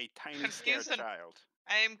A tiny, scared Confused and- child.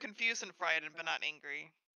 I am confused and frightened, but not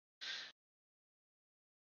angry.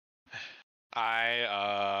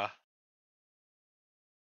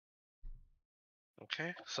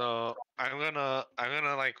 Okay, so I'm gonna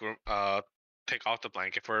like take off the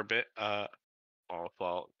blanket for a bit.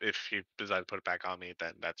 Well, if you decide to put it back on me,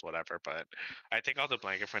 then that's whatever. But I take off the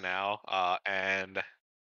blanket for now. And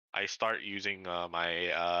I start using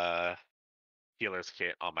my healer's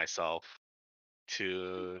kit on myself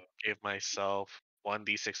to give myself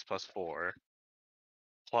 1d6 plus 4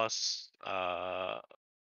 plus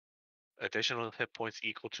additional hit points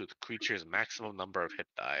equal to the creature's maximum number of hit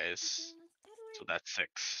dice. So that's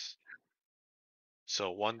 6.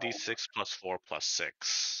 So 1d6 plus 4 plus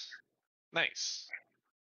 6. Nice.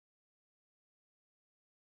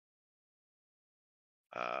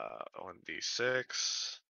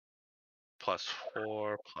 1d6 plus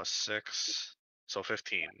 4 plus 6, so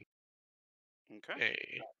 15. Okay.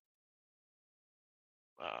 Hey.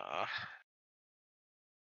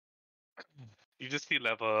 You just see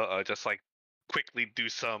Leva just like quickly do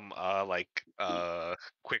some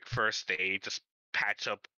quick first aid, just patch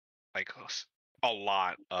up like a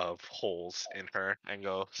lot of holes in her, and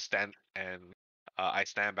go stand and I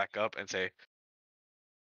stand back up and say,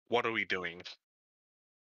 "What are we doing?"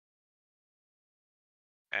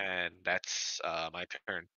 And that's my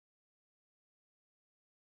turn.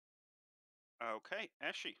 Okay,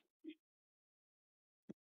 Eshi.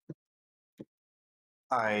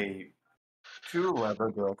 To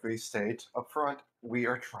Lever directly state up front, we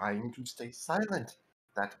are trying to stay silent.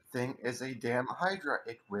 That thing is a damn Hydra.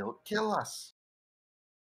 It will kill us.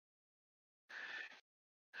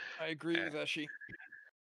 I agree with Eshi.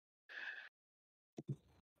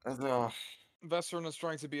 The Vesserin is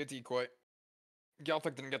trying to be a decoy.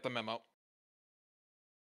 Galthic didn't get the memo.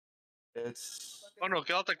 it's Oh no,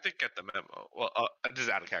 Galactic did get the memo. Well, this is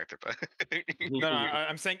out of character, but No,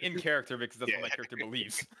 I'm saying in character because that's what Yeah. my character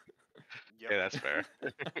believes. Yep. yeah, that's fair.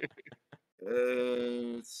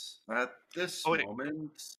 it's at this Oh, wait.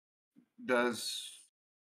 moment. Does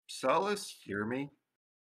Solus hear me?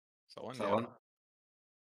 Sullen, yeah. Sullen?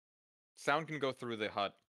 Sound can go through the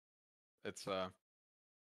hut. It's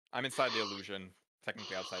I'm inside the illusion,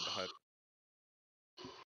 technically outside the hut.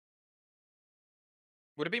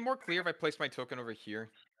 Would it be more clear if I placed my token over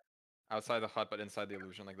here? Outside the hut, but inside the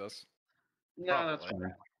illusion like this? Yeah, that's Probably.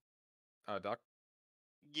 fine. Doc?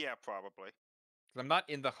 Yeah, probably. Because I'm not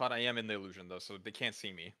in the hut, I am in the illusion though, so they can't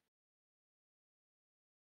see me.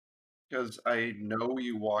 Because I know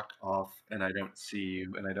you walked off and I don't see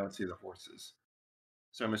you and I don't see the horses.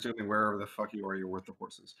 So I'm assuming wherever the fuck you are, you're with the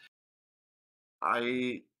horses.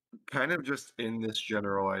 I kind of just in this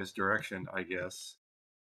generalized direction, I guess.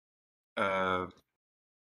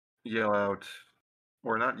 Yell out,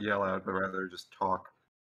 or not yell out, but rather just talk.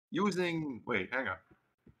 Using, wait, hang on.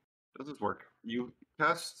 Does this work? You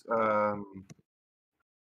cast, what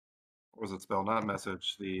was it spell? Not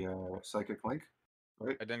message, the psychic link,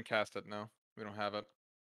 right? I didn't cast it, no. We don't have it.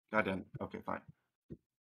 Goddamn. Okay, fine.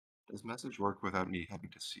 Does message work without me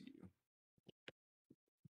having to see you?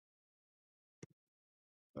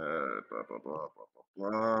 Blah, blah, blah, blah, blah,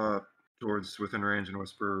 blah. Towards within range and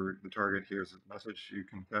whisper the target hears a message. You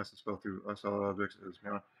can cast the spell through solid objects as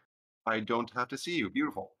mana. I don't have to see you.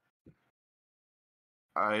 Beautiful.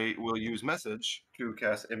 I will use message to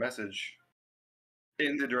cast a message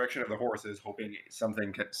in the direction of the horses, hoping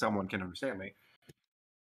someone can understand me.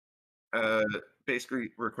 Basically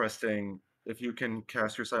requesting if you can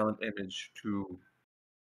cast your silent image to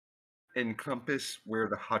encompass where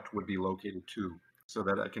the hut would be located to, so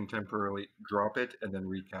that I can temporarily drop it and then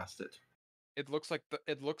recast it. It looks like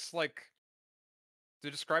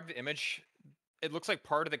to describe the image, it looks like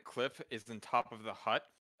part of the cliff is on top of the hut.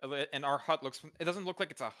 And our hut it doesn't look like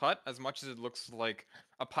it's a hut as much as it looks like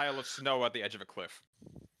a pile of snow at the edge of a cliff.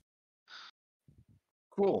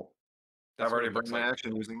 Cool. That's I've what already it looks burned my like.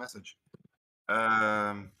 action using message.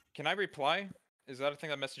 Can I reply? Is that a thing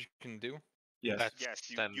that message can do? Yes. Yes,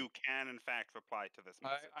 then you can in fact reply to this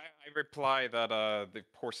message. I reply that the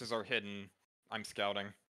horses are hidden. I'm scouting.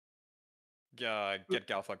 Get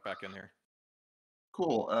Galthuk back in here.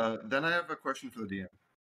 Cool. Then I have a question for the DM.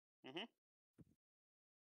 Mhm.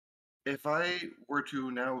 If I were to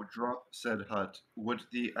now drop said hut, would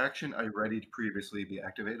the action I readied previously be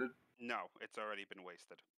activated? No, it's already been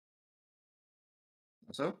wasted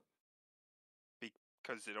So?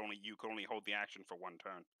 because you can only hold the action for one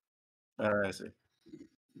turn. I see.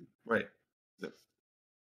 Wait.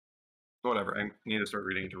 Whatever. I need to start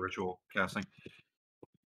reading into ritual casting.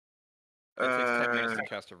 It takes 10 minutes to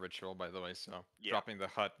cast a ritual, by the way, so Yeah. dropping the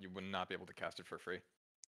hut, you would not be able to cast it for free.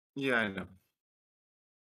 Yeah, I know.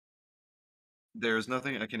 There's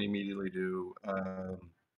nothing I can immediately do.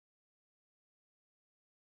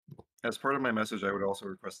 As part of my message, I would also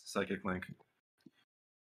request the psychic link.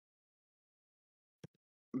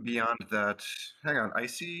 Beyond that, hang on. I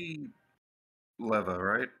see Leva,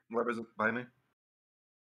 right? Leva's by me?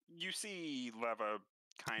 You see Leva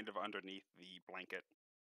kind of underneath the blanket.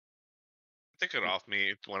 took it off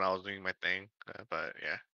me when I was doing my thing, but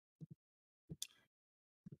yeah.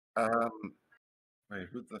 Wait,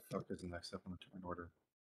 who the fuck is the next up on the turn order?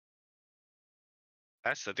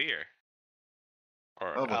 That's the deer.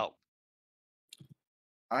 Or Oh, boy. elk.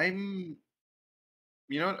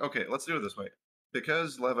 You know what? Okay, let's do it this way.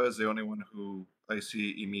 Because Leva is the only one who I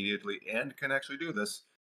see immediately and can actually do this,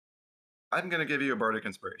 I'm going to give you a bardic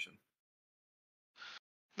inspiration.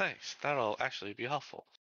 Nice. That'll actually be helpful.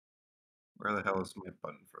 Where the hell is my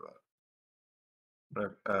button for that?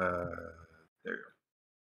 Whatever. There you go.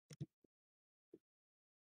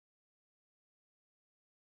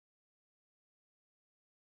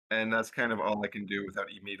 And that's kind of all I can do without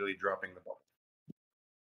immediately dropping the ball.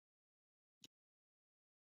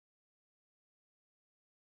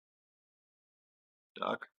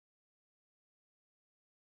 Doc?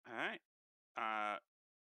 All right.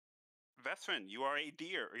 Vestrin, you are a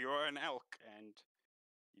deer. You are an elk, and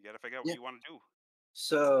you got to figure out what you want to do.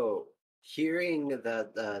 So, hearing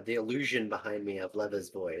that the illusion behind me of Leva's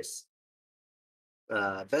voice,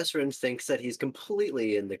 Vesrin thinks that he's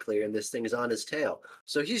completely in the clear and this thing is on his tail.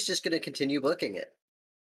 So he's just going to continue booking it.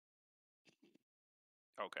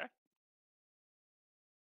 Okay.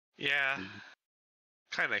 Yeah.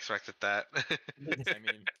 Kind of expected that. I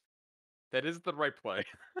mean, that is the right play.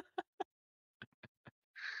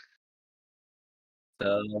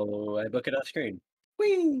 So I book it off screen.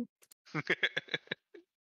 Whee! Okay.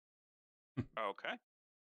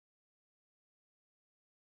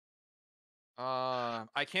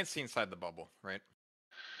 I can't see inside the bubble, right?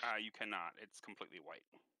 You cannot. It's completely white.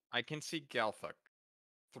 I can see Galthuk,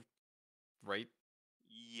 right?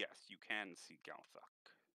 Yes, you can see Galthuk.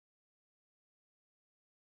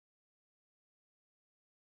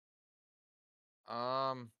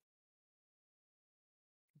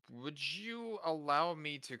 Would you allow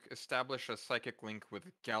me to establish a psychic link with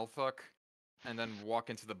Galthuk, and then walk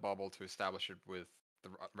into the bubble to establish it with the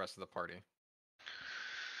rest of the party?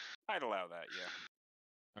 I'd allow that, yeah.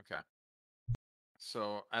 Okay.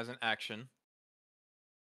 So, as an action,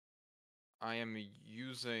 I am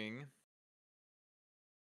using...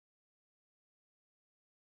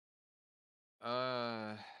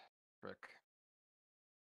 frick.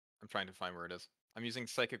 I'm trying to find where it is. I'm using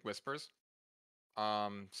Psychic Whispers.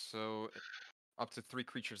 So up to 3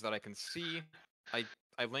 creatures that I can see. I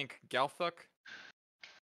link Galthuk,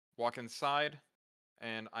 walk inside,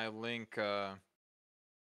 and I link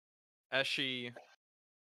Eshi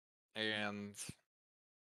and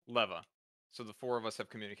Leva. So the 4 of us have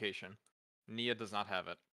communication. Nia does not have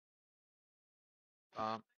it.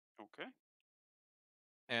 Okay.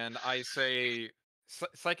 And I say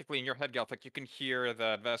psychically in your head, Galthuk, you can hear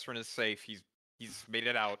that Vesrin is safe. He's made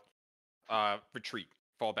it out. Retreat.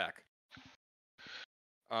 Fall back.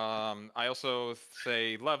 I also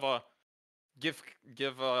say, Leva, give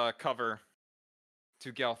cover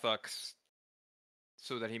to Galthuk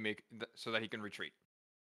so that he can retreat.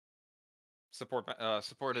 Support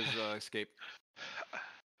his escape.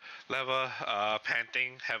 Leva,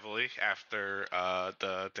 panting heavily after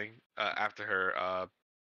the thing, after her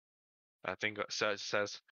thing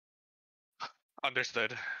says,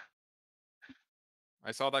 understood.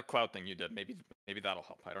 I saw that cloud thing you did. Maybe that'll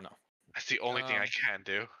help. I don't know. That's the only thing I can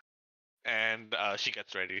do. And she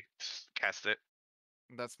gets ready to cast it.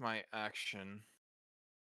 That's my action.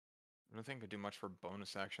 I don't think I could do much for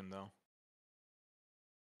bonus action though.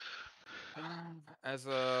 As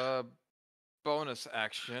a bonus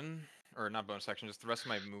action, or not bonus action, just the rest of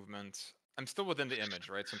my movement. I'm still within the image,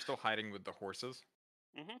 right? So I'm still hiding with the horses.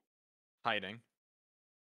 Mm-hmm. Hiding.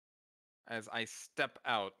 As I step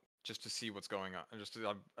out just to see what's going on, just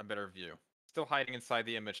to a better view. Still hiding inside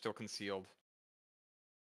the image, still concealed.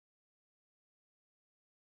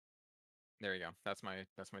 There you go. That's my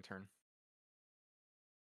turn.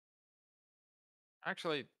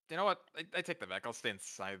 Actually, you know what? I take that back. I'll stay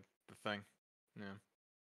inside the thing. Yeah.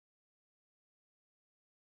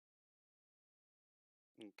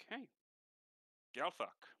 Okay. Galthuk.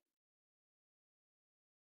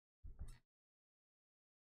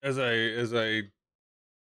 As I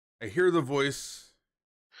hear the voice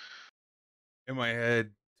in my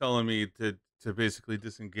head telling me to basically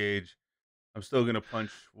disengage, I'm still gonna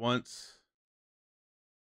punch once.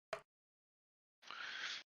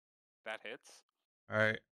 That hits. All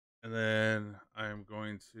right, and then I'm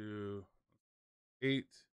going to 8.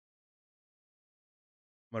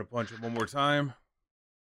 I'm gonna punch it one more time.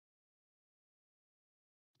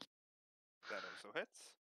 That also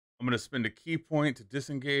hits. I'm gonna spend a key point to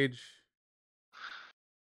disengage.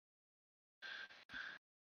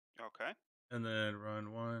 Okay. And then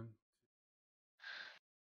run 1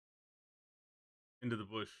 into the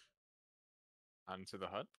bush. Onto the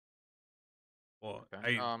hut. Well,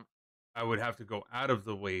 Okay. I would have to go out of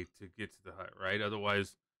the way to get to the hut, right?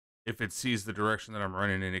 Otherwise, if it sees the direction that I'm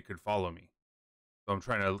running in, it could follow me. So I'm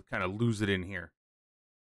trying to kind of lose it in here.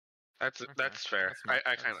 That's fair. I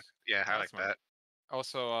kind of I like that.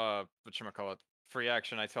 Also, whatchamacallit, free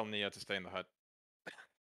action. I tell Nia to stay in the hut.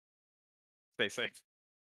 Stay safe.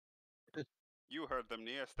 You heard them,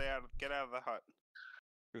 Nia. Get out of the hut.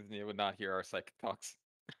 Because Nia would not hear our psychic talks.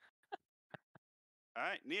 All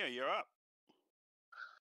right, Nia, you're up.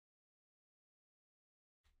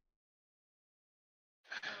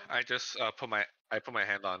 I just put my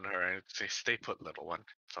hand on her and say, "Stay put, little one.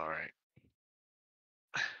 It's all right."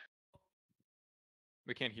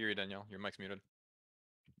 We can't hear you, Danielle. Your mic's muted.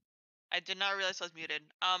 I did not realize I was muted.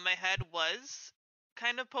 My head was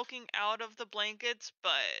kind of poking out of the blankets,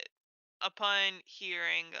 but upon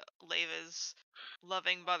hearing Leva's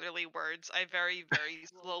loving motherly words, I very, very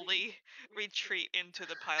slowly retreat into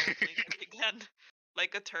the pile of blankets again,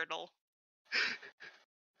 like a turtle.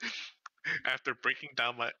 After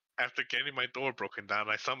getting my door broken down,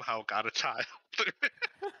 I somehow got a child.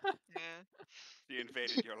 Yeah. She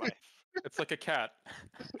invaded your life. It's like a cat.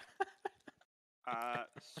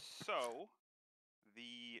 So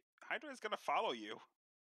the Hydra is gonna follow you.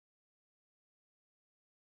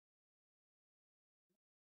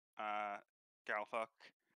 Galthuk,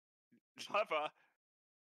 Leva, all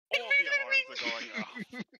the alarms are going off.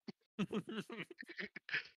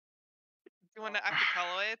 You want to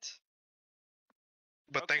acapella it?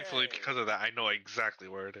 But thankfully, Okay. because of that, I know exactly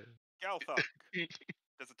where it is. Galthuk,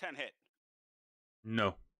 does a 10 hit?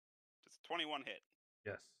 No. Does a 21 hit?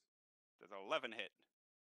 Yes. Does a 11 hit?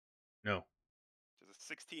 No. Does a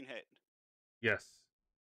 16 hit? Yes.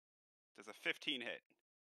 Does a 15 hit?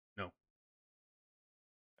 No.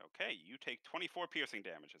 Okay, you take 24 piercing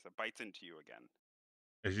damage as it bites into you again.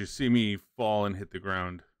 As you see me fall and hit the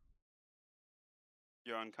ground,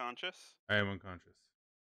 You're unconscious? I am unconscious.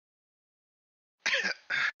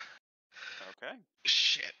 Okay.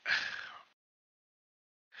 Shit.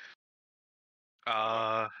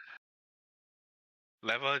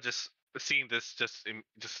 Leva just seeing this just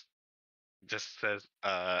says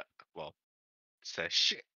well, says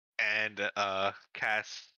shit and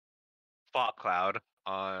casts fog cloud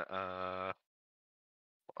on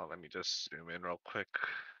well, let me just zoom in real quick.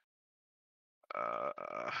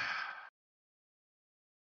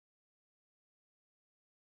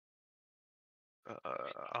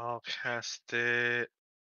 I'll cast it.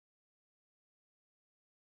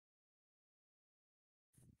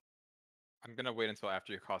 I'm gonna wait until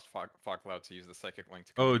after you cast fog cloud to use the psychic link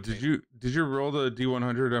to Oh, communicate. did you roll the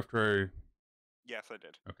D100 after I? Yes, I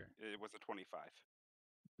did. Okay. It was a 25.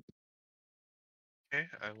 Okay,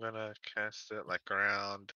 I'm gonna cast it like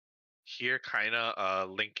around here, kinda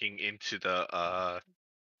linking into the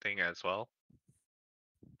thing as well.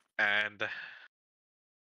 And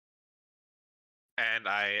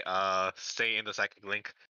I stay in the psychic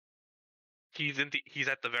link. He's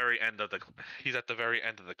at the very end of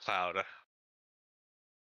the cloud.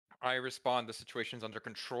 I respond. The situation's under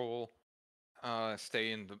control.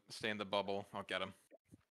 Stay in the bubble. I'll get him.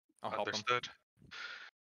 I'll help him. Understood.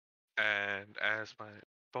 And as my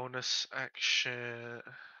bonus action,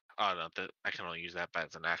 oh no, I can only use that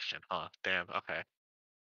as an action. Huh? Damn. Okay.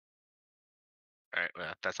 All right.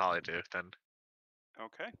 Well, that's all I do then.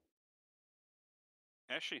 Okay.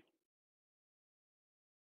 Eshi.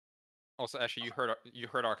 Also, Eshe, you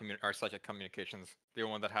heard our psychic communications. The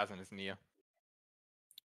only one that hasn't is Nia.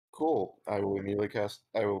 Cool. I will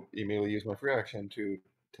immediately use my free action to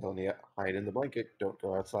tell Nia, hide in the blanket. Don't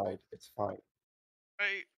go outside. It's fine.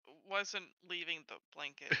 I wasn't leaving the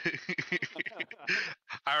blanket.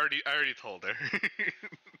 I already told her.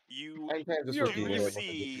 You I'm kind of just You're looking really- ahead into the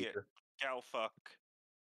see future. Galthuk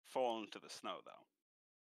fall into the snow, though.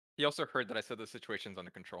 He also heard that I said the situation's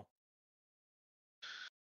under control.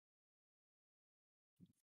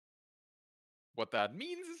 What that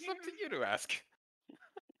means is up to you to ask.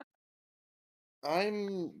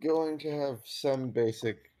 I'm going to have some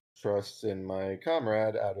basic trust in my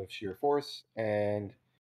comrade out of sheer force, and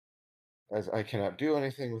as I cannot do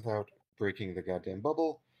anything without breaking the goddamn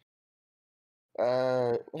bubble.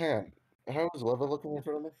 Hang on. How is Leva looking in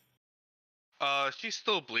front of me? She's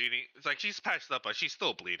still bleeding. It's like she's patched up, but she's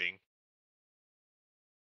still bleeding.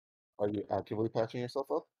 Are you actively patching yourself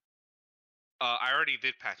up? I already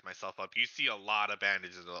did patch myself up. You see a lot of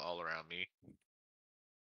bandages all around me.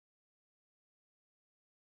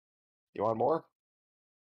 You want more?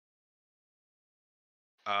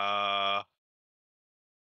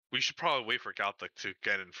 We should probably wait for Galthic to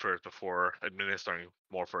get in first before administering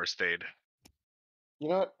more first aid. You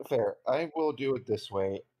know what? Fair. I will do it this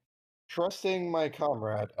way. Trusting my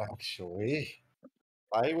comrade, actually,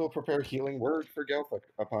 I will prepare healing word for Galthic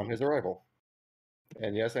upon his arrival.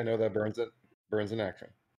 And yes, I know that burns in action.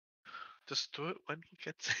 Just do it when he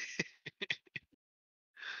gets.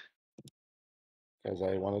 Because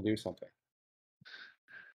I want to do something.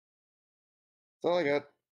 That's all I got.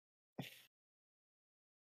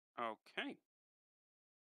 Okay.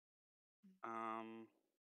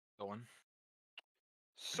 Stolen.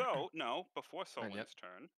 So, no, before Not yet. Solon's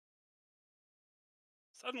turn.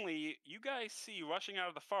 Suddenly, you guys see rushing out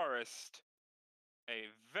of the forest a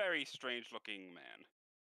very strange looking man.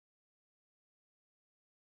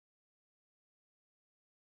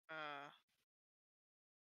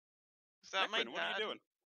 Is that my Necrin, what are you dad? doing?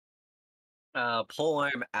 Pole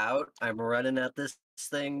arm out. I'm running at this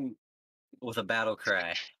thing with a battle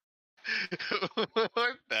cry.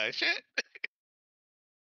 What the shit?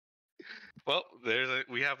 Well,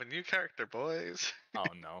 we have a new character, boys. Oh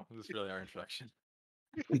no, this is really our introduction.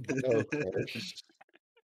 Okay.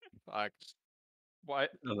 Fuck. What?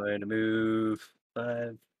 I'm going to move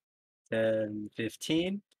 5, 10,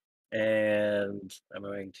 15. And I'm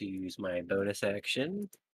going to use my bonus action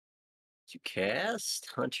to cast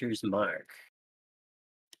Hunter's Mark.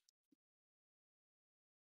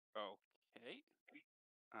 Okay.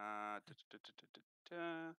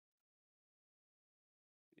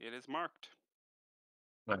 It is marked.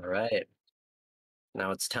 All right.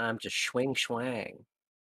 Now it's time to swing swang.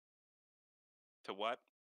 To what?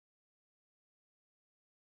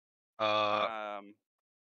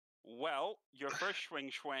 Well, your first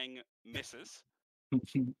swing misses.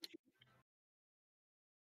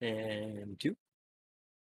 And 2.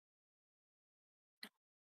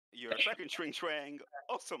 Your second swing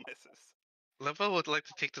also misses. Leva would like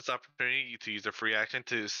to take this opportunity to use a free action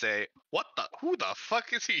to say, "What the? Who the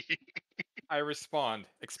fuck is he?" I respond,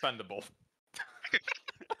 expendable.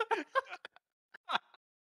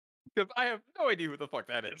 Because I have no idea who the fuck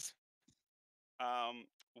that is.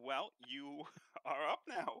 Well, you are up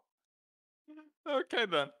now. Okay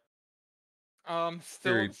then.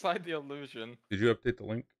 Still Siri. inside the illusion. Did you update the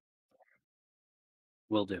link?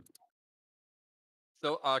 Will do.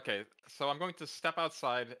 So okay, so I'm going to step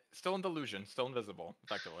outside, still in delusion, still invisible,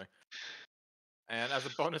 effectively. And as a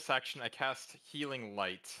bonus action, I cast Healing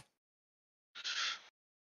Light.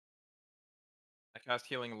 I cast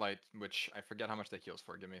Healing Light, which I forget how much that heals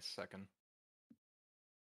for. Give me a second.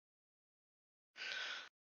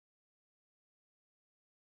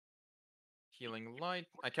 Healing Light.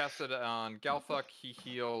 I cast it on Galthuk. He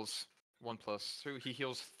heals 1+2. He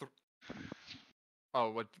heals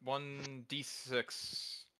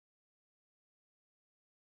 1d6.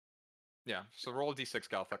 Yeah, so roll a d6,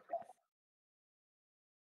 Galthuk.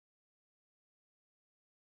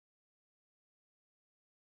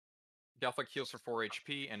 Galthuk heals for 4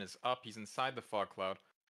 HP and is up. He's inside the fog cloud.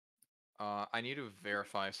 I need to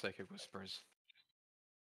verify Psychic Whispers.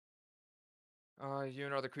 You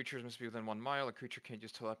and other creatures must be within 1 mile. A creature can't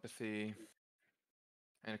use telepathy.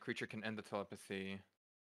 And a creature can end the telepathy.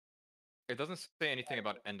 It doesn't say anything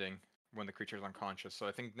about ending when the creature is unconscious, so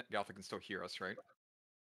I think Galthuk can still hear us, right?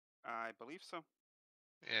 I believe so.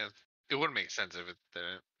 Yeah, it wouldn't make sense if it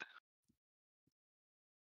didn't.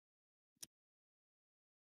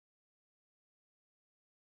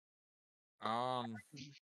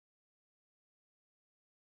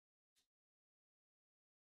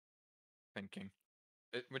 Thinking.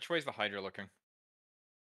 Which way is the Hydra looking?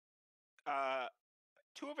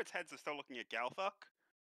 2 of its heads are still looking at Galthuk,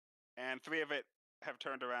 and 3 of it have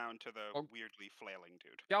turned around to the Oh. weirdly flailing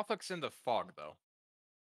dude. Galthuk's in the fog, though.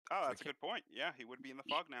 Oh, So that's a good point. Yeah, he would be in the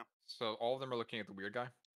fog now. So all of them are looking at the weird guy?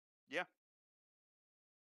 Yeah.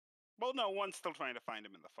 Well, no, one's still trying to find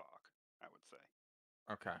him in the fog, I would say.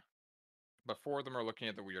 Okay. But 4 of them are looking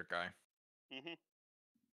at the weird guy. Mm-hmm.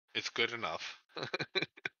 It's good enough.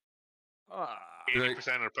 Ah.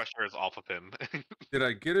 80% of the pressure is off of him. Did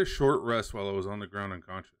I get a short rest while I was on the ground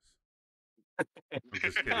unconscious? I'm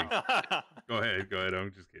just kidding. Go ahead.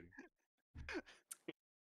 I'm just kidding.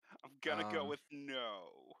 I'm gonna go with no.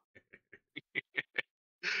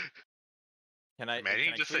 Can I? Man, can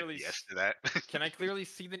you I just said clearly yes to that. Can I clearly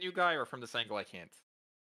see the new guy, or from this angle I can't?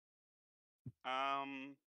 I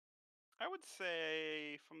would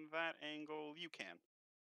say from that angle you can.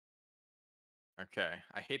 Okay.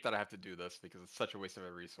 I hate that I have to do this because it's such a waste of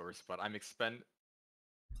a resource, but I'm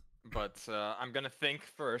I'm gonna think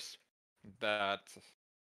first that,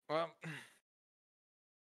 well,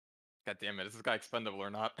 god damn it, is this guy expendable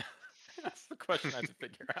or not? That's the question I have to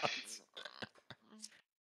figure out.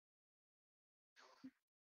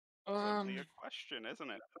 Certainly a question,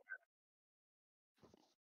 isn't it?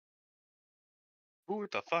 Who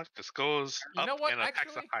the fuck just goes You up know what, and attacks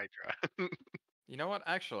actually? a Hydra? You know what?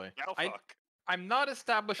 Actually, Galthuk. I'm not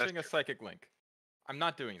establishing a true. psychic link. I'm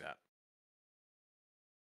not doing that.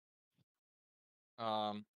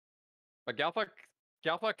 But Galthuk,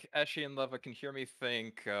 Eshi, and Leva can hear me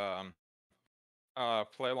think. Play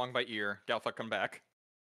along by ear. Galthuk, come back.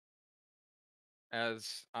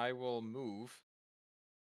 As I will move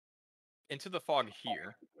into the fog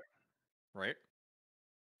here. right?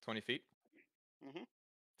 20 feet? Mhm.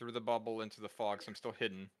 Through the bubble into the fog, so I'm still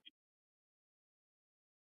hidden.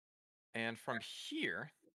 And from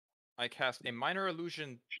here, I cast a minor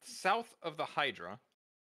illusion south of the Hydra.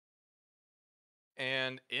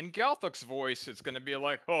 And in Galthuk's voice, it's going to be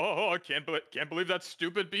like, oh, I can't believe that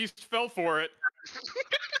stupid beast fell for it.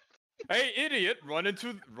 Hey, idiot, run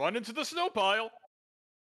into the snow pile.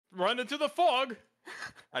 Run into the fog.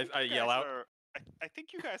 I yell out. I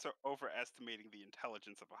think you guys are overestimating the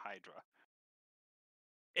intelligence of a Hydra.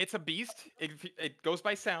 It's a beast. It goes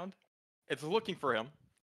by sound. It's looking for him.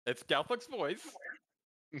 It's Galthuk's voice.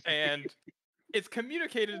 And it's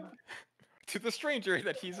communicated to the stranger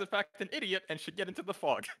that he's in fact an idiot and should get into the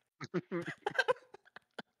fog.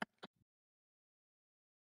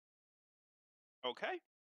 Okay.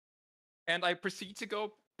 And I proceed to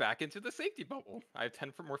go back into the safety bubble. I have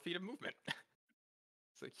 10 more feet of movement.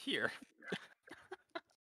 So here.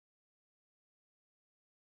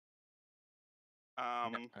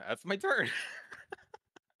 That's my turn.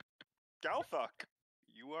 Galthuk,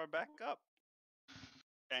 you are back up.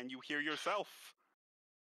 And you hear yourself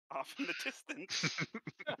off in the distance.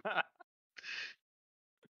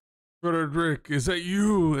 Frederick, is that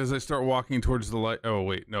you? As I start walking towards the light. Oh,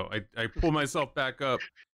 wait, no. I pull myself back up.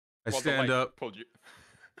 I stand up. Pulled you.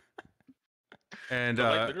 And the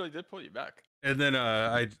light literally did pull you back. And then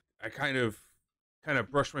I kind of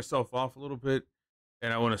brush myself off a little bit,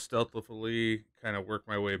 and I want to stealthily kind of work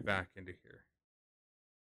my way back into here.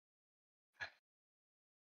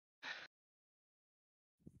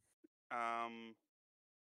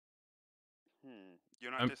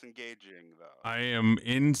 You're not disengaging, though. I am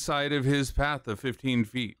inside of his path of 15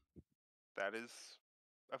 feet. That is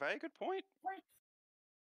a very good point.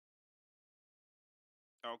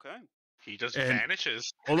 Okay. He just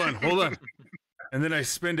vanishes. Hold on. And then I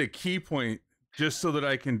spend a key point just so that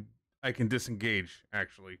I can disengage.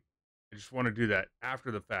 Actually, I just want to do that after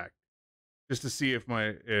the fact, just to see if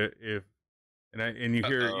you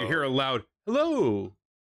hear a loud hello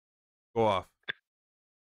go off.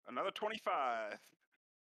 Another 25.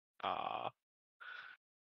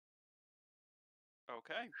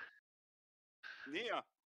 Okay. Nia.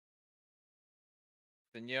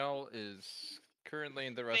 Danielle is currently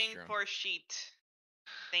in the Thing restroom. for sheet.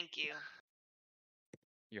 Thank you.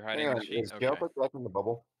 You're hiding in the sheet? Is Galthuk back in the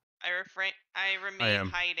bubble? I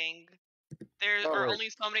remain hiding. There are only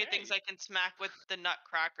so many things I can smack with the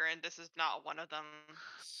Nutcracker, and this is not one of them.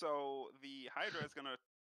 So the Hydra is gonna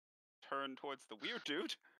turn towards the weird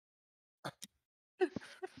dude.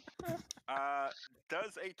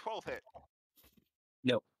 Does a 12 hit?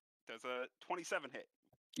 No. Does a 27 hit?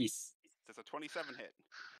 Yes. Does a 27 hit?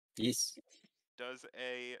 Yes. Does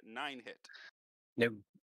a 9 hit? No.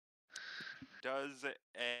 Does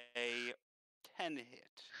a 10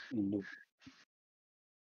 hit? No.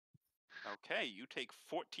 Okay, you take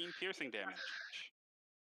 14 piercing damage.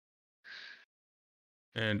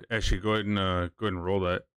 And actually, go ahead and roll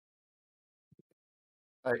that.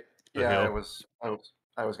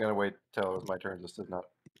 I was gonna wait till it was my turn. Just did not.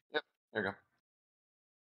 Yep, there you go.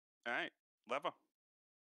 All right, Leva.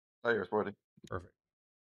 Oh, you're sporty. Perfect.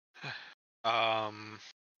 As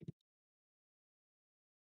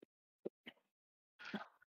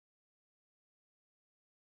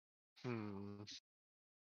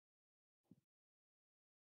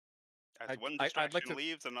one distraction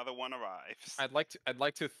leaves, another one arrives. I'd like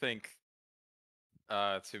to think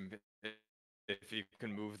if you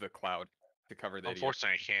can move the cloud to cover the idiot.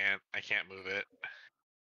 Unfortunately, I can't move it.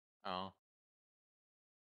 Oh.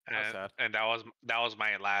 And that was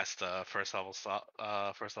my last first level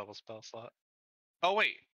spell slot. Oh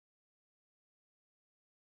wait.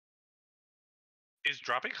 Is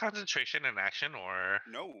dropping concentration an action or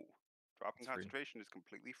no? Dropping concentration is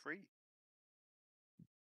completely free.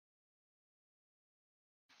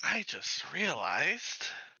 I just realized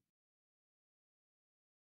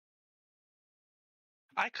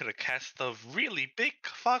I could have cast the really big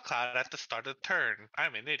fog cloud at the start of the turn.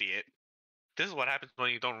 I'm an idiot. This is what happens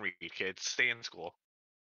when you don't read, kids. Stay in school.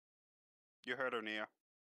 You heard her, Nia.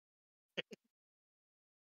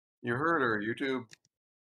 You heard her, YouTube.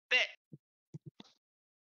 Bit.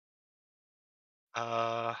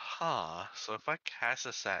 So if I cast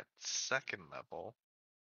this at second level,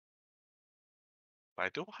 but I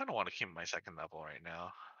don't want to keep my second level right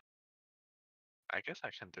now. I guess I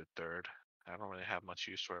can do third. I don't really have much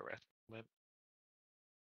use for it right now.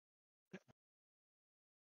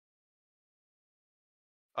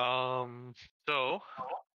 So,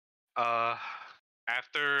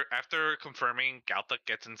 after confirming Galthuk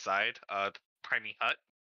gets inside the tiny hut,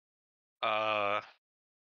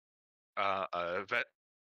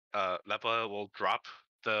 Lepa will drop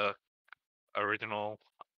the original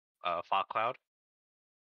fog cloud,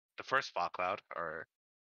 the first fog cloud, or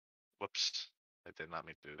whoops, I did not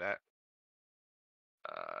mean to do that.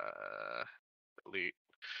 Delete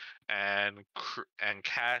and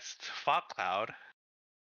cast fog cloud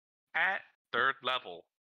at 3rd level.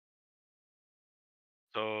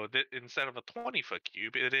 So instead of a 20-foot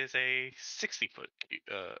cube, it is a 60-foot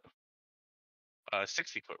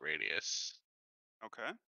 60-foot radius.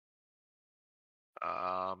 Okay.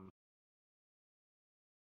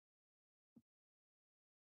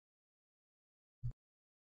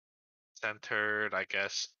 Centered, I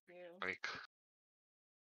guess. Like,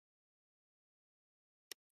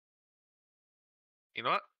 you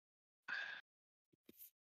know what?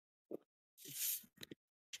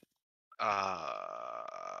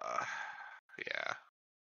 Yeah.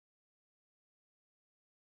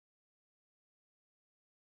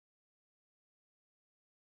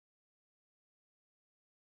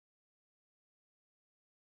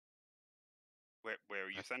 Where are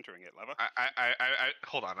you centering it, Leva? I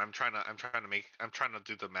hold on. I'm trying to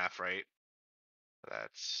do the math right.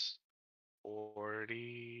 That's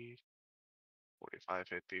 40, 45,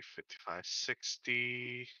 50, 55,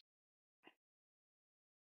 60.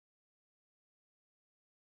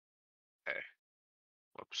 Okay.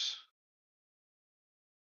 Whoops.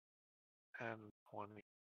 10, 20,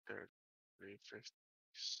 30, 50,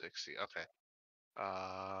 60. Okay.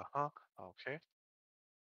 Okay.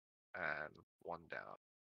 And one down.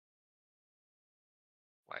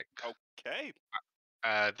 Like, Okay.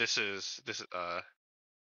 this is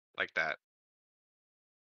like that.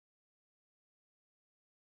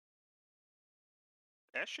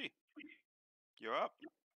 Eshi, you're up.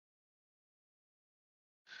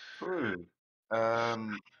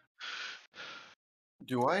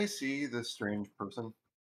 Do I see this strange person?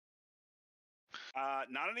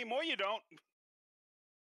 Not anymore. You don't.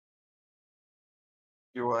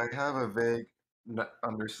 Do I have a vague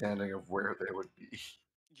understanding of where they would be?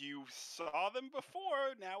 You saw them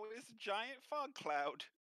before. Now it is a giant fog cloud.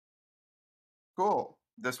 Cool.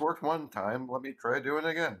 This worked one time. Let me try doing it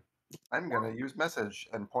again. I'm gonna use message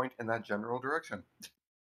and point in that general direction.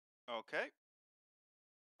 Okay.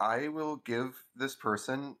 I will give this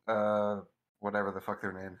person, whatever the fuck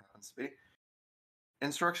their name happens to be,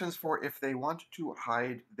 instructions for if they want to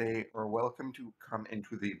hide, they are welcome to come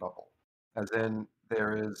into the bubble. As in,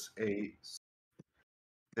 there is a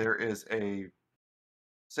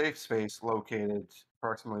safe space located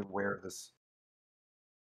approximately where this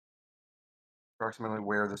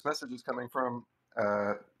message is coming from.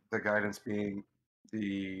 The guidance being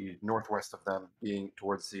the northwest of them, being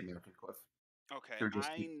towards the mountain cliff. Okay. To just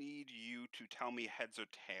I keep- need you to tell me heads or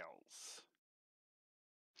tails.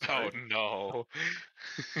 Oh no.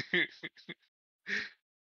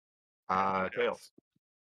 Tails.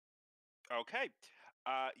 Okay.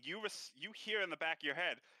 You hear in the back of your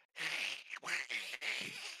head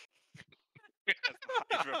as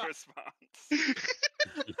the Hydra responds.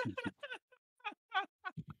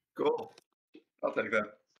 Cool. I'll take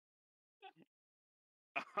that.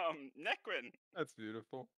 Necrin. That's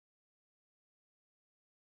beautiful.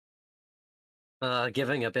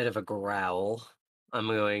 Giving a bit of a growl, I'm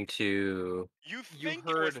going to. You think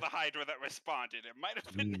it was the Hydra that responded. It might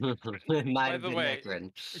have been It might By have the been way,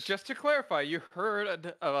 Necrin. just to clarify, you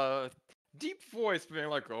heard a deep voice being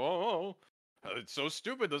like, "Oh, it's so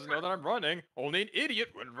stupid. Doesn't know that I'm running. Only an idiot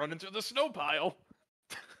would run into the snow pile."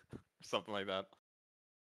 Something like that.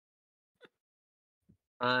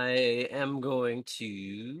 I am going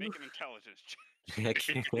to. Make an intelligence check.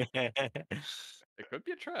 It could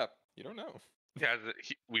be a trap. You don't know.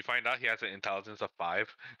 We find out he has an intelligence of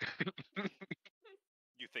 5.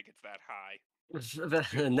 You think it's that high?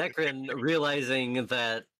 Necrin, realizing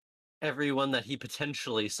that everyone that he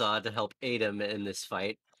potentially saw to help aid him in this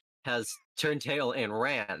fight has turned tail and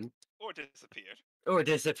ran Or disappeared. or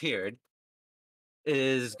disappeared,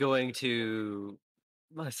 is going to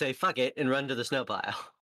say fuck it and run to the snow pile.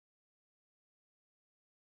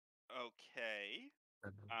 Okay.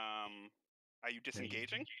 Are you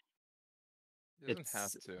disengaging? He doesn't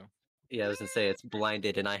have It's- to. Yeah, I was gonna say it's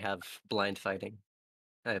blinded, and I have blind fighting.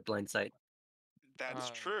 I have blind sight. That's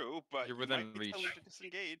true, but you're you within might still reach. need to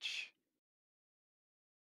disengage.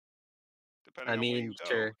 Depending I on where mean, you go.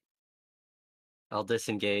 sure. I'll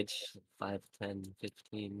disengage. 5, 10,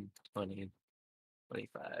 15, 20,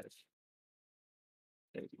 25,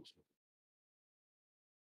 30.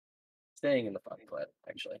 Staying in the fog cloud,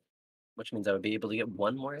 actually. Which means I would be able to get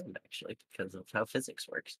one more in, actually, because of how physics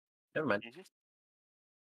works. Never mind.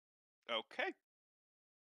 Okay.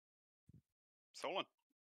 Solon.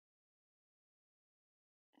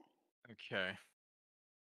 Okay.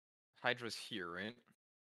 Hydra's here, right?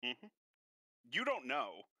 Mm-hmm. You don't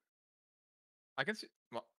know. I can see.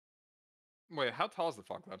 Well, wait, how tall is the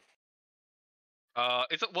fog cloud?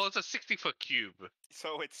 It's a 60-foot cube.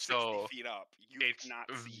 So it's 60 So, feet up. You it's cannot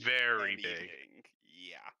see very big. anything.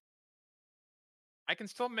 Yeah. I can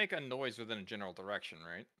still make a noise within a general direction,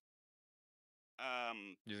 right?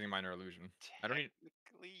 Using minor illusion. I don't need.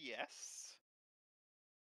 Technically, yes.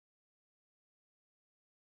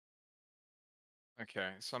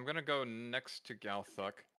 Okay, so I'm gonna go next to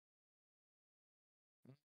Galthuk.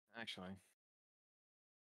 Actually.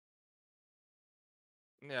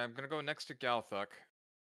 Yeah, I'm gonna go next to Galthuk.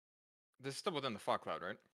 This is still within the fog cloud,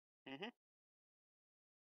 right? Mm-hmm.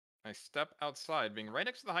 I step outside, being right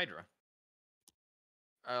next to the Hydra.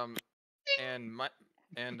 And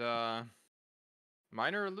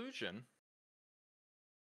minor illusion.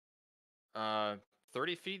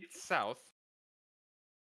 30 feet south.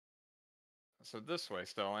 So this way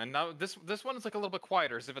still, and now this one is like a little bit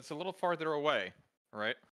quieter, as if it's a little farther away,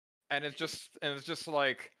 right? And it's just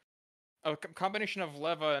like a combination of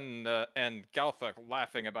Leva and Galthuk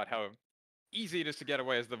laughing about how easy it is to get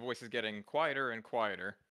away as the voice is getting quieter and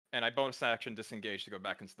quieter. And I bonus action disengage to go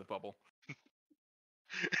back into the bubble.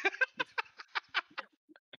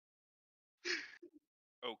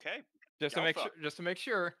 Okay. Just to make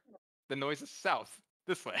sure, the noise is south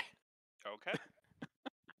this way. Okay.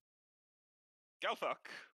 Galthuk.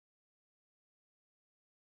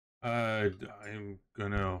 I'm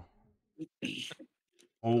gonna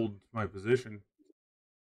hold my position.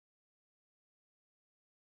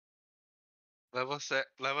 Leva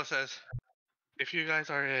says, if you guys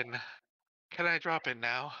are in, can I drop in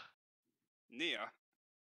now? Nia.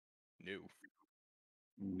 No.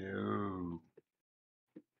 No.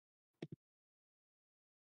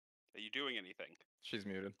 Are you doing anything? She's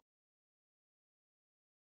muted.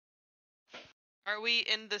 Are we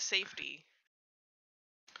in the safety?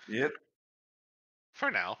 Yep. For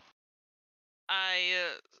now.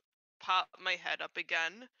 I pop my head up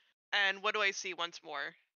again, and what do I see once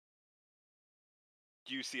more?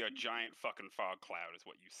 You see a giant fucking fog cloud is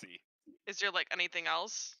what you see. Is there like anything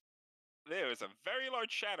else? There is a very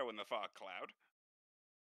large shadow in the fog cloud.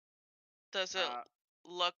 Does it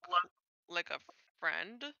look like a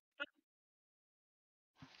friend? Do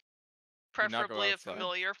not go Preferably a outside.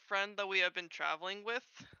 familiar friend that we have been traveling with.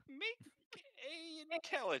 Make a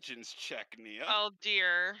intelligence check, Nia. Oh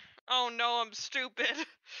dear. Oh no, I'm stupid.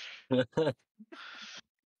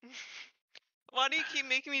 Why do you keep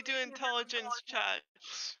making me do intelligence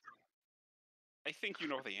checks? I think you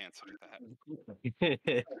know the answer to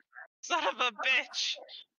that. Son of a bitch!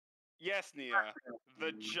 Yes, Nia.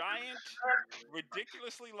 The giant,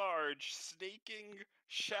 ridiculously large, snaking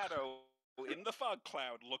shadow in the fog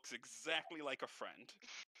cloud looks exactly like a friend.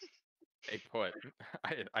 Stay put.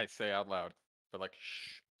 I say out loud, but like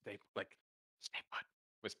shh. Stay put.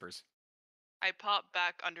 Whispers. I pop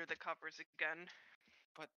back under the covers again.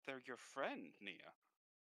 But they're your friend, Nia.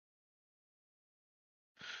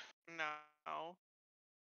 No.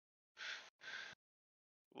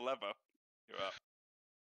 Leva, you're up.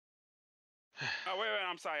 Oh, wait,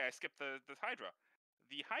 I'm sorry. I skipped the Hydra.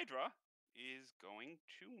 The Hydra is going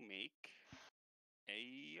to make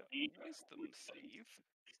a wisdom save.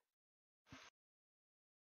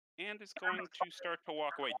 And is going to start to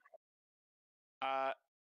walk away.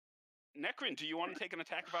 Necrin, do you want to take an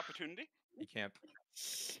attack of opportunity? He can't.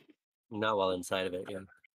 Not while inside of it, yeah.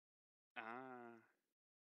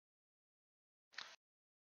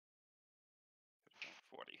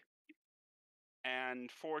 40. And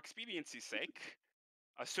for expediency's sake,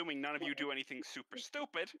 assuming none of you do anything super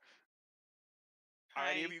stupid, are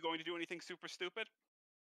any of you going to do anything super stupid?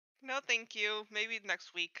 No, thank you. Maybe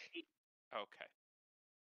next week. Okay.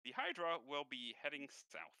 The Hydra will be heading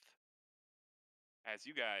south, as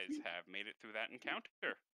you guys have made it through that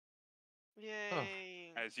encounter.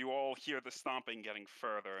 Yay. As you all hear the stomping getting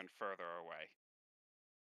further and further away.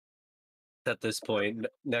 At this point,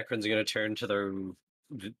 Necron's going to turn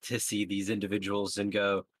to see these individuals and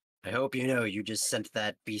go, I hope you know you just sent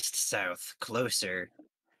that beast south, closer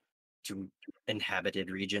to inhabited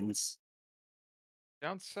regions.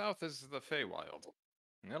 Down south is the Feywild.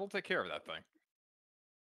 And it'll take care of that thing.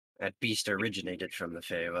 That beast originated from the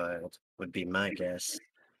Feywild, would be my guess.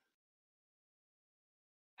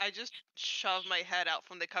 I just shove my head out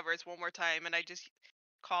from the covers one more time and I just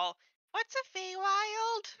call, what's a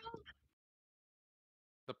Feywild?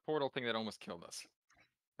 The portal thing that almost killed us.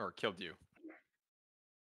 Or killed you.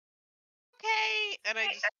 Okay. And I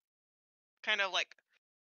just kind of like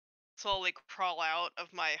slowly crawl out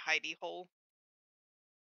of my hidey hole.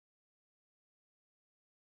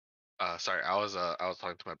 Sorry, I was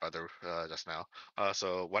talking to my brother just now.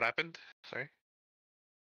 So what happened? Sorry.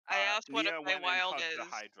 I asked what a Nia went and Feywild hugged the is.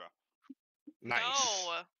 Hydra. Nice.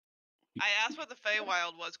 No. I asked what the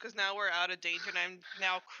Feywild was because now we're out of danger and I'm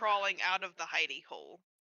now crawling out of the hidey hole.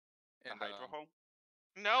 The And Hydra hole?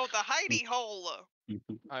 No, the hidey hole.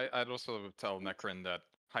 I'd also tell Necrin that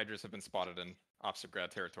hydras have been spotted in Obstagrad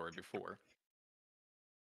territory before.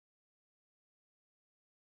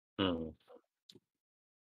 Hmm.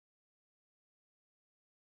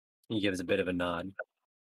 He gives a bit of a nod.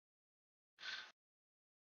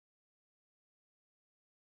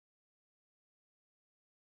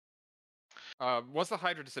 Once the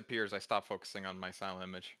Hydra disappears, I stop focusing on my silent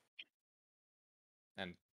image.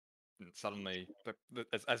 And suddenly,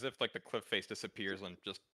 it's as if like the cliff face disappears and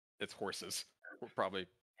just its horses will probably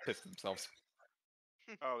piss themselves.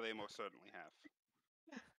 Oh, they most certainly have.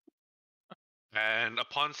 And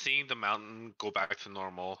upon seeing the mountain go back to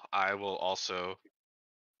normal, I will also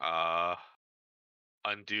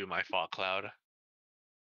undo my fog cloud.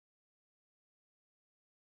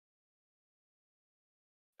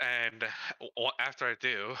 And after I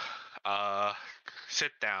do,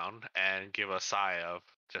 sit down and give a sigh of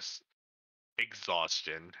just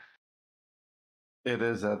exhaustion. It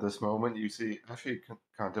is at this moment you see actually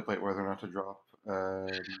contemplate whether or not to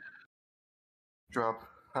drop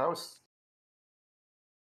house.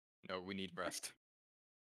 No, we need rest.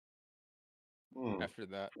 Hmm. After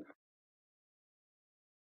that,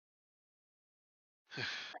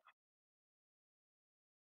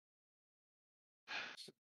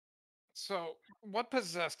 so what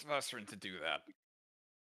possessed Vesserin to do that?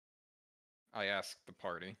 I asked the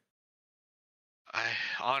party. I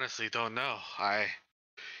honestly don't know.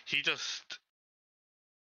 He just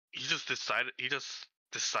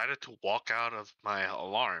decided to walk out of my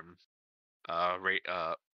alarm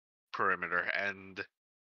perimeter, and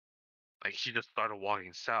like he just started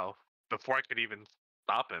walking south before I could even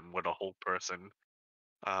stop him with a whole person.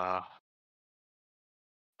 The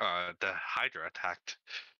Hydra attacked.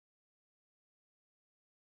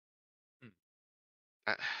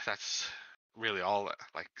 That's really all.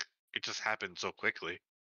 Like it just happened so quickly.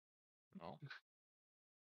 Well,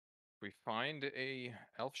 we find a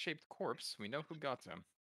elf-shaped corpse. We know who got them.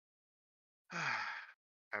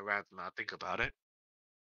 I'd rather not think about it,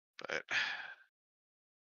 but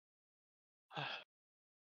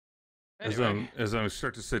Anyway, As I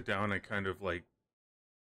start to sit down, I kind of like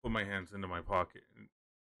put my hands into my pocket.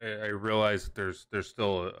 And I realize that there's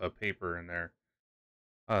still a paper in there.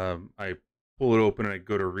 I pull it open and I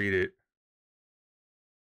go to read it.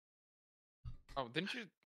 oh, didn't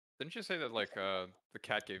you say that like the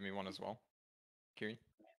cat gave me one as well, Kiri?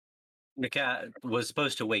 The cat was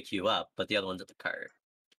supposed to wake you up, but the other one's at the cart.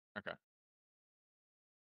 Okay.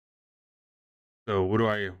 So what do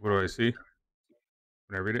I see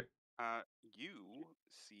when I read it? You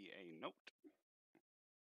see a note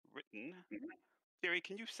written. Theory,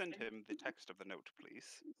 can you send him the text of the note, please?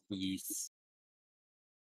 Yes.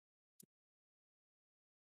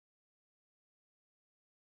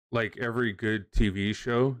 Like every good TV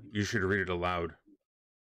show, you should read it aloud.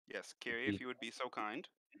 Yes, Kiri, if you would be so kind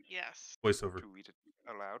Yes. Voiceover. to read it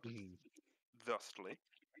aloud, thusly.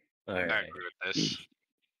 All I right. agree with this.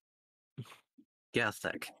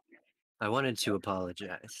 Galthek, I wanted to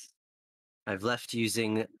apologize. I've left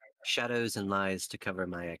using shadows and lies to cover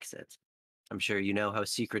my exit. I'm sure you know how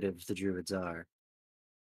secretive the druids are.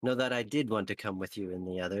 Know that I did want to come with you and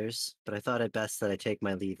the others, but I thought it best that I take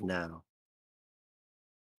my leave now.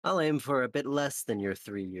 I'll aim for a bit less than your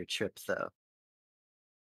 3-year trip, though.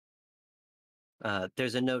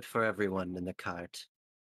 There's a note for everyone in the cart.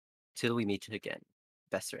 Till we meet again,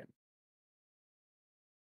 Vesserin.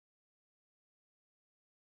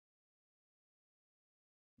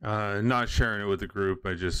 Not sharing it with the group.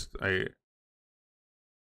 I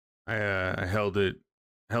held it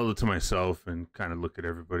to myself and kind of looked at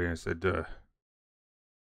everybody. And I said,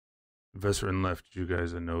 Vesserin left you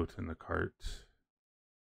guys a note in the cart.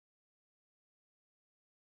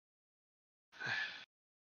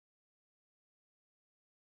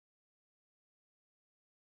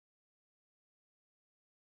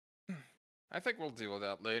 I think we'll deal with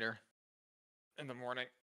that later. In the morning.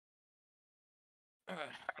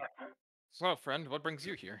 So, friend, what brings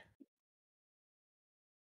you here?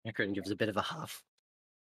 Necrin gives a bit of a huff.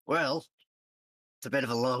 Well, it's a bit of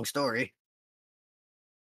a long story.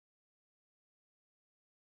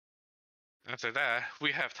 After that,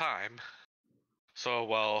 we have time. So,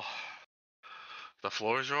 well, the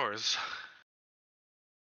floor is yours.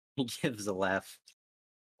 He gives a laugh.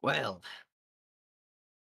 Well,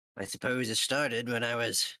 I suppose it started when I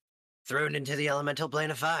was thrown into the elemental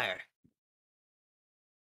plane of fire.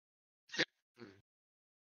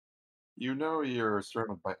 You know you're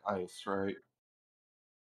surrounded by ice, right?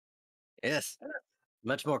 Yes,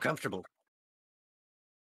 much more comfortable.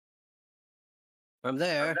 From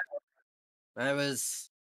there, I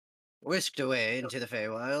was whisked away into the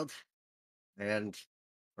Feywild and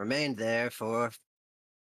remained there for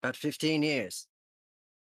about 15 years.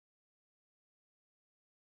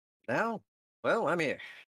 Now, well, I'm here.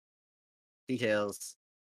 Details.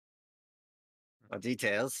 Well,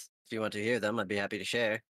 details. If you want to hear them, I'd be happy to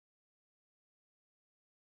share.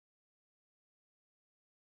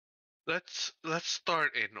 Let's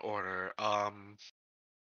start in order.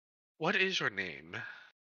 What is your name?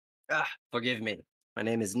 Forgive me. My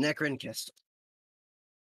name is Necron Kestel.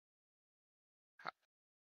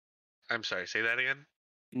 I'm sorry, say that again.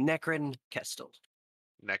 Necron Kestel.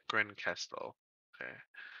 Necron Kestel. Okay,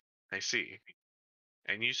 I see.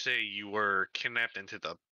 And you say you were kidnapped into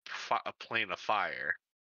the a plane of fire.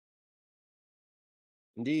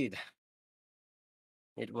 Indeed.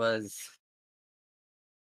 It was.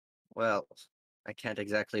 Well, I can't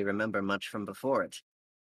exactly remember much from before it.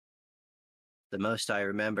 The most I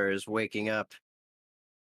remember is waking up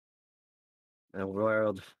in a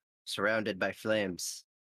world surrounded by flames,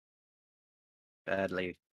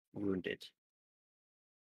 badly wounded.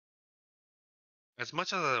 As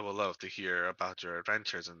much as I would love to hear about your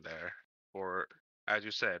adventures in there, for, as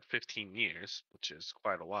you said, 15 years, which is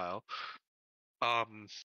quite a while, I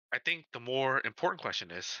think the more important question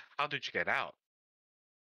is, how did you get out?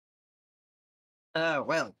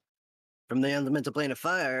 Well, from the elemental plane of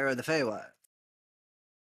fire or the Feywild?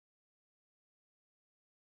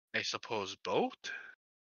 I suppose both?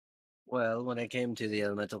 Well, when I came to the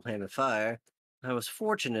elemental plane of fire, I was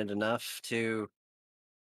fortunate enough to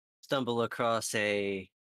stumble across a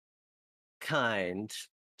kind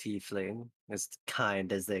tiefling, as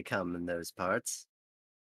kind as they come in those parts.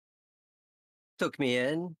 Took me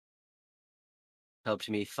in, helped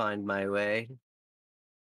me find my way,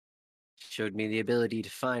 showed me the ability to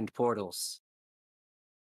find portals.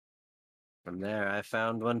 From there, I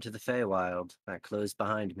found one to the Feywild that closed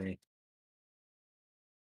behind me.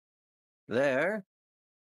 There,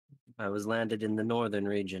 I was landed in the northern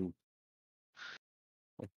region,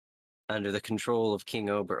 under the control of King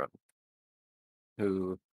Oberon,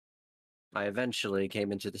 who I eventually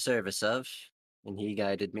came into the service of, and he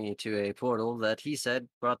guided me to a portal that he said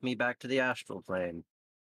brought me back to the astral plane.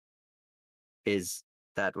 Is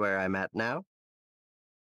that where I'm at now?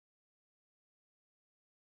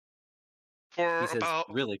 For He says,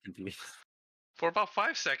 about really confused. for about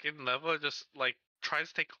 5 seconds, Neva just like tries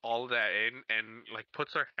to take all of that in and like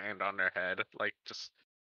puts her hand on her head, like just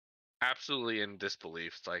absolutely in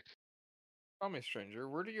disbelief. It's like, Tell me, stranger,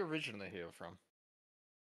 where do you originally hail from?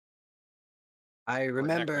 I Necron.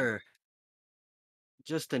 remember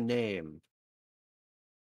just a name.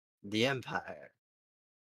 The Empire.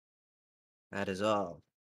 That is all.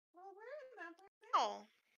 Well, we're in that now.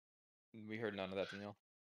 We heard none of that, Danielle.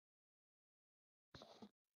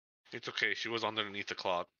 it's okay. She was underneath the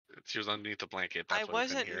cloth. She was underneath the blanket. That's I why we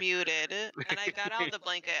couldn't wasn't hear. muted, and I got out of the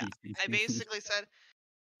blanket. I basically said,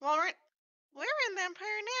 "Well, we're in the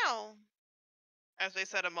Empire now." As I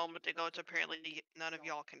said a moment ago, it's apparently none of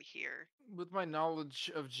y'all can hear. With my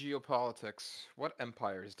knowledge of geopolitics, what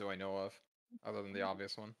empires do I know of, other than the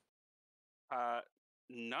obvious one?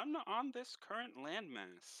 None on this current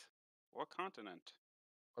landmass or continent.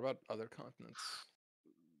 What about other continents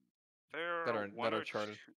There that are are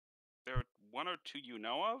charted? there are one or two you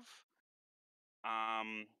know of.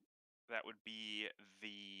 That would be the.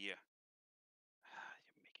 You're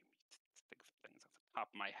making me think of things off the top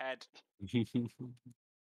of my head.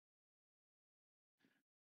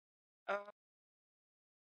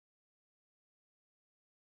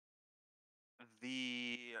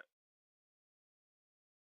 The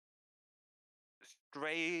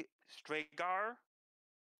Stragar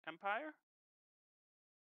Empire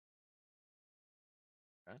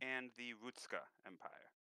Okay. and the Rutska Empire,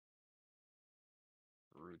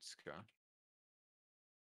 Rutska.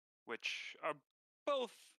 which are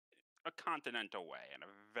both a continent away and a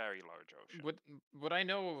very large ocean. Would I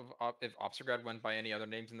know if Obsograd went by any other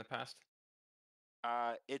names in the past?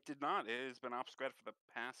 It did not. It has been Obscred for the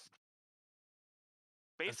past,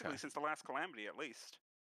 basically Okay. since the last calamity, at least.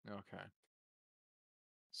 Okay.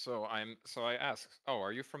 So I ask, oh,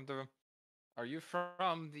 are you from the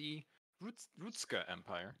Rutska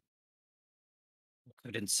Empire?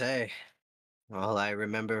 Couldn't say. All I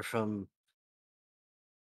remember from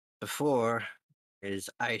before is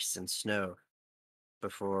ice and snow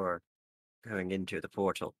before going into the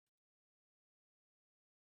portal.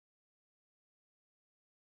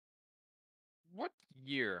 What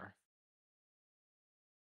year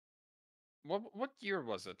What year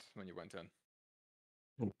was it when you went in?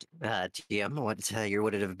 TM, what year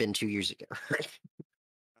would it have been 2 years ago?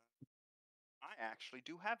 I actually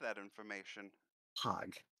do have that information.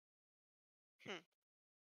 Hog.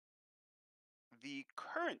 The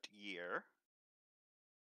current year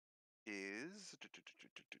is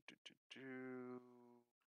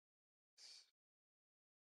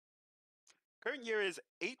current year is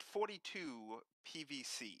 842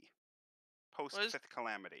 PVC, post What is- Fifth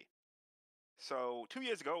Calamity. So 2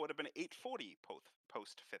 years ago it would have been 840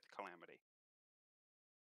 post Fifth Calamity.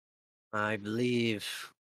 I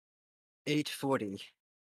believe 840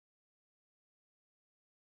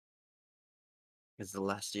 is the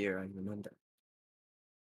last year I remember.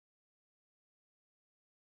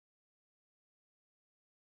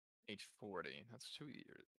 840. That's 2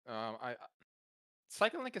 years.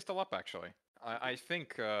 Cycle Link is still up actually. I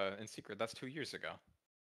think in secret that's 2 years ago.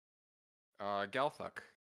 Galthuk.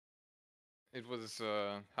 It was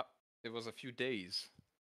a few days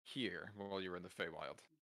here while you were in the Feywild.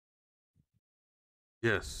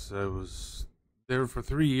 Yes, I was there for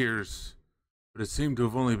 3 years, but it seemed to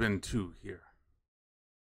have only been 2 here.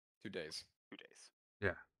 2 days. 2 days.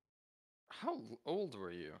 Yeah. How old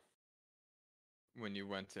were you when you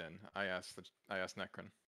went in? I asked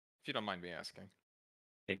Necron. If you don't mind me asking.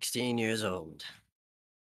 16 years old.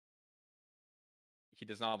 He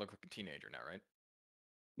does not look like a teenager now, right?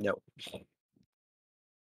 No. He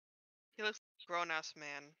looks like a grown-ass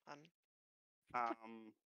man.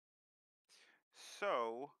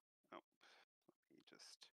 So, oh, let me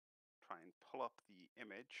just try and pull up the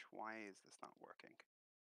image. Why is this not working?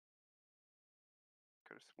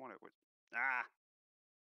 Could have sworn it would.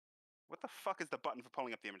 What the fuck is the button for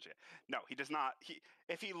pulling up the image? No, he does not.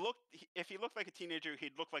 If he looked like a teenager,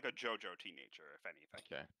 he'd look like a JoJo teenager, if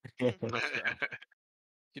anything. Okay.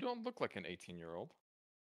 You don't look like an 18-year-old.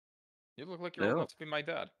 You look like you're old No. enough to be my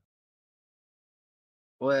dad.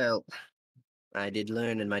 Well, I did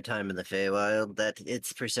learn in my time in the Feywild that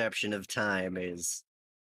its perception of time is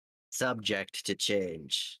subject to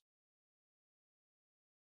change.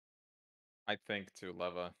 I think to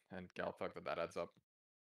Leva and Galthuk that adds up.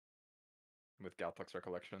 With Galthuk's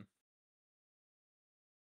recollection.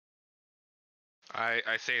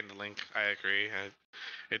 I say in the link, I agree.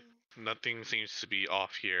 Nothing seems to be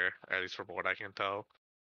off here, at least from what I can tell.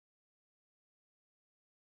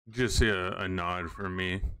 Just see a nod from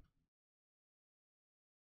me.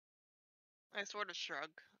 I sort of shrug.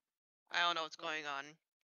 I don't know what's going on.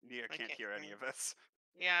 Nia I can't can't hear any hear. of this.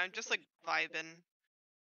 Yeah, I'm just like vibing.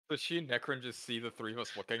 Does she and Necron just see the three of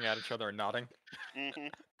us looking at each other and nodding? Mm-hmm.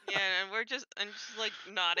 Yeah, and I'm just like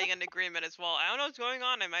nodding in agreement as well. I don't know what's going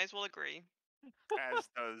on. I might as well agree. As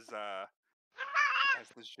does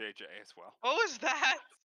JJ as well. What was that?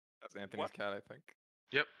 That's Anthony's What? cat, I think.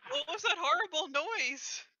 Yep. What was that horrible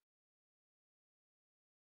noise?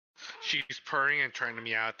 She's purring and trying to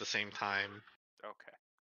meow at the same time. Okay.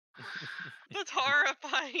 That's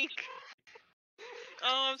horrifying.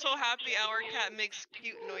 Oh, I'm so happy our cat makes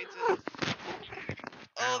cute noises.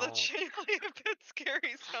 Oh, that's Ow. genuinely a bit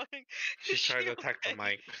scary sounding. She's Is trying she to attack the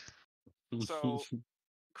okay? mic. So,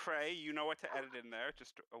 Cray, you know what to edit in there.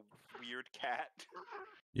 Just a weird cat.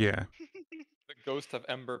 Yeah. The ghost of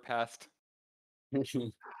Ember passed.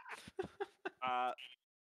 So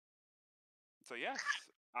yes.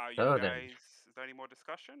 Are you Oh, guys? then. Is there any more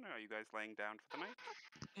discussion? Or are you guys laying down for the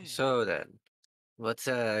night? So then, what's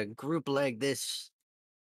a group like this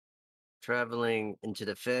traveling into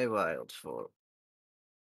the Feywild for?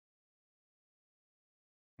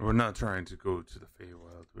 We're not trying to go to the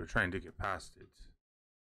Feywild. We're trying to get past it.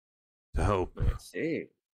 To help. I see.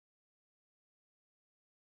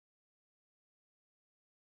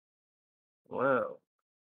 Well.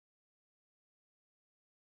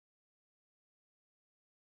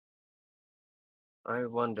 I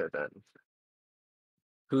wonder then.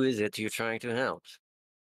 Who is it you're trying to help?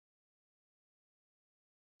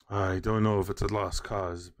 I don't know if it's a lost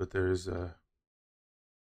cause, but there's a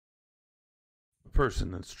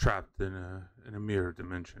person that's trapped in a mirror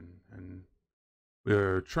dimension, and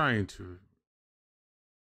we're trying to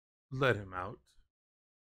let him out.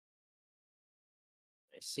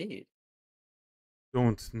 I see.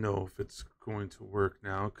 Don't know if it's going to work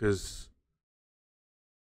now, because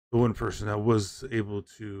the one person that was able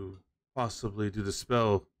to possibly do the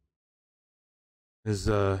spell has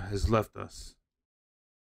left us.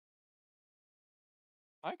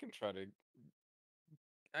 I can try to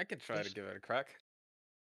give it a crack.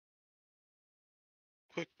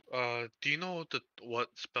 Quick, do you know what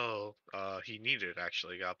spell he needed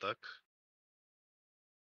actually, Galthuk?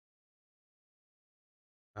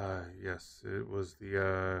 Yes, it was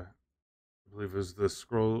the believe it was the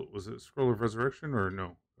scroll. Was it Scroll of Resurrection or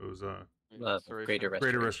no? It was Greater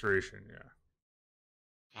Greater Restoration. Restoration. Yeah,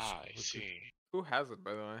 Ah, I Okay. see. Who has it,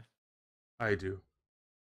 by the way? I do.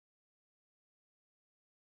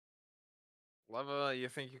 Leva, you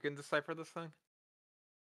think you can decipher this thing?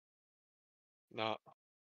 No.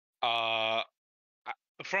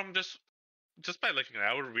 From just by looking at it,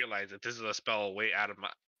 I would realize that this is a spell way out of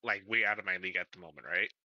my league at the moment, right?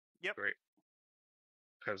 Yep. Great.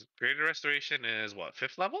 Because Greater Restoration is what,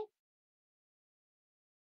 5th level?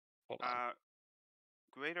 Hold on.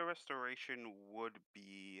 Greater Restoration would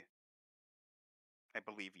be, I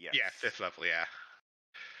believe, yes. Yeah, 5th level. Yeah.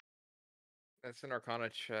 That's an Arcana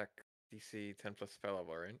check, DC 10 plus spell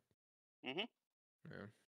level, right? Mhm. Yeah.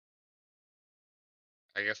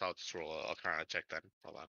 I guess I'll just roll. I'll kind of check then.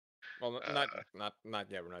 Hold on. Well, not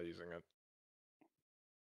yet. We're not using it.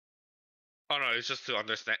 Oh no, it's just to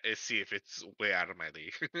understand, see if it's way out of my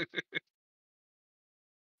league.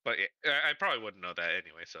 But yeah, I probably wouldn't know that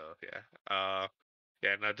anyway. So yeah.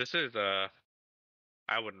 Yeah. No, this is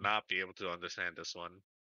I would not be able to understand this one.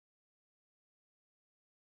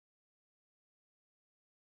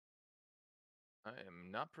 I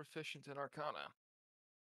am not proficient in Arcana.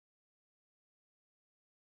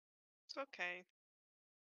 It's okay.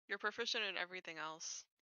 You're proficient in everything else.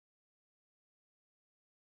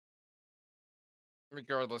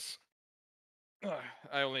 Regardless,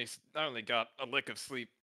 I only got a lick of sleep.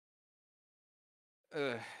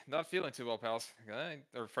 Not feeling too well, pals.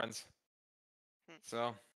 Or friends.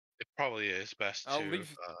 So It probably is best I'll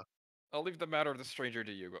to. leave the matter of the stranger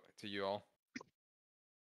to you all.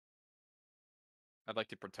 I'd like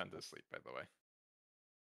to pretend to sleep, by the way.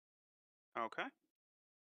 Okay. I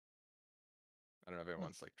don't know if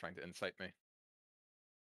anyone's like trying to incite me.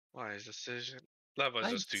 Wise decision. Leva's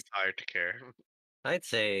I'd just too tired to care. I'd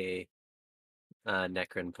say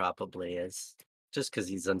Necron probably is, just because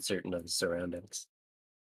he's uncertain of his surroundings.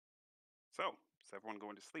 So, is everyone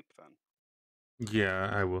going to sleep then? Yeah,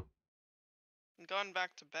 I will. I'm going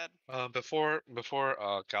back to bed. Before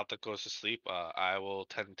Galta goes to sleep, I will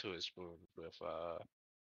tend to his wound with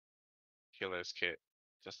healer's kit.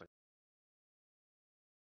 Just like.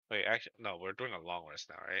 Wait, actually, no, we're doing a long rest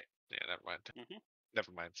now, right? Yeah, never mind. Mhm.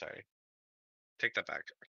 Never mind. Sorry. Take that back.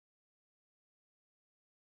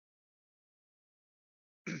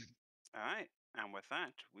 All right. And with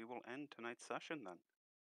that, we will end tonight's session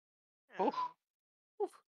then. Oof.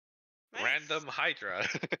 Nice. Random Hydra.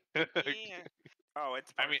 Yeah. Oh,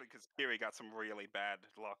 it's I mean- partially because Kiri got some really bad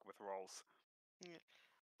luck with rolls.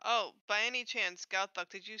 Oh, by any chance, Gauthok,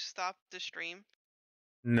 did you stop the stream?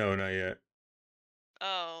 No, not yet.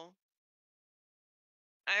 Oh.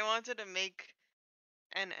 I wanted to make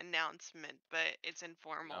an announcement, but it's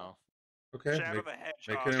informal. No. Okay, Shadow make, the make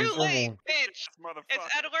Hedgehog. it Too late, informal. bitch! This motherfucker.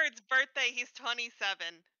 It's Edward's birthday. He's 27.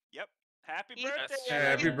 Yep. Happy He's- birthday.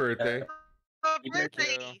 Happy Edward. birthday. Happy Thank you.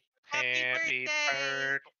 birthday! Happy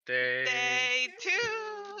birthday to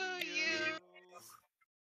you!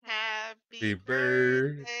 Happy Happy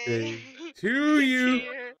birthday birthday to you.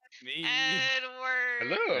 dear Me. Edward!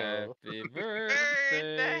 Hello. Happy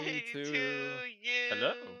Birthday birthday to you!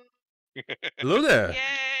 Hello. Hello there.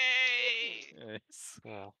 Yay! Yes.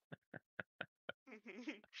 Oh,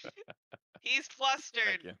 He's flustered.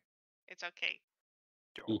 Thank you. It's okay.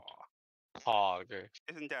 Aw, okay.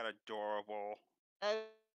 Isn't that adorable?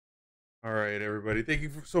 All right, everybody. Thank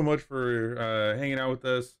you so much for hanging out with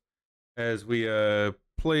us as we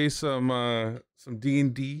play some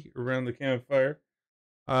D&D around the campfire.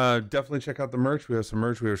 Definitely check out the merch. We have some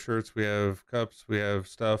merch. We have shirts. We have cups. We have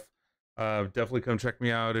stuff. Definitely come check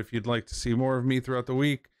me out if you'd like to see more of me throughout the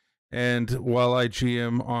week. And while I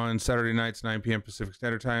GM on Saturday nights, 9 p.m. Pacific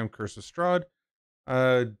Standard Time, Curse of Strahd.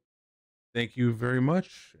 Thank you very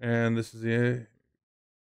much. And this is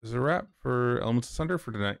a wrap for Elements of Sunder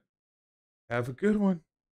for tonight. Have a good one.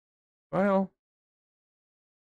 Bye all.